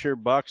good mature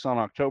bucks on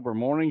October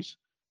mornings,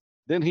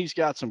 then he's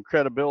got some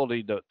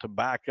credibility to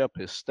back up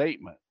his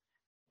statement.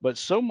 But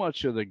so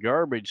much of the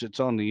garbage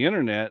that's on the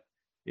internet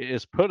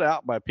is put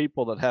out by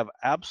people that have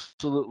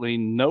absolutely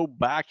no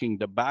backing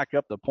to back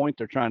up the point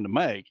they're trying to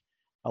make.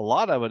 A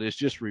lot of it is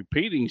just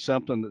repeating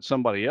something that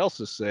somebody else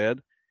has said.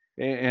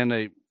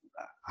 And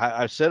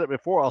I've said it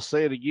before, I'll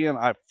say it again.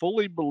 I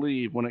fully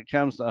believe when it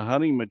comes to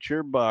hunting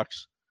mature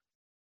bucks,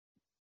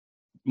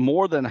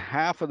 more than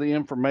half of the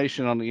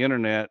information on the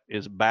internet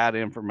is bad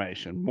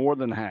information, more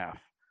than half.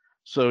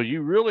 So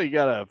you really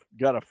gotta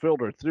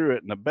filter through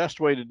it. And the best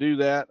way to do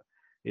that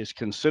is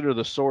consider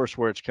the source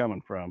where it's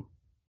coming from.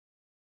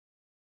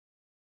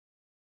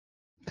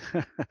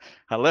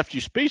 I left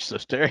you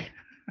speechless, Terry.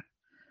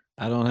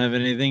 I don't have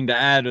anything to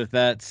add with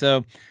that.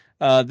 So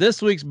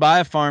this week's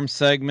Biofarm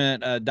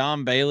segment,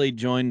 Don Bailey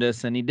joined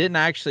us, and he didn't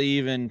actually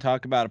even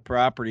talk about a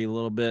property a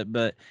little bit,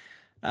 but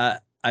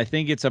I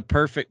think it's a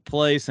perfect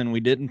place, and we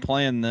didn't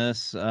plan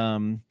this.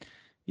 Real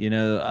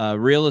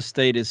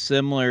estate is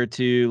similar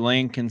to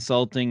land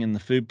consulting in the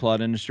food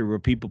plot industry, where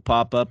people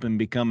pop up and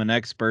become an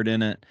expert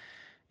in it.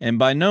 And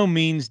by no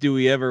means do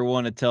we ever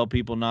want to tell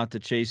people not to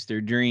chase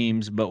their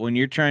dreams, but when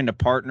you're trying to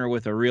partner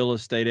with a real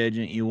estate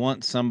agent, you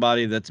want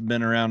somebody that's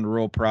been around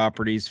rural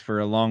properties for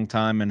a long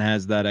time and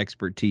has that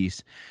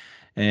expertise.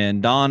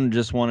 And Don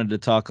just wanted to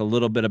talk a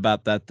little bit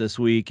about that this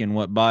week and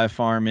what Buy a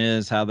Farm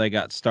is, how they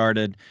got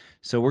started.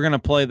 So we're going to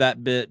play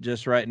that bit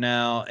just right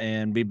now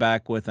and be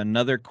back with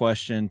another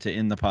question to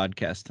end the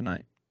podcast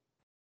tonight.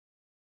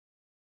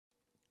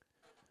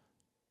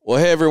 Well,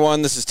 hey,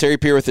 everyone. This is Terry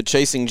Peer with the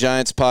Chasing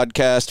Giants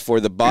podcast for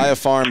the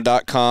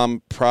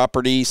buyafarm.com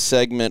property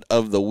segment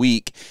of the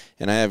week.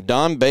 And I have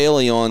Don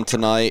Bailey on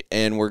tonight,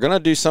 and we're going to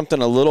do something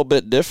a little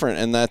bit different,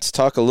 and that's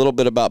talk a little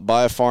bit about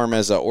Buy a Farm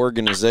as an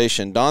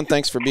organization. Don,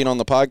 thanks for being on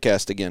the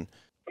podcast again.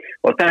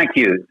 Well, thank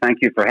you. Thank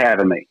you for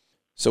having me.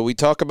 So we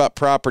talk about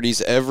properties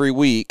every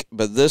week,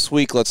 but this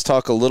week let's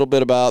talk a little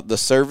bit about the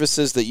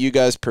services that you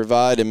guys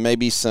provide and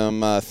maybe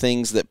some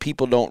things that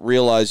people don't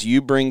realize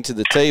you bring to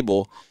the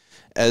table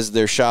as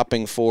they're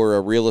shopping for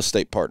a real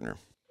estate partner.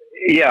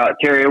 Yeah,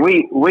 Terry,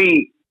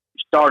 we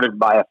started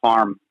Buy a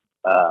Farm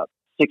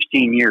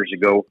 16 years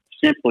ago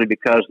simply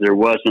because there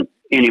wasn't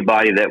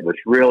anybody that was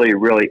really,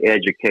 really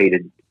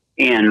educated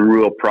in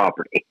real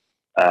property.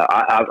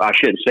 I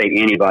shouldn't say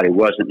anybody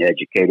wasn't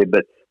educated,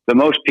 but the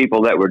most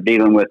people that were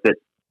dealing with it,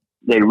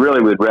 they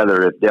really would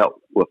rather have dealt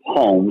with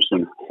homes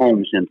and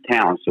homes in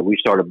town. So we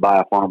started Buy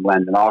a Farm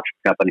Land and Auction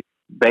Company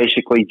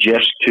basically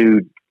just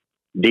to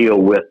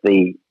deal with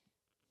the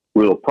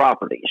real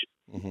properties.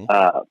 Mm-hmm.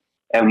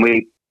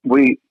 And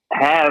we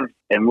have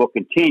and will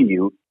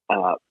continue.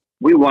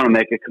 We want to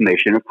make a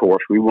commission, of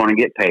course. We want to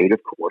get paid, of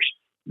course.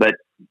 But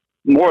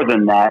more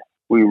than that,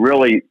 we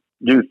really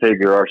do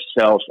figure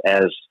ourselves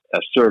as a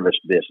service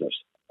business.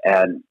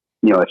 And,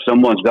 if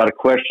someone's got a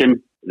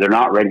question, they're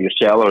not ready to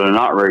sell or they're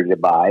not ready to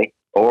buy,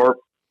 or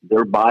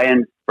they're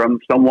buying from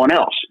someone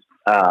else,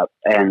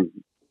 and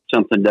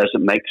something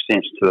doesn't make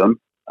sense to them,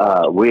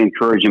 we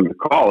encourage them to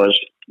call us,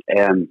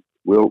 and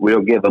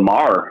we'll give them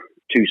our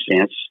 2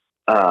 cents,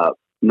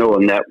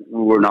 knowing that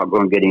we're not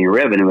going to get any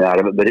revenue out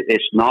of it. But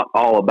it's not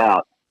all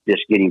about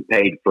just getting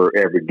paid for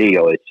every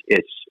deal.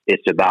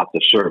 It's about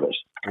the service.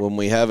 When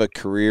we have a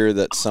career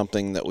that's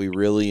something that we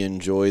really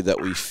enjoy, that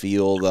we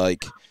feel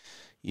like,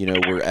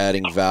 we're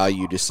adding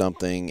value to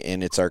something,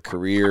 and it's our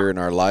career and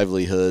our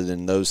livelihood,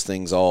 and those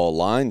things all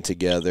align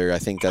together, I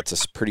think that's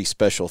a pretty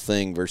special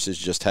thing versus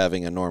just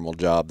having a normal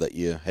job that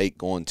you hate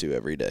going to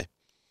every day.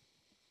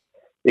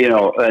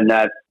 And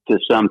that, to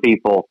some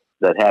people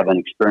that haven't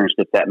experienced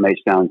it, that may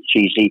sound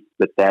cheesy,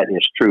 but that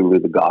is truly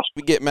the gospel.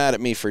 You get mad at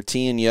me for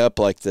teeing you up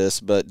like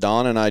this, but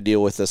Don and I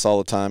deal with this all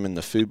the time in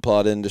the food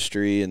plot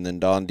industry, and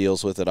then Don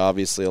deals with it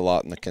obviously a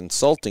lot in the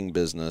consulting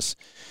business.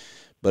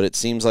 But it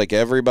seems like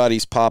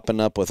everybody's popping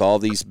up with all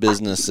these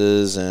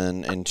businesses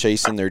and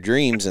chasing their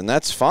dreams, and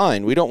that's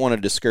fine. We don't want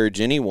to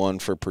discourage anyone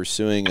for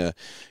pursuing a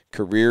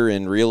career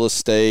in real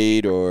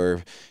estate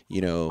or,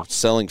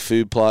 selling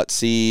food plot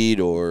seed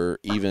or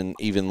even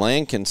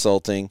land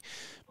consulting.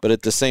 But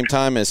at the same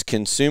time, as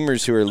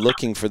consumers who are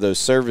looking for those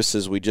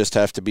services, we just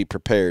have to be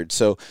prepared.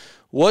 So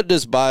what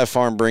does Buy a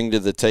Farm bring to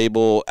the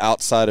table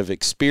outside of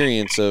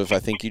experience of, I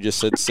think you just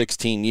said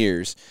 16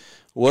 years?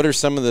 What are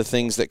some of the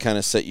things that kind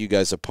of set you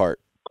guys apart?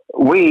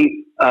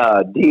 We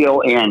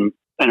deal in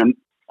an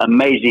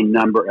amazing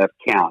number of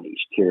counties,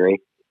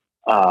 Terry.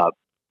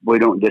 We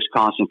don't just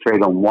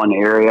concentrate on one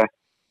area.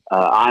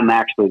 I'm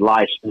actually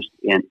licensed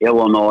in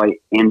Illinois,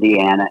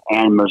 Indiana,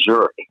 and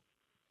Missouri.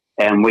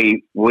 And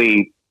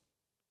we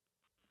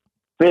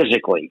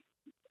physically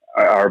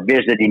are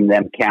visiting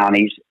them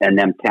counties and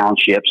them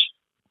townships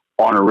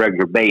on a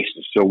regular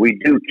basis. So we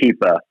do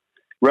keep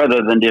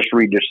rather than just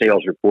read their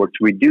sales reports,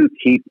 we do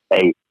keep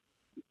a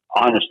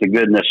honest to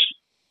goodness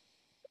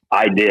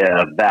idea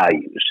of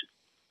values.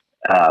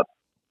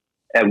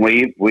 And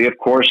we of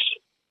course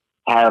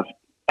have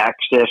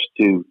access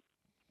to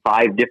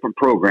 5 different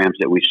programs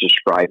that we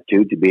subscribe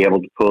to be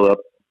able to pull up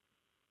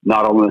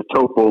not only the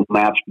topo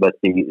maps, but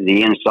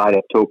the inside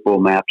of topo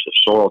maps of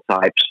soil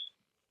types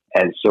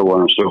and so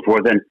on and so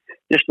forth. And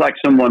just like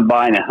someone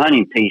buying a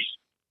hunting piece,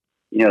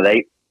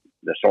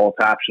 the soil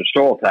type's a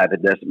soil type.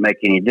 It doesn't make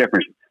any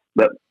difference.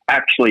 But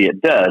actually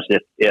it does.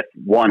 If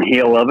one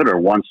hill of it or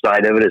one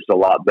side of it is a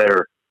lot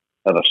better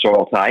of a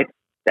soil type,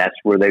 that's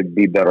where they'd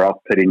be better off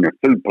putting their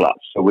food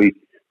plots. So we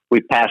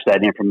pass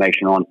that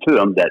information on to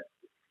them that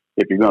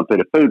if you're going to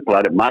put a food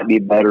plot, it might be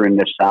better in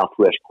the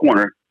southwest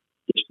corner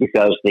just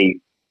because the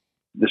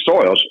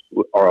soils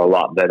are a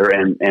lot better,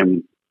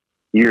 and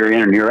year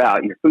in and year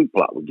out, your food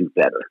plot will do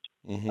better.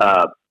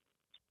 Mm-hmm.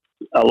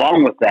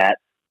 Along with that,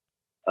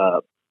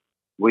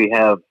 we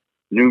have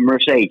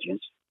numerous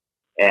agents,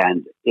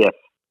 and if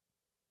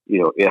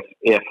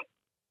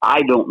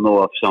I don't know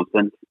of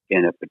something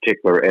in a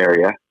particular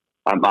area,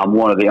 I'm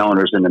one of the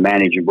owners and the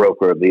managing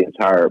broker of the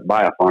entire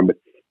Buy a Farm, but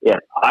if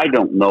I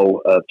don't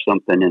know of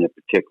something in a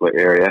particular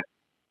area,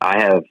 I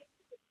have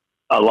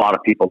a lot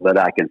of people that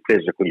I can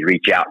physically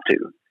reach out to.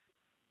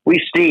 We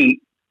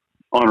see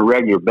on a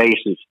regular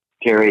basis,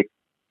 Terry,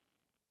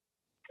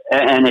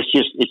 and it's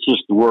just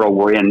the world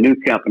we're in, new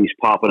companies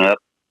popping up,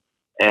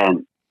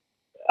 and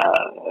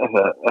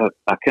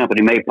a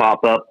company may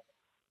pop up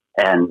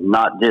and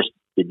not just,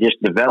 it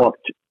just developed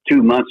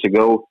 2 months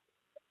ago,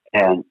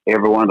 and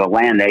every one of the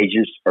land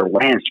agents are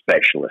land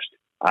specialists.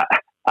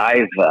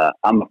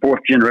 I'm a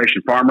fourth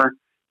generation farmer,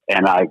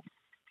 and I've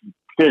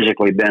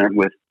physically been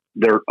with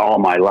dirt all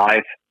my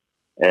life,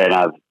 and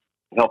I've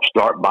helped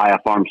start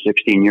BioFarm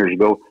 16 years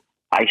ago.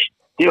 I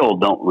still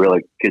don't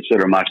really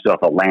consider myself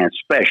a land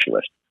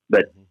specialist,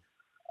 but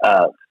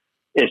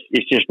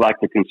it's just like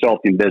the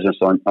consulting business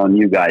on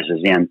you guys'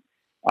 end.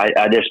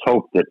 I just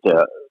hope that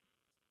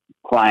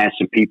clients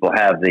and people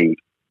have the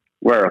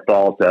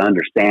wherewithal to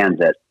understand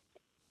that,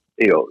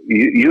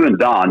 you and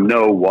Don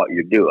know what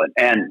you're doing.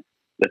 And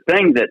the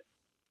thing that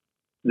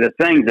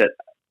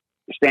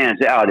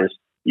stands out is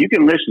you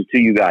can listen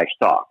to you guys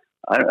talk.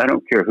 I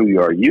don't care who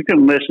you are. You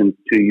can listen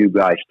to you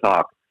guys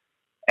talk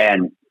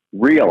and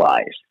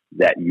realize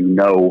that you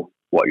know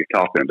what you're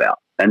talking about.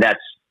 And that's,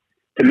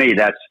 to me,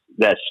 that's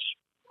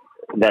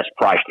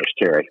priceless,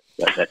 Terry.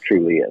 That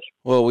truly is.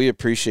 Well, we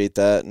appreciate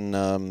that.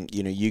 And,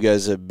 you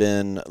guys have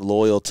been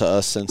loyal to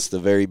us since the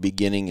very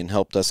beginning and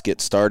helped us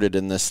get started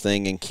in this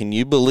thing. And can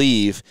you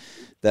believe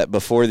that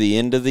before the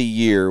end of the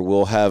year,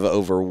 we'll have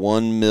over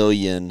 1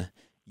 million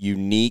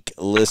unique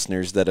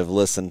listeners that have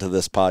listened to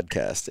this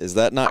podcast? Is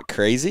that not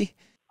crazy?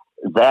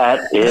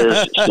 That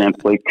is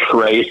simply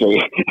crazy.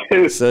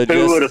 Who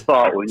would have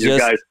thought when you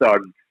guys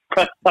started?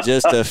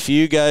 Just a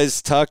few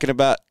guys talking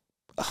about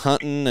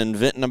hunting and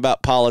venting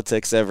about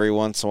politics every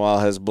once in a while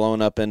has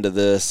blown up into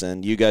this,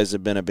 and you guys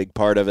have been a big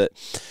part of it.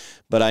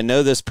 But I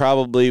know this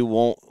probably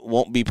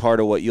won't be part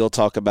of what you'll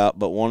talk about,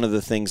 but one of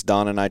the things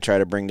Don and I try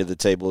to bring to the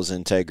table is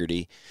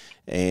integrity.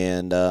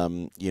 And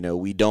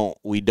we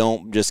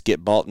don't just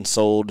get bought and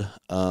sold.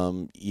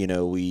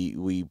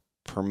 We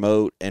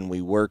promote and we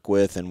work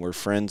with and we're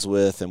friends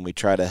with, and we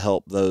try to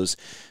help those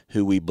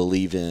who we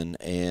believe in.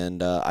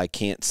 And I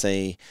can't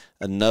say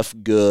enough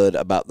good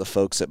about the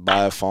folks at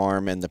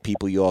BioFarm and the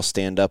people you all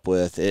stand up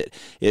with. It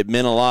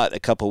meant a lot a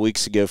couple of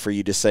weeks ago for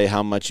you to say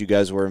how much you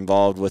guys were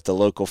involved with the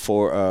local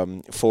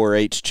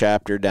 4-H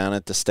chapter down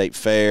at the state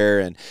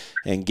fair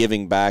and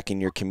giving back in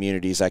your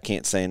communities. I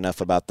can't say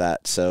enough about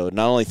that. So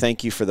not only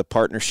thank you for the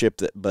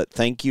partnership, but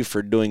thank you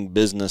for doing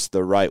business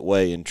the right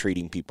way and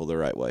treating people the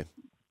right way.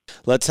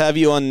 Let's have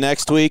you on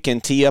next week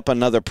and tee up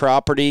another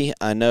property.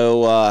 I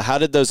know, how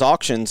did those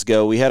auctions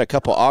go? We had a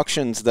couple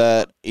auctions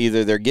that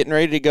either they're getting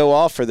ready to go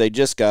off or they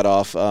just got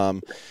off.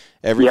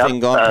 Everything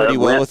gone pretty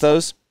well with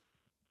those?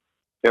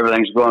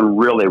 Everything's going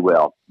really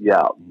well.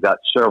 Yeah, got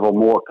several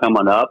more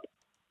coming up.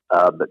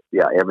 But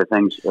yeah,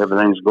 everything's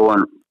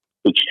going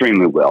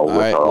extremely well. All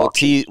right, we'll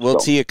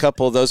tee a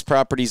couple of those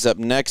properties up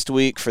next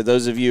week. For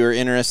those of you who are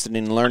interested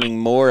in learning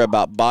more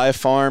about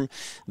BioFarm,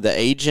 the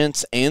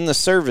agents, and the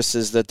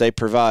services that they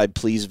provide,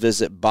 please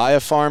visit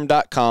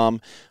biofarm.com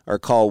or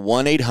call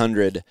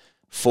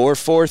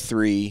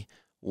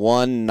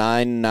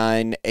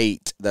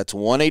 1-800-443-1998. That's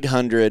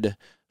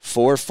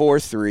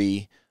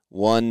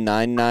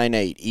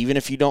 1-800-443-1998. Even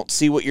if you don't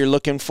see what you're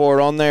looking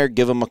for on there,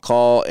 give them a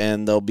call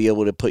and they'll be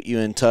able to put you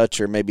in touch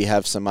or maybe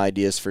have some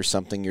ideas for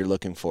something you're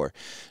looking for.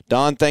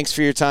 Don, thanks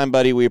for your time,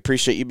 buddy. We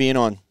appreciate you being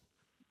on.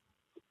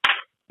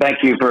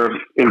 Thank you for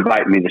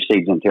inviting me this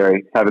evening,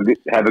 Terry. Have a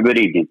good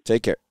evening.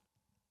 Take care.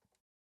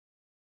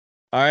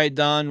 All right,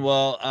 Don.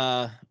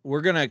 Well,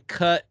 we're going to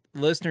cut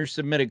listener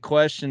submitted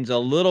questions a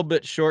little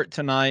bit short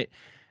tonight.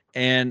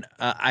 And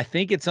I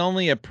think it's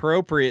only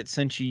appropriate,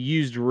 since you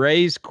used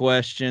Ray's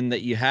question,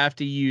 that you have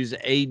to use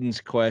Aiden's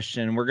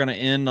question. We're going to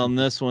end on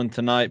this one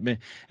tonight.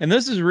 And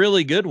this is a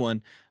really good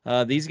one.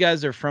 These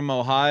guys are from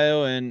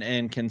Ohio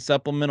and can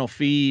supplemental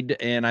feed.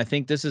 And I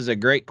think this is a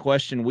great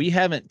question. We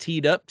haven't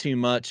teed up too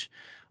much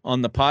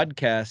on the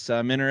podcast, so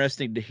I'm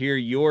interested to hear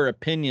your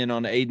opinion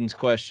on Aiden's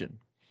question.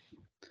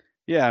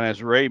 Yeah, and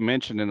as Ray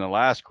mentioned in the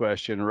last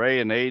question, Ray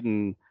and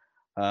Aiden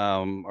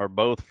are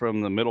both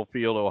from the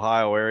Middlefield,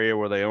 Ohio area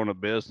where they own a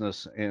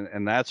business.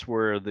 And that's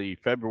where the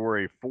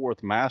February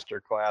 4th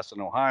master class in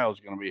Ohio is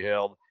going to be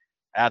held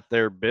at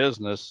their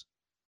business.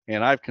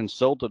 And I've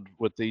consulted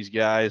with these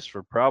guys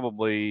for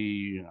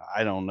probably,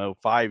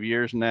 5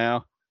 years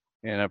now.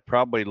 And I've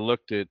probably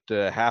looked at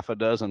half a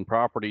dozen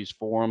properties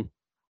for them.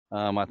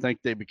 I think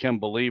they become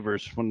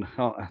believers when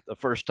the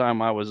first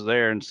time I was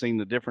there and seen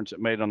the difference it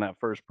made on that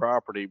first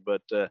property.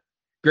 But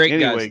great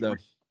guys, though.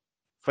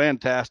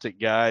 Fantastic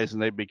guys,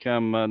 and they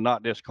become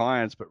not just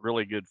clients but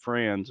really good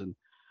friends. And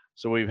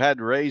so we've had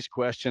Ray's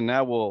question.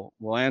 Now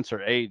we'll answer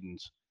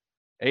Aiden's.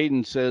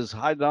 Aiden says,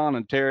 "Hi Don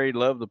and Terry,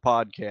 love the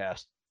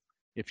podcast.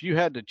 If you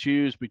had to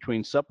choose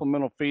between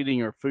supplemental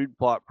feeding or food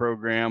plot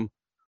program,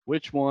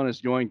 which one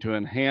is going to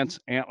enhance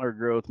antler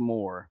growth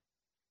more?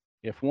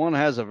 If one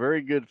has a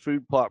very good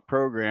food plot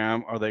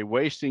program, are they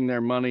wasting their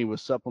money with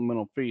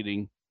supplemental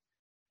feeding?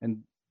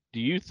 And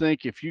do you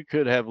think if you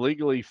could have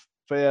legally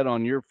fed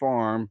on your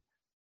farm,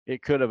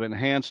 it could have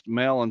enhanced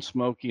Mel and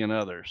Smokey and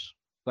others?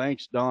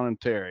 Thanks, Don and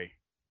Terry."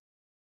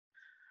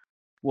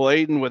 Well,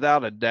 Aiden,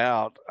 without a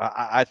doubt,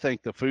 I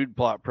think the food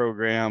plot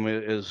program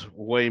is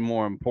way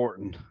more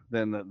important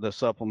than the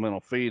supplemental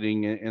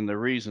feeding. And the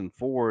reason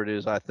for it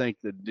is I think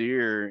the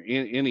deer,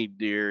 any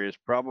deer, is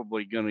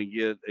probably going to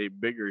get a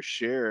bigger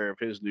share of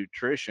his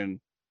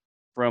nutrition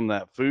from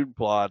that food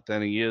plot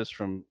than he is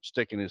from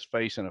sticking his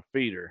face in a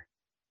feeder.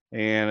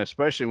 And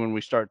especially when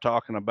we start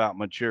talking about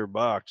mature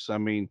bucks, I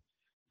mean,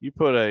 you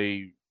put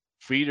a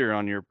feeder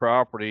on your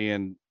property,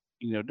 and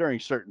during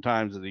certain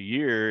times of the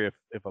year,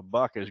 if a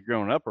buck has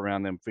grown up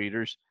around them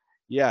feeders,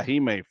 yeah, he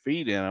may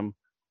feed in them,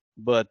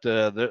 but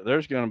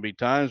there's going to be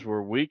times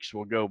where weeks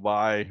will go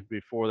by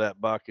before that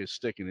buck is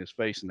sticking his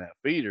face in that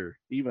feeder,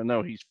 even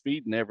though he's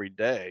feeding every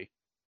day.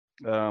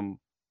 Um,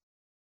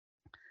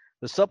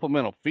 the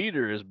supplemental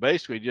feeder is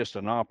basically just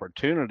an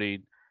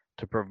opportunity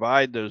to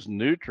provide those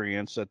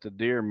nutrients that the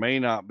deer may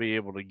not be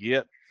able to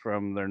get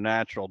from their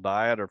natural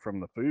diet or from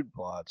the food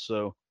plot.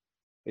 So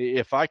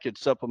if I could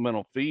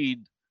supplemental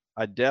feed,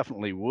 I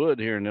definitely would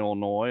here in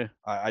Illinois.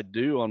 I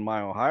do on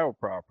my Ohio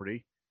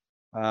property.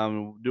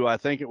 Do I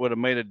think it would have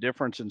made a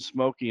difference in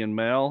Smokey and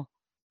Mel?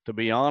 To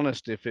be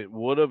honest, if it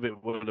would have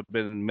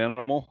been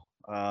minimal.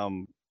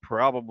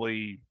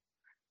 Probably,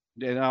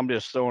 and I'm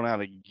just throwing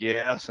out a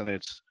guess, and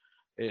it's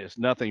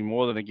nothing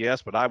more than a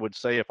guess. But I would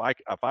say if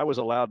I was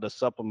allowed to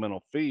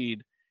supplemental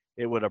feed,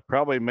 it would have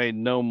probably made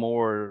no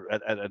more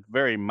at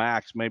very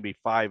max, maybe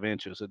 5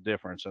 inches of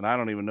difference. And I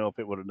don't even know if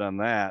it would have done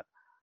that.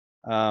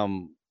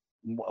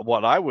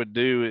 What I would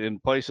do in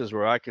places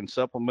where I can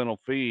supplemental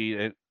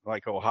feed,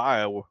 like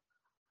Ohio,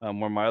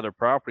 where my other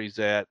property's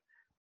at,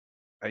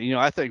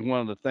 I think one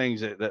of the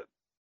things that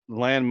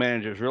land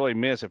managers really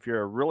miss, if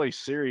you're a really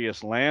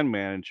serious land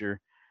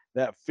manager,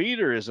 that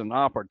feeder is an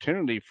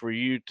opportunity for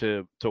you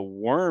to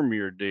worm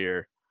your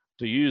deer,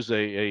 to use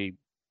a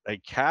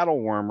cattle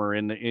wormer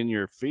in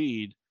your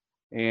feed,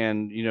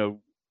 and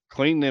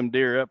clean them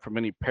deer up from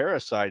any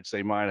parasites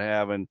they might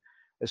have. And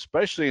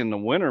especially in the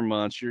winter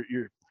months,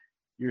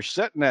 you're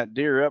setting that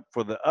deer up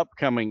for the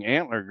upcoming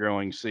antler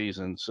growing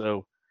season.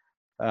 So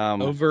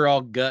overall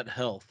gut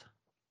health.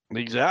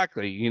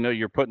 Exactly.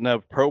 You're putting the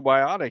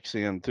probiotics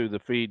in through the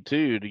feed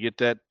too, to get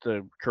that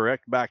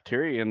correct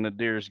bacteria in the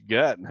deer's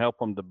gut and help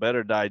them to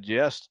better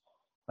digest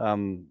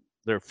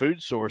their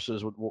food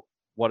sources,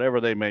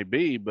 whatever they may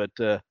be. But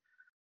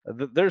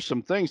there's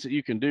some things that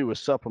you can do with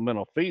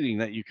supplemental feeding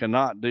that you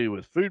cannot do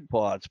with food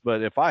plots.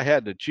 But if I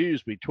had to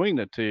choose between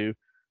the two,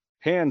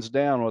 hands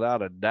down,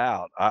 without a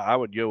doubt, I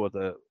would go with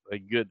a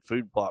good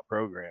food plot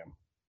program.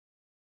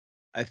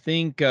 I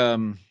think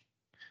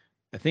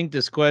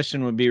this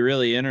question would be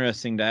really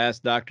interesting to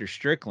ask Dr.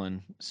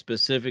 Strickland,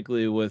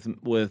 specifically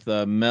with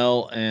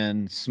Mel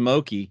and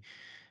Smokey.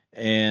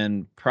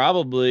 And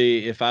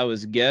probably, if I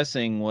was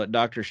guessing, what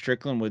Dr.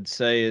 Strickland would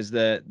say is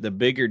that the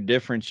bigger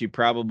difference you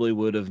probably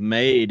would have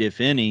made,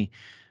 if any,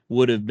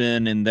 would have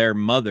been in their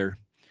mother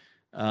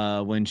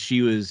when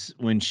she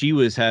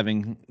was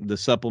having the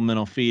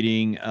supplemental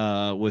feeding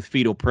with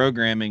fetal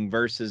programming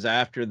versus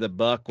after the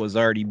buck was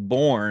already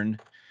born.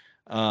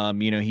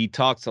 He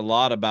talks a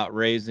lot about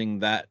raising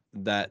that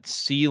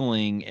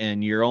ceiling,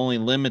 and you're only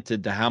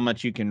limited to how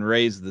much you can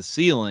raise the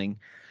ceiling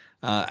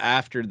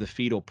after the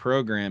fetal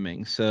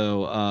programming.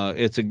 So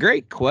it's a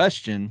great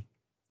question.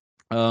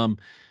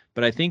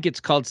 But I think it's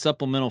called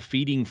supplemental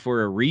feeding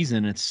for a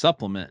reason. It's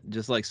supplement,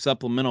 just like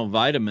supplemental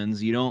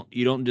vitamins. You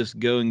don't just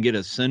go and get a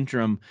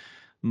Centrum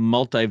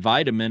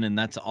multivitamin and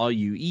that's all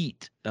you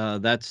eat.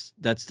 That's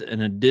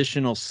an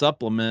additional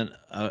supplement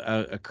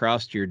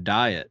across your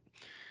diet.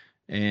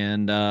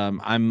 And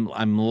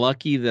I'm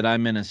lucky that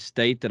I'm in a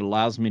state that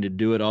allows me to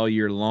do it all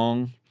year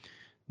long.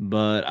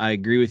 But I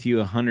agree with you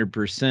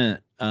 100%.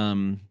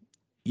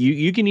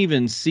 You can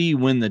even see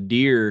when the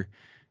deer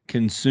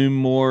consume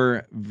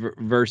more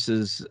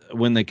versus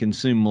when they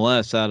consume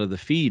less out of the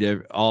feed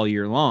all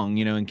year long.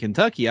 In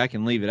Kentucky, I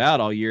can leave it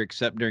out all year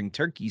except during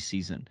turkey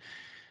season.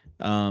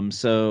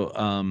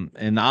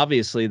 And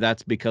obviously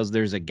that's because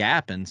there's a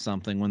gap in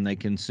something when they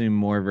consume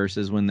more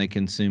versus when they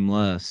consume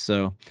less.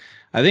 So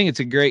I think it's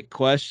a great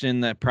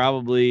question that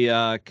probably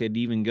could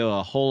even go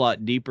a whole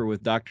lot deeper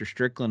with Dr.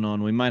 Strickland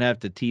on. We might have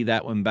to tee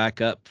that one back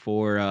up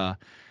for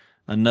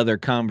another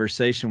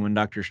conversation when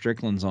Dr.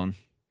 Strickland's on.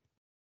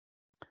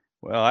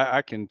 Well,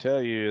 I can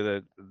tell you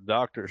that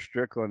Dr.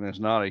 Strickland is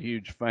not a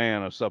huge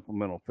fan of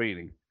supplemental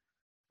feeding.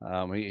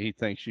 He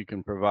thinks you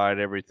can provide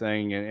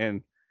everything,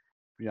 and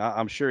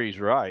I'm sure he's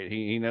right.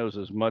 He knows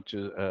as much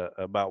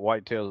about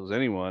whitetails as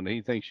anyone.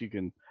 He thinks you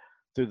can,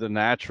 through the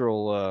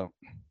natural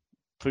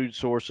food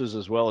sources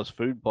as well as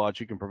food plots,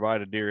 you can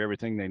provide a deer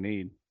everything they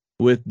need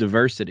with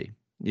diversity.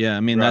 Yeah, I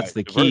mean, right. That's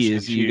the key.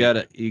 Is you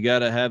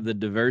gotta have the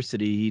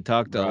diversity. He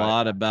talked a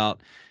lot about,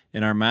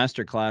 in our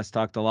master class,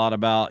 talked a lot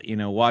about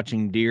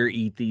watching deer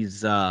eat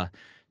these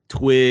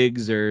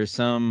twigs or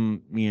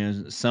some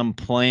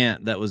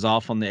plant that was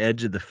off on the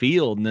edge of the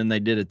field, and then they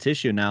did a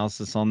tissue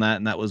analysis on that,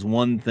 and that was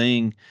one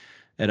thing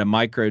at a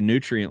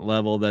micronutrient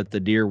level that the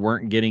deer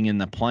weren't getting in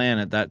the plant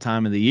at that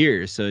time of the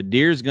year. So a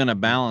deer's going to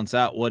balance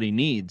out what he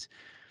needs.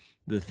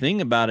 The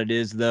thing about it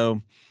is,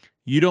 though,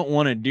 you don't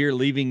want a deer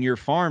leaving your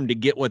farm to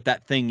get what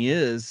that thing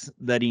is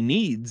that he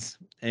needs.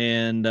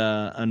 And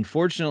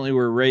unfortunately,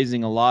 we're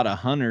raising a lot of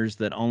hunters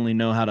that only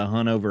know how to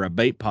hunt over a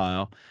bait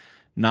pile,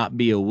 not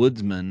be a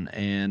woodsman.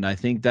 And I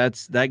think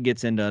that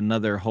gets into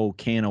another whole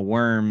can of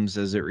worms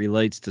as it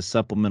relates to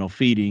supplemental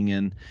feeding.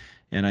 And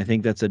I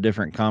think that's a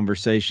different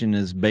conversation,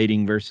 is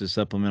baiting versus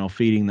supplemental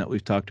feeding, that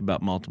we've talked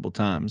about multiple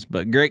times.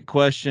 But great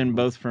question,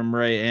 both from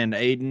Ray and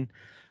Aiden.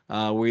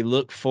 We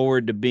look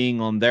forward to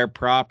being on their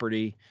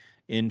property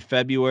in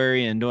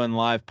February and doing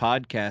live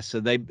podcasts.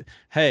 So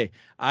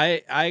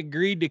I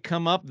agreed to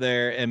come up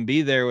there and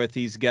be there with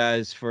these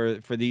guys for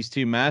these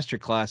 2 master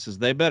classes.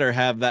 They better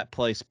have that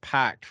place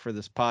packed for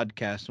this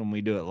podcast when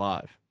we do it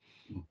live.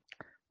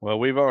 Well,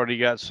 we've already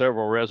got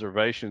several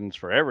reservations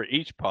for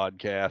each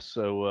podcast.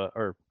 So,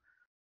 or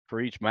for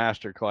each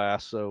master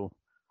class. So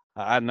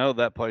I know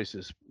that place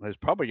is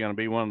probably going to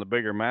be one of the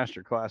bigger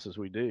master classes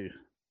we do.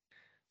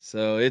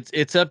 So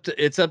it's up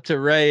to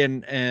Ray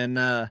and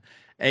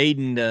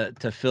Aiden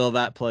to fill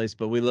that place,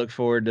 but we look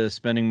forward to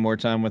spending more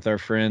time with our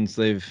friends.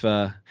 They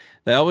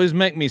always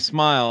make me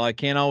smile. I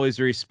can't always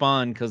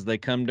respond because they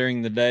come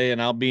during the day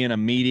and I'll be in a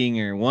meeting,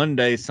 or one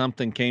day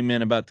something came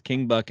in about the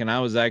king buck and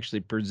I was actually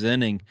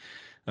presenting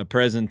a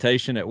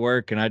presentation at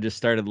work and I just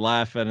started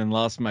laughing and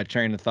lost my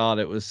train of thought.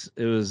 It was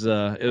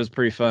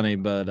pretty funny,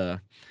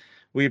 but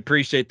we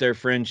appreciate their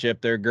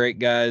friendship. They're great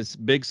guys,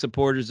 big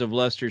supporters of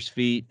Lester's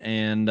Feet,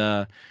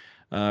 and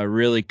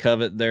really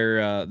covet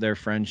their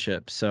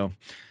friendship. So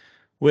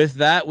with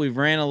that, we've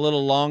ran a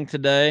little long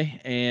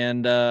today,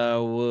 and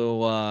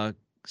we'll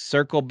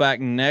circle back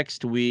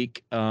next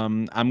week.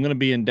 I'm going to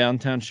be in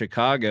downtown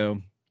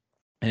Chicago,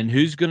 and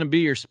who's going to be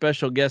your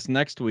special guest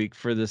next week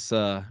for this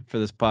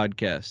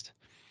podcast?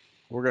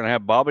 We're going to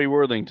have Bobby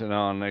Worthington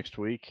on next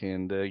week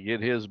and get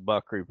his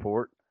buck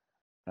report.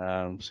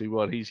 See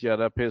what he's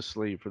got up his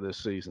sleeve for this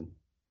season.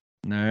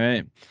 All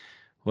right.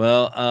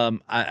 Well,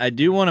 I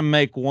do want to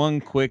make one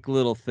quick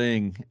little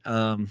thing.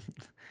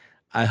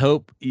 I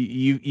hope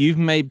you've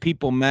made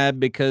people mad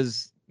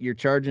because you're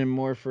charging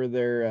more for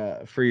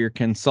for your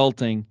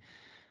consulting.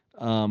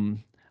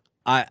 I'm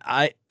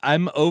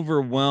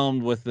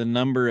overwhelmed with the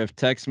number of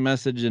text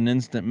message and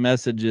instant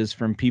messages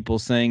from people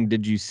saying,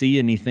 "Did you see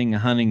anything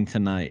hunting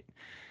tonight?"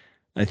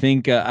 I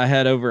think I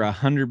had over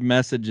 100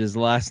 messages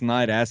last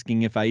night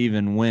asking if I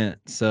even went.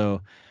 So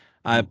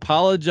I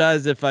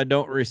apologize if I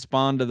don't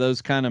respond to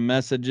those kind of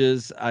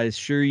messages. I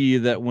assure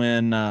you that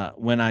when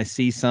I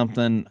see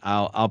something,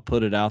 I'll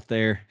put it out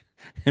there.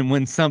 And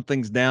when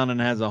something's down and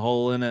has a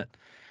hole in it,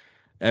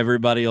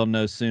 everybody will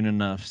know soon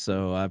enough.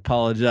 So I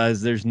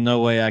apologize. There's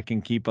no way I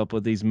can keep up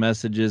with these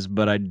messages,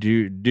 but I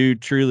do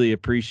truly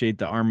appreciate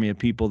the army of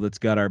people that's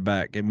got our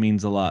back. It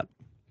means a lot.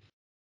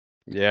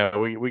 Yeah,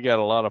 we got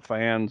a lot of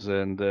fans,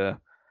 and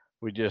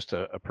we just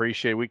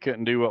appreciate. We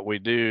couldn't do what we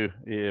do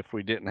if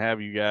we didn't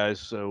have you guys.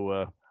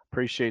 So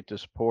appreciate the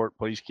support.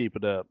 Please keep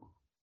it up.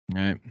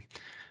 All right.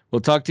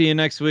 We'll talk to you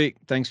next week.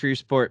 Thanks for your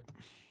support.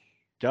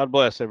 God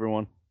bless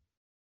everyone.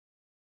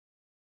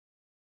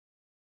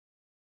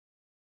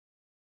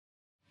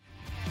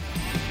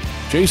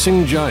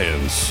 Chasing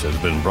Giants has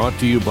been brought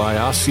to you by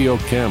Osseo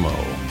Camo,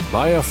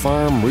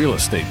 Biofarm Real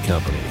Estate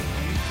Company,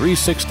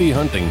 360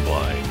 Hunting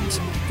Blinds,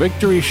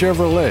 Victory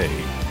Chevrolet,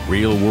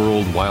 Real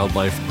World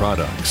Wildlife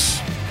Products,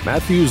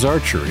 Matthews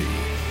Archery,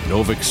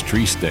 Novix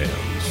Tree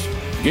Stands,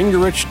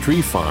 Gingerich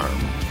Tree Farm,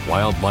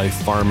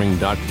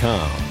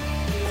 WildlifeFarming.com,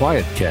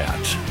 Quiet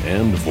Cat,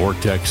 and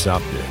Vortex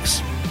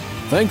Optics.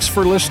 Thanks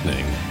for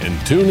listening,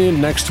 and tune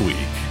in next week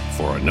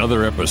for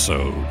another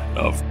episode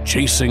of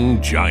Chasing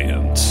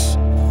Giants.